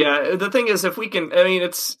 Yeah, the thing is, if we can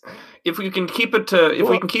keep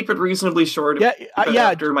it reasonably short.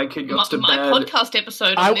 After my kid goes to bed. My podcast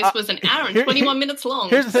episode on this was an hour and 21 minutes long.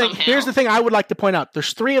 Here's the thing. Here's the thing I would like to point out.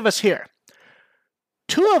 There's 3 of us here.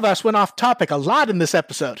 2 of us went off topic a lot in this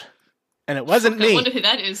episode. And it wasn't me. I wonder who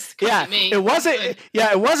that is. Yeah, me. It wasn't.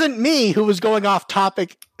 Yeah, it wasn't me who was going off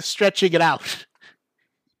topic, stretching it out.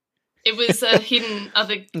 It was hidden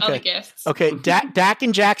other guests. Okay, Dak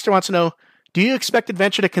and Jackster wants to know: do you expect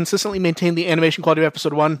Adventure to consistently maintain the animation quality of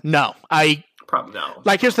episode 1? No, probably no.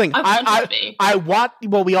 Like, here's the thing: I want.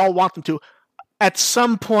 Well, we all want them to. At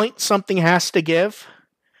some point, something has to give,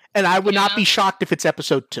 and I would not be shocked if it's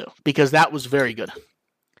episode 2 because that was very good.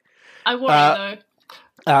 I worry though.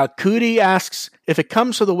 Cootie asks, if it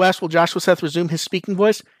comes to the West, will Joshua Seth resume his speaking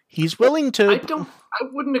voice? He's willing to. I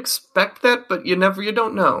wouldn't expect that, but you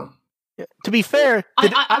don't know. To be fair,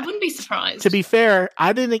 I wouldn't be surprised. To be fair,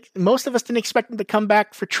 most of us didn't expect him to come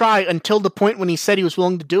back for Try until the point when he said he was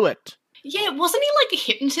willing to do it. Yeah, wasn't he like a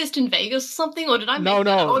hypnotist in Vegas or something? Or did I make that?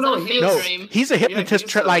 No, he's a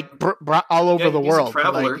hypnotist all over the world. He's a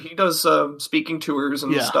traveler. He does speaking tours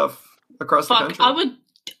and stuff across the country.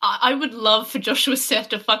 I would love for Joshua Seth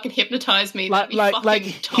to fucking hypnotize me. Here's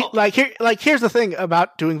the thing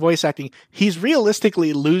about doing voice acting. He's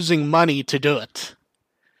realistically losing money to do it.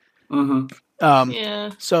 Mm-hmm.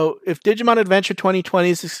 So if Digimon Adventure 2020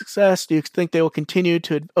 is a success, do you think they will continue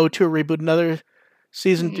to O2 reboot another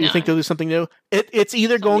season? Do you think they'll do something new? It's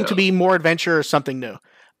either going to be more adventure or something new.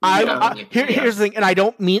 Here's the thing, and I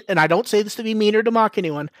don't say this to be mean or to mock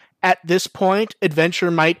anyone. At this point,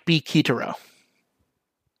 adventure might be Kitaro.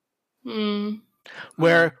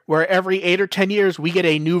 Where every 8 or 10 years we get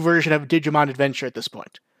a new version of Digimon Adventure at this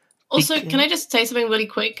point. Also, can I just say something really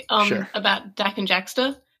quick about Dak and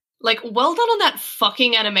Jackster? Like, well done on that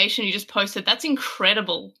fucking animation you just posted. That's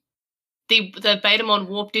incredible. The Betamon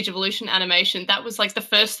Warp Digivolution animation, that was like the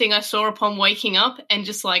first thing I saw upon waking up, and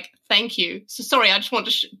just like, thank you. So sorry, I just want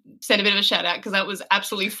to send a bit of a shout out because that was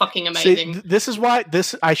absolutely fucking amazing. See, this is why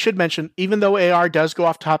I should mention, even though AR does go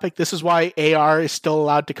off topic, this is why AR is still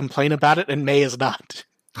allowed to complain about it and May is not.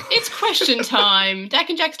 It's question time. Dak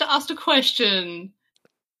and Jackster asked a question.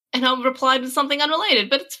 And I replied with something unrelated,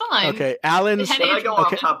 but it's fine. Okay, Alan's... When I go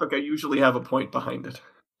off topic, I usually have a point behind it.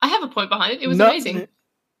 I have a point behind it. It was amazing.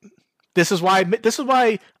 This is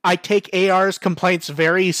why I take AR's complaints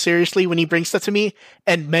very seriously when he brings stuff to me,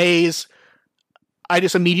 and May's, I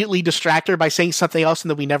just immediately distract her by saying something else, and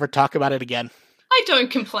then we never talk about it again. I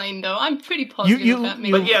don't complain though. I'm pretty positive about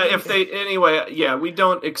me. But yeah, we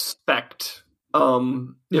don't expect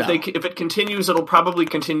If it continues, it'll probably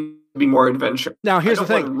continue to be more adventure. Now, here's the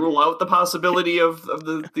thing: rule out the possibility of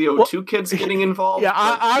the O2 kids getting involved. Yeah,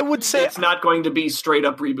 I would say it's not going to be straight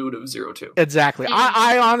up reboot of 02. Exactly.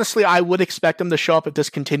 I honestly, I would expect them to show up if this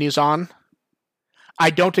continues on. I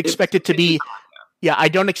don't expect it to be. Yeah, I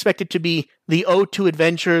don't expect it to be the O2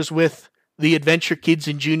 Adventures with the Adventure Kids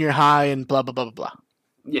in junior high and blah blah blah blah blah.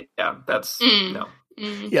 Yeah, that's no.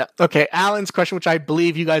 Yeah. Okay. Alan's question, which I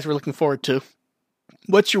believe you guys were looking forward to.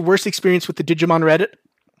 What's your worst experience with the Digimon Reddit?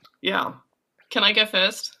 Yeah. Can I go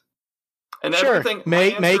first? And sure. everything.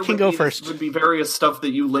 May can go first. Would be various stuff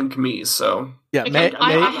that you link me. So yeah, okay,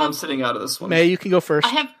 I'm sitting out of this one. May, you can go first.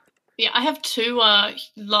 I have two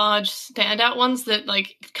large standout ones that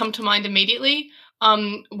like come to mind immediately.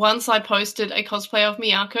 Once I posted a cosplay of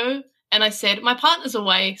Miyako, and I said my partner's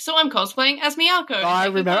away, so I'm cosplaying as Miyako. Oh,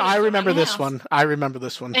 I remember this one. I remember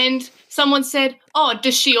this one. And someone said, "Oh,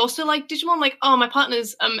 does she also like Digimon?" Like, "Oh, my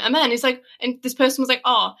partner's a man." He's like, and this person was like,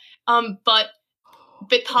 "Oh, but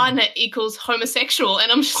partner equals homosexual,"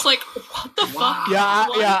 and I'm just like, "What the fuck?"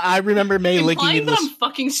 Yeah, I remember May linking implying in this. that I'm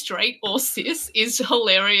fucking straight or cis is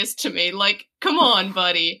hilarious to me. Like, come on,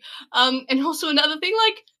 buddy. And also another thing,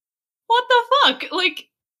 like, what the fuck? Like,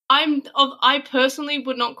 I personally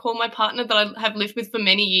would not call my partner that I have lived with for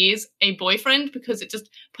many years a boyfriend, because it just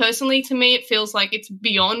personally to me it feels like it's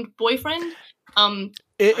beyond boyfriend.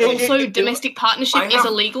 Domestic partnership is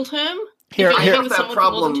a legal term. I have that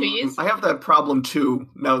problem. I have that problem too.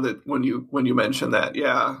 Now that when you mention that,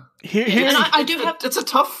 yeah. I do have. It's a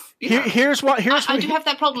tough. Yeah. I do have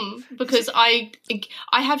that problem because I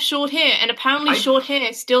have short hair, and apparently short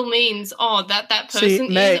hair still means that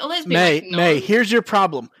person is a lesbian. May, here's your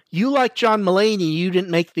problem. You like John Mulaney. You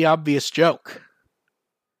didn't make the obvious joke.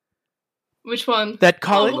 Which one?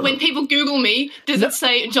 When people Google me, does it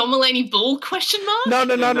say John Mulaney bull ?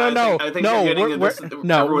 No. I think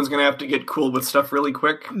everyone's going to have to get cool with stuff really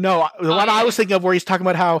quick. No, the one I was thinking of where he's talking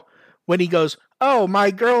about how when he goes, "Oh,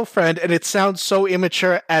 my girlfriend," and it sounds so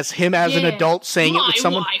immature as him as an adult saying it with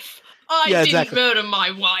someone. Wife. I didn't murder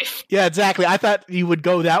my wife. Yeah, exactly. I thought you would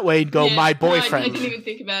go that way and go, "My boyfriend." I didn't even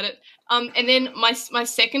think about it. And then my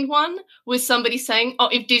second one was somebody saying, "Oh,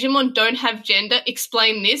 if Digimon don't have gender,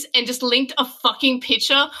 explain this," and just linked a fucking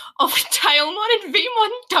picture of Tailmon and Vmon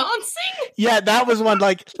dancing. Yeah, that was one.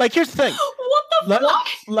 Like here's the thing. What the fuck?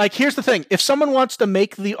 Like here's the thing. If someone wants to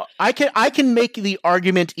make I can make the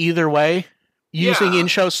argument either way using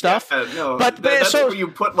in-show stuff. Yeah, but that's where you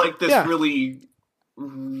put like this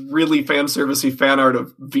really fan servicey fan art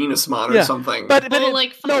of Venusmon or something. But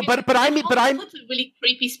I mean puts a really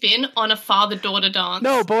creepy spin on a father-daughter dance.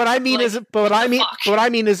 No, but what I mean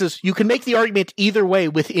is you can make the argument either way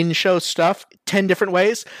with in-show stuff 10 different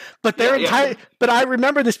ways. But but I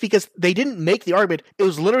remember this because they didn't make the argument. It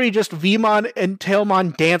was literally just Vmon and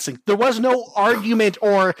Tailmon dancing. There was no argument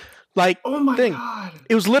or like thing. God.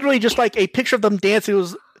 It was literally just like a picture of them dancing. It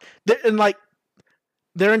was and like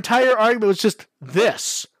their entire argument was just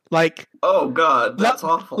this. Like, oh god, that's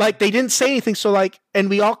awful. Like they didn't say anything. So like,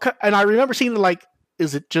 and I remember seeing like,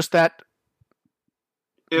 is it just that?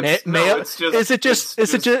 It's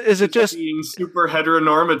just being super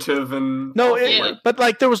heteronormative and but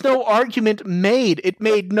like there was no argument made. It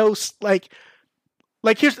made no like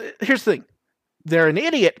here's the thing. They're an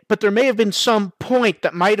idiot, but there may have been some point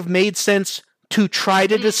that might have made sense to try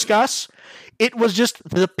to discuss. It was just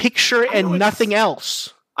the picture and nothing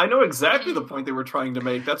else. I know exactly the point they were trying to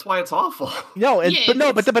make. That's why it's awful. No,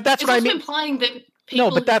 but that's what I mean. Implying that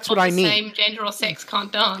people that's what I mean. Same gender or sex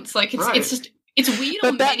can't dance. Like it's just it's weird.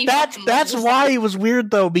 But that's why it was weird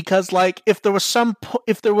though, because like if there was some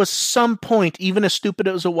point, even as stupid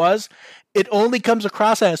as it was, it only comes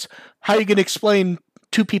across as how you can explain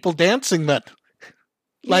two people dancing then.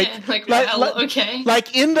 Okay.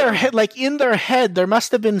 Like in their head, there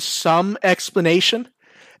must have been some explanation,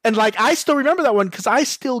 and like I still remember that one because I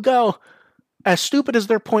still go, as stupid as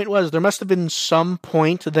their point was, there must have been some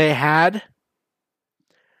point they had.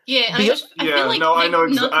 Yeah, I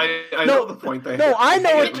know the point they had. No, I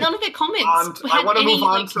know it. None of their comments. I want to move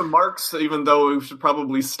on to Mark's, even though we should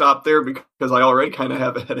probably stop there because I already kind of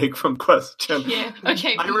have a headache from question. Yeah.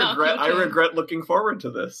 Okay. I regret looking forward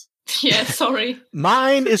to this. Yeah, sorry.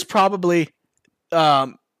 Mine is probably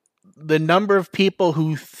the number of people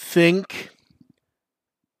who think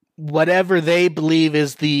whatever they believe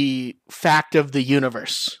is the fact of the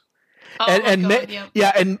universe. And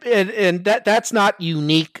that's not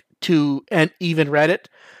unique to even Reddit,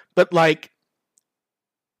 but like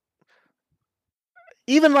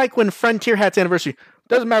even like when Frontier had its anniversary,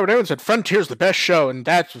 doesn't matter what everyone said. Frontier's the best show, and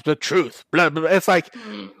that's the truth. Blah, blah, blah. It's like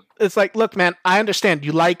it's like, look, man, I understand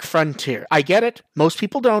you like Frontier. I get it. Most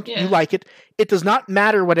people don't. Yeah. You like it. It does not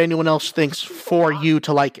matter what anyone else thinks for you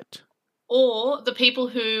to like it. Or the people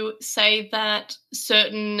who say that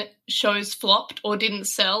certain shows flopped or didn't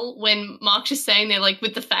sell when Mark's just saying they're like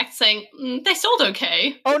with the facts saying they sold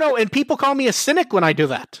okay. Oh no, and people call me a cynic when I do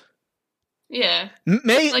that. Yeah.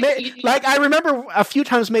 Like I remember a few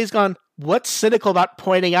times May's gone, what's cynical about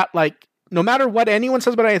pointing out, like, no matter what anyone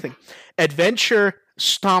says about anything, Adventure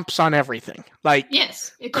stomps on everything. Like,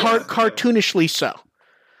 yes, it does. Cartoonishly so.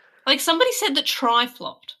 Like, somebody said that Try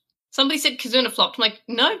flopped. Somebody said Kazuna flopped. I'm like,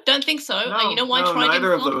 no, don't think so. No, you know why no, Try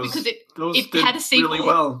neither didn't of flop? those. Because Those it did had a sequel. really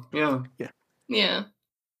well. Yeah. Yeah.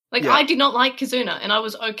 Like, Yeah. I did not like Kazuna, and I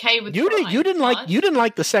was okay with You Try. didn't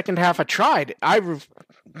like the second half of Tried.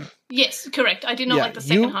 Yes, correct. I did not Yeah, like the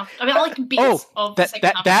second half. I mean, I like bits of the second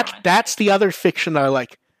half of Try. That's the other fiction that I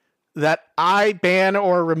like. That I ban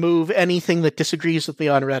or remove anything that disagrees with me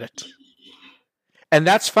on Reddit. And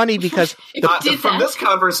that's funny because from this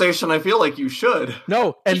conversation, I feel like you should.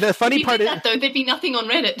 No, and the funny part is that though there'd be nothing on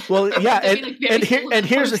Reddit. Well, yeah, and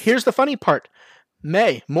here's the funny part.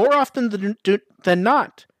 May, more often than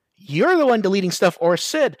not, you're the one deleting stuff, or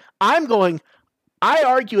Sid. I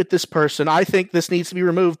argue with this person. I think this needs to be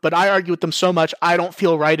removed, but I argue with them so much I don't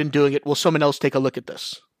feel right in doing it. Will someone else take a look at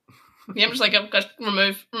this? Yeah, I'm just like, I've got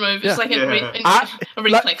remove. Yeah. It's like a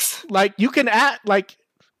reflex. Like you can act like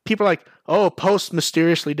people are like, oh, posts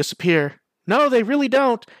mysteriously disappear. No, they really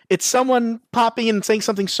don't. It's someone popping in and saying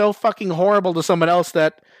something so fucking horrible to someone else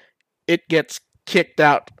that it gets kicked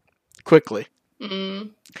out quickly.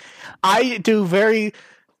 Mm. I do very.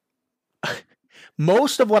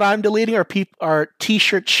 Most of what I'm deleting are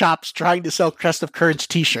t-shirt shops trying to sell Crest of Courage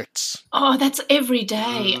t-shirts. Oh, that's every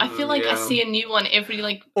day. I feel like I see a new one every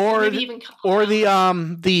the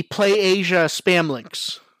Play Asia spam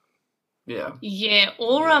links. Yeah. Yeah,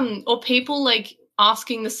 or people like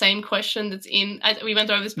asking the same question that's in. We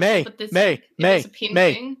went over this before, but this May.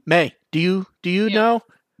 Do you know?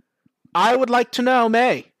 I would like to know,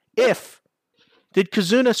 May, did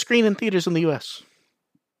Kazuna screen in theaters in the US?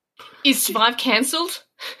 Is Survive cancelled?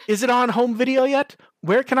 Is it on home video yet?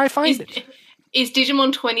 Where can I find it? Is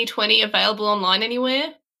Digimon 2020 available online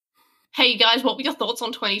anywhere? Hey guys, what were your thoughts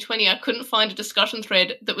on 2020? I couldn't find a discussion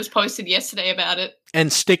thread that was posted yesterday about it.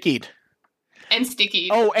 And stickied.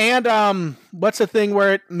 Oh, and what's the thing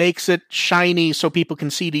where it makes it shiny so people can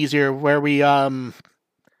see it easier? Where we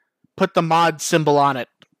put the mod symbol on it,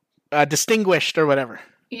 distinguished or whatever.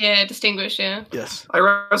 Yeah, distinguished. Yeah. Yes. I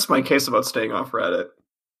rest my case about staying off Reddit.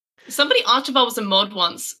 Somebody Archibald was a mod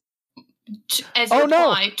once. As a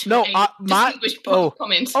reply to a distinguished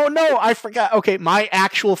comment. Oh no, I forgot. Okay, my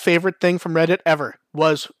actual favorite thing from Reddit ever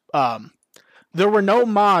was there were no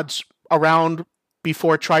mods around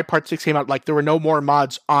before Tri Part 6 came out. Like, there were no more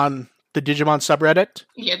mods on the Digimon subreddit.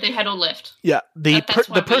 Yeah, they had all left. Yeah, the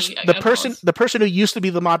person who used to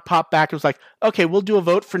be the mod popped back and was like, okay, we'll do a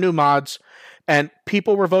vote for new mods, and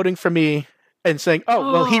people were voting for me and saying,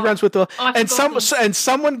 well, he runs with the and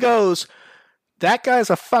someone goes, that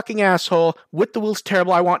guy's a fucking asshole. With the Will's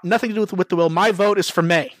terrible. I want nothing to do with the Will. My vote is for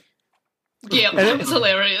May. Yeah, that was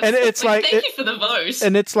hilarious. And it's like thank you for the vote.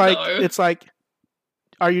 And it's like,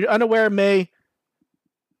 are you unaware May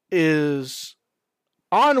is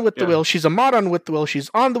on With the Will? She's a mod on With the Will.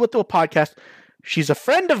 She's on the With the Will podcast. She's a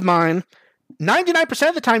friend of mine. 99%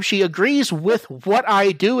 of the time, she agrees with what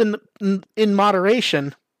I do in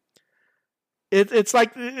moderation. It's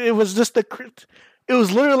like it was just it was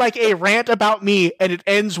literally like a rant about me, and it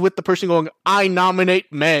ends with the person going, "I nominate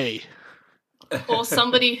May." Or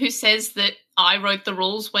somebody who says that I wrote the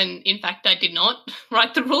rules when, in fact, I did not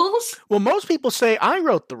write the rules. Well, most people say I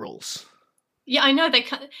wrote the rules. Yeah, I know.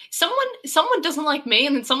 Someone doesn't like me,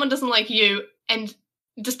 and then someone doesn't like you, and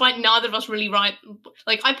despite neither of us really write,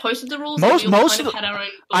 like, I posted the rules. Had our own.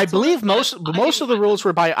 I believe most of the rules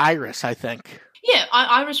were by Iris, I think. Yeah,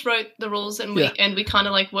 Iris wrote the rules, and we kind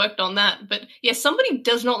of like worked on that. But yeah, somebody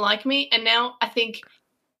does not like me, and now I think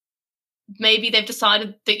maybe they've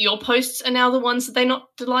decided that your posts are now the ones that they not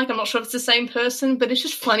like. I'm not sure if it's the same person, but it's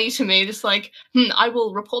just funny to me. Just like, I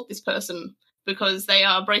will report this person because they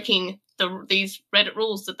are breaking these Reddit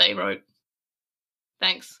rules that they wrote.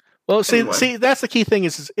 Thanks. Well, see, that's the key thing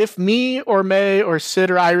is if me or May or Sid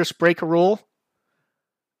or Iris break a rule,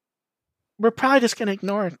 we're probably just going to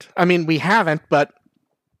ignore it. I mean, we haven't, but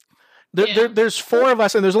there's 4 of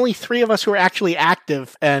us, and there's only 3 of us who are actually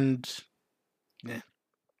active, and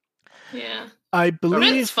yeah. I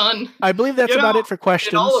believe it's fun. I believe that's about it for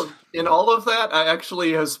questions. In all of that, I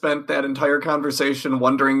actually have spent that entire conversation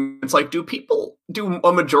wondering, it's like, do people do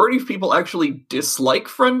a majority of people actually dislike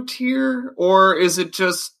Frontier, or is it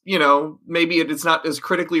just, maybe it's not as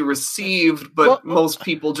critically received, but most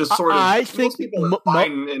people just sort of, I think most people are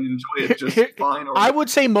fine and enjoy it just fine. Or I would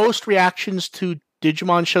say most reactions to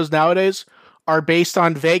Digimon shows nowadays are based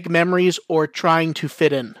on vague memories or trying to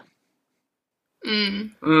fit in.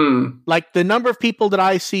 Like the number of people that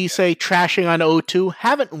I see say trashing on O2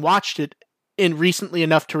 haven't watched it in recently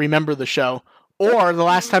enough to remember the show, or the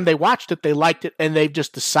last time they watched it, they liked it, and they've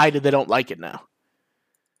just decided they don't like it now.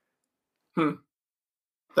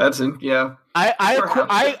 That's it. Yeah.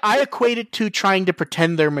 I equate it to trying to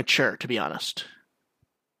pretend they're mature, to be honest.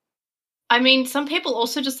 I mean, some people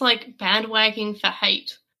also just like bandwagging for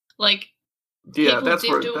hate. Like, yeah, that's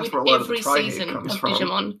where a lot of the Tri hate comes from.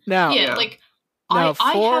 Digimon.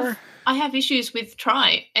 I have issues with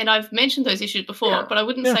Tri, and I've mentioned those issues before, but I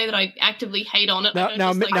wouldn't say that I actively hate on it. I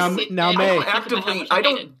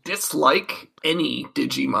don't dislike any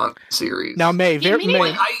Digimon series. Now, May,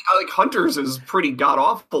 I like Hunters is pretty god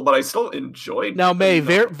awful, but I still enjoyed. Now, May,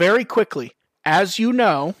 very quickly, as you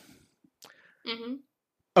know,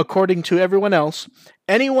 according to everyone else,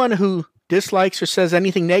 anyone who dislikes or says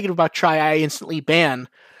anything negative about Tri, I instantly ban.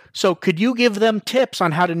 So, could you give them tips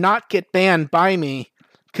on how to not get banned by me?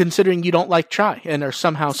 Considering you don't like Tri and are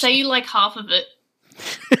somehow... Say you like half of it.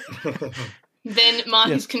 Then Mark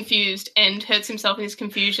is confused and hurts himself in his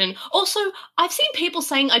confusion. Also, I've seen people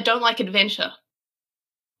saying I don't like Adventure.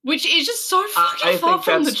 Which is just so fucking far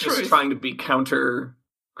from the truth. I think that's just trying to be counter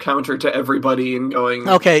to everybody and going...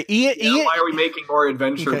 Okay, Ian, why are we making more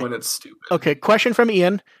Adventure when it's stupid? Okay, question from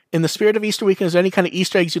Ian. In the spirit of Easter weekend, is there any kind of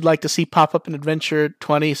Easter eggs you'd like to see pop up in Adventure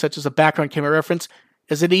 20, such as a background camera reference?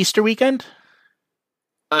 Is it Easter weekend?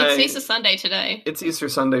 It's Easter Sunday today. It's Easter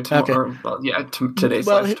Sunday tomorrow. Okay. Today's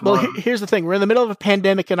tomorrow. Well, here's the thing. We're in the middle of a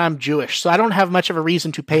pandemic and I'm Jewish, so I don't have much of a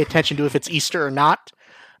reason to pay attention to if it's Easter or not.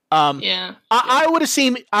 I would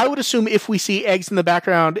assume if we see eggs in the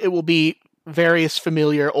background, it will be various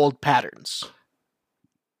familiar old patterns.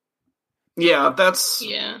 Yeah, that's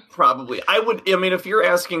probably... if you're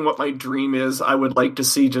asking what my dream is, I would like to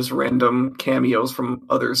see just random cameos from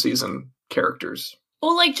other season characters.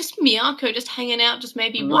 Or just Miyako just hanging out, just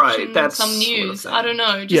maybe watching some news. Sort of I don't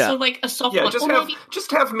know, just sort of like a soft one. Just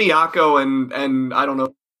have Miyako and I don't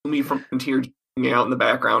know, me from Frontier hanging out in the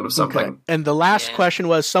background of something. Okay. And the last question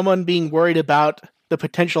was someone being worried about the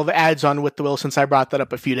potential of ads on With the Will, since I brought that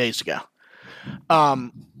up a few days ago.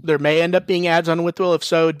 There may end up being ads on With the Will. If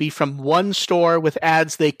so, it'd be from one store with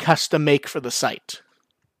ads they custom make for the site.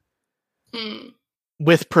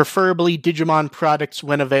 With preferably Digimon products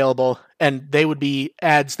when available, and they would be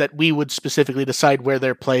ads that we would specifically decide where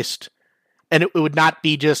they're placed. And it would not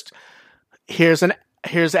be just, here's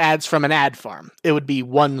ads from an ad farm. It would be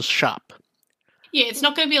one shop. Yeah, it's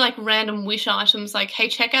not going to be like random wish items like, hey,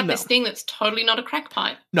 check out this thing that's totally not a crack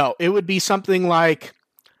pipe. No, it would be something like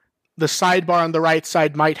the sidebar on the right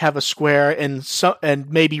side might have a square, and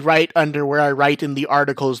maybe right under where I write in the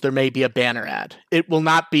articles, there may be a banner ad. It will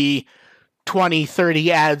not be 20,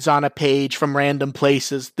 30 ads on a page from random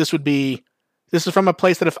places. This is from a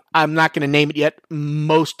place that, if I'm not going to name it yet,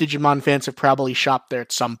 most Digimon fans have probably shopped there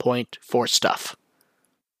at some point for stuff.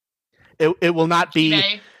 It will not be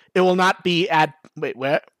eBay. It will not be ad. Wait,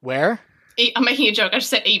 where? I'm making a joke. I just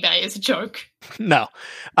said eBay as a joke. No.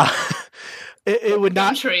 It would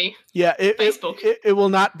not. Tree. Yeah, Facebook. It will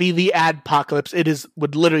not be the adpocalypse.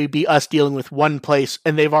 Would literally be us dealing with one place,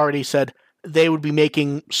 and they've already said they would be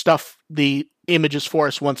making the images for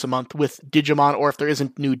us once a month with Digimon, or if there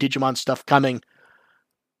isn't new Digimon stuff coming,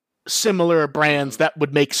 similar brands that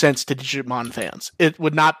would make sense to Digimon fans. It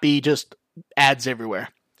would not be just ads everywhere.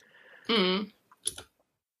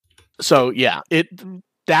 So yeah,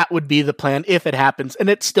 that would be the plan if it happens, and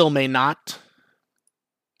it still may not.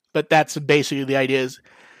 But that's basically the idea, is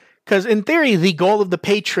because in theory the goal of the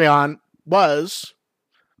Patreon was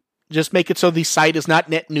just make it so the site is not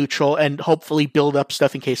net neutral and hopefully build up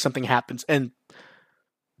stuff in case something happens. And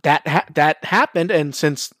that happened, and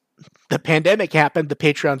since the pandemic happened, the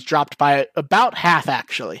Patreon's dropped by about half,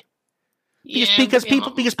 actually. Because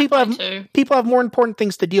people have more important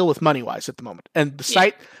things to deal with money-wise at the moment. And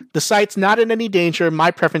the site's not in any danger.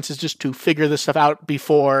 My preference is just to figure this stuff out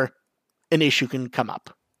before an issue can come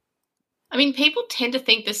up. I mean, people tend to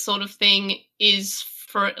think this sort of thing is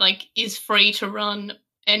free to run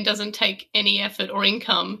and doesn't take any effort or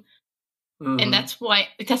income. And that's why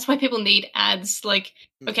people need ads.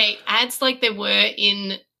 Ads like there were at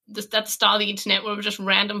the start of the internet, where it was just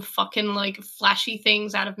random fucking flashy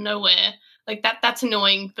things out of nowhere. That's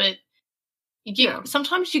annoying, but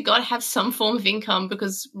Sometimes you gotta have some form of income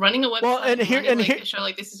because running a website a show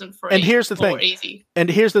like this isn't free. And here's the thing. Easy. And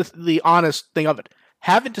here's the honest thing of it.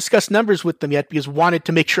 Haven't discussed numbers with them yet because wanted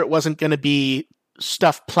to make sure it wasn't going to be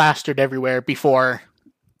stuff plastered everywhere before.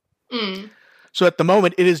 So at the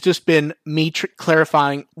moment, it has just been me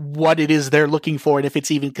clarifying what it is they're looking for and if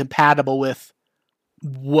it's even compatible with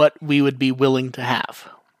what we would be willing to have.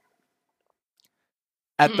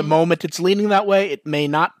 At the moment, it's leaning that way. It may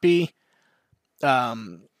not be.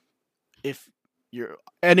 If you're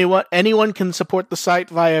anyone can support the site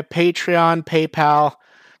via Patreon, PayPal.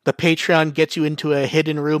 The Patreon gets you into a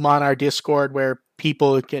hidden room on our Discord where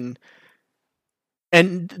people can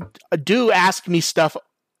and do ask me stuff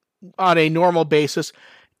on a normal basis.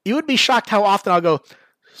 You would be shocked how often I'll go,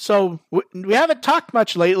 so we haven't talked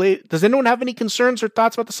much lately. Does anyone have any concerns or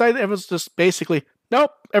thoughts about the site? Everyone's just basically,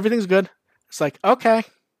 nope, everything's good. It's like, okay.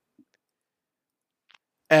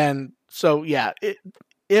 And so, yeah,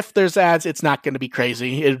 if there's ads, it's not going to be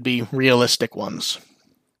crazy. It'd be realistic ones.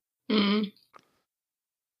 AR,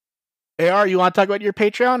 you want to talk about your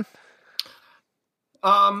Patreon?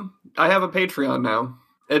 I have a Patreon now.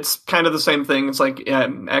 It's kind of the same thing. It's like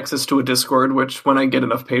access to a Discord, which when I get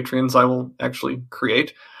enough patrons, I will actually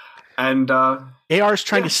create. And AR's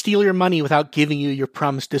trying to steal your money without giving you your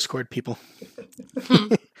promised Discord people.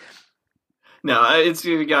 No,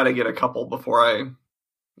 you got to get a couple before I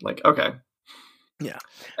okay. Yeah.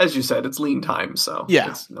 As you said, it's lean time, so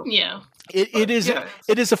yeah. It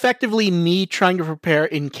is effectively me trying to prepare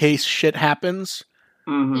in case shit happens.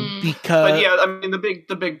 Because, but yeah, I mean the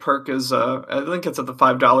big perk is I think it's at the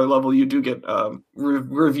 $5 level. You do get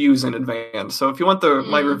reviews in advance. So if you want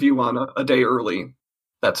my review on a day early,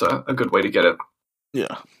 that's a good way to get it.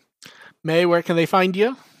 Yeah. May, where can they find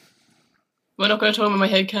you? We're not going to talk about my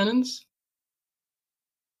headcanons.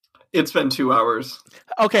 It's been 2 hours.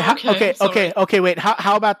 Okay. Wait.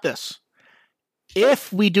 How about this?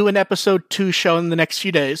 If we do an episode 2 show in the next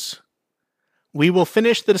few days, we will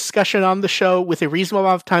finish the discussion on the show with a reasonable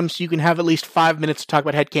amount of time so you can have at least 5 minutes to talk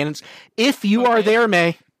about headcanons. If you are there,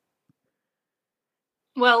 May.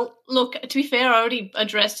 Well, look, to be fair, I already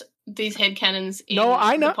addressed these headcanons in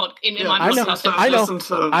I know. my podcast. I know. Listen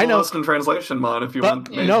to the Lost in Translation mod if you want.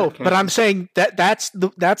 No, but I'm saying that's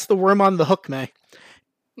the worm on the hook, May.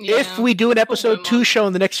 Yeah, if we do an episode 2 show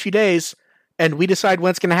in the next few days and we decide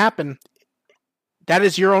when it's going to happen, that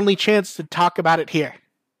is your only chance to talk about it here.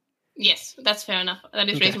 Yes, that's fair enough. That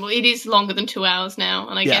is reasonable. It is longer than 2 hours now,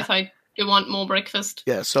 and I guess I do want more breakfast.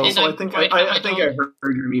 Yeah, so I think I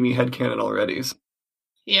heard your Mimi headcanon already. So.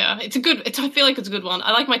 Yeah, I feel like it's a good one.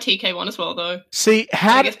 I like my TK one as well, though. See,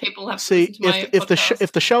 I guess people have to listen to my podcast.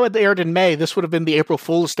 If the show had aired in May, this would have been the April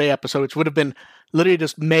Fool's Day episode, which would have been literally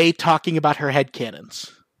just May talking about her headcanons.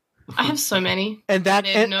 I have so many, and that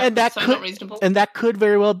could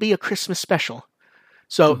very well be a Christmas special.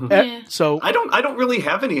 So, so I don't really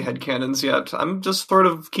have any headcanons yet. I'm just sort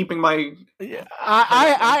of keeping my.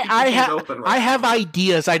 I have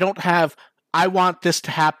ideas. I don't have. I want this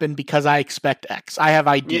to happen because I expect X. I have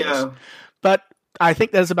ideas, but I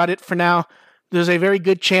think that's about it for now. There's a very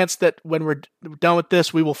good chance that when we're done with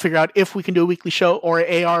this, we will figure out if we can do a weekly show, or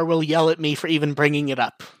AR will yell at me for even bringing it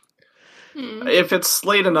up. If it's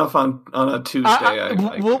late enough on a Tuesday,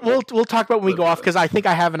 we'll talk about when we go off, because I think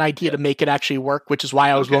I have an idea to make it actually work, which is why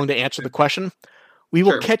I was willing to answer the question. We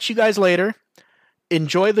will catch you guys later.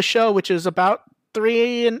 Enjoy the show, which is about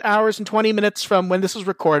 3 hours and 20 minutes from when this is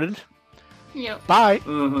recorded. Yep. Bye.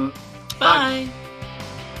 Bye.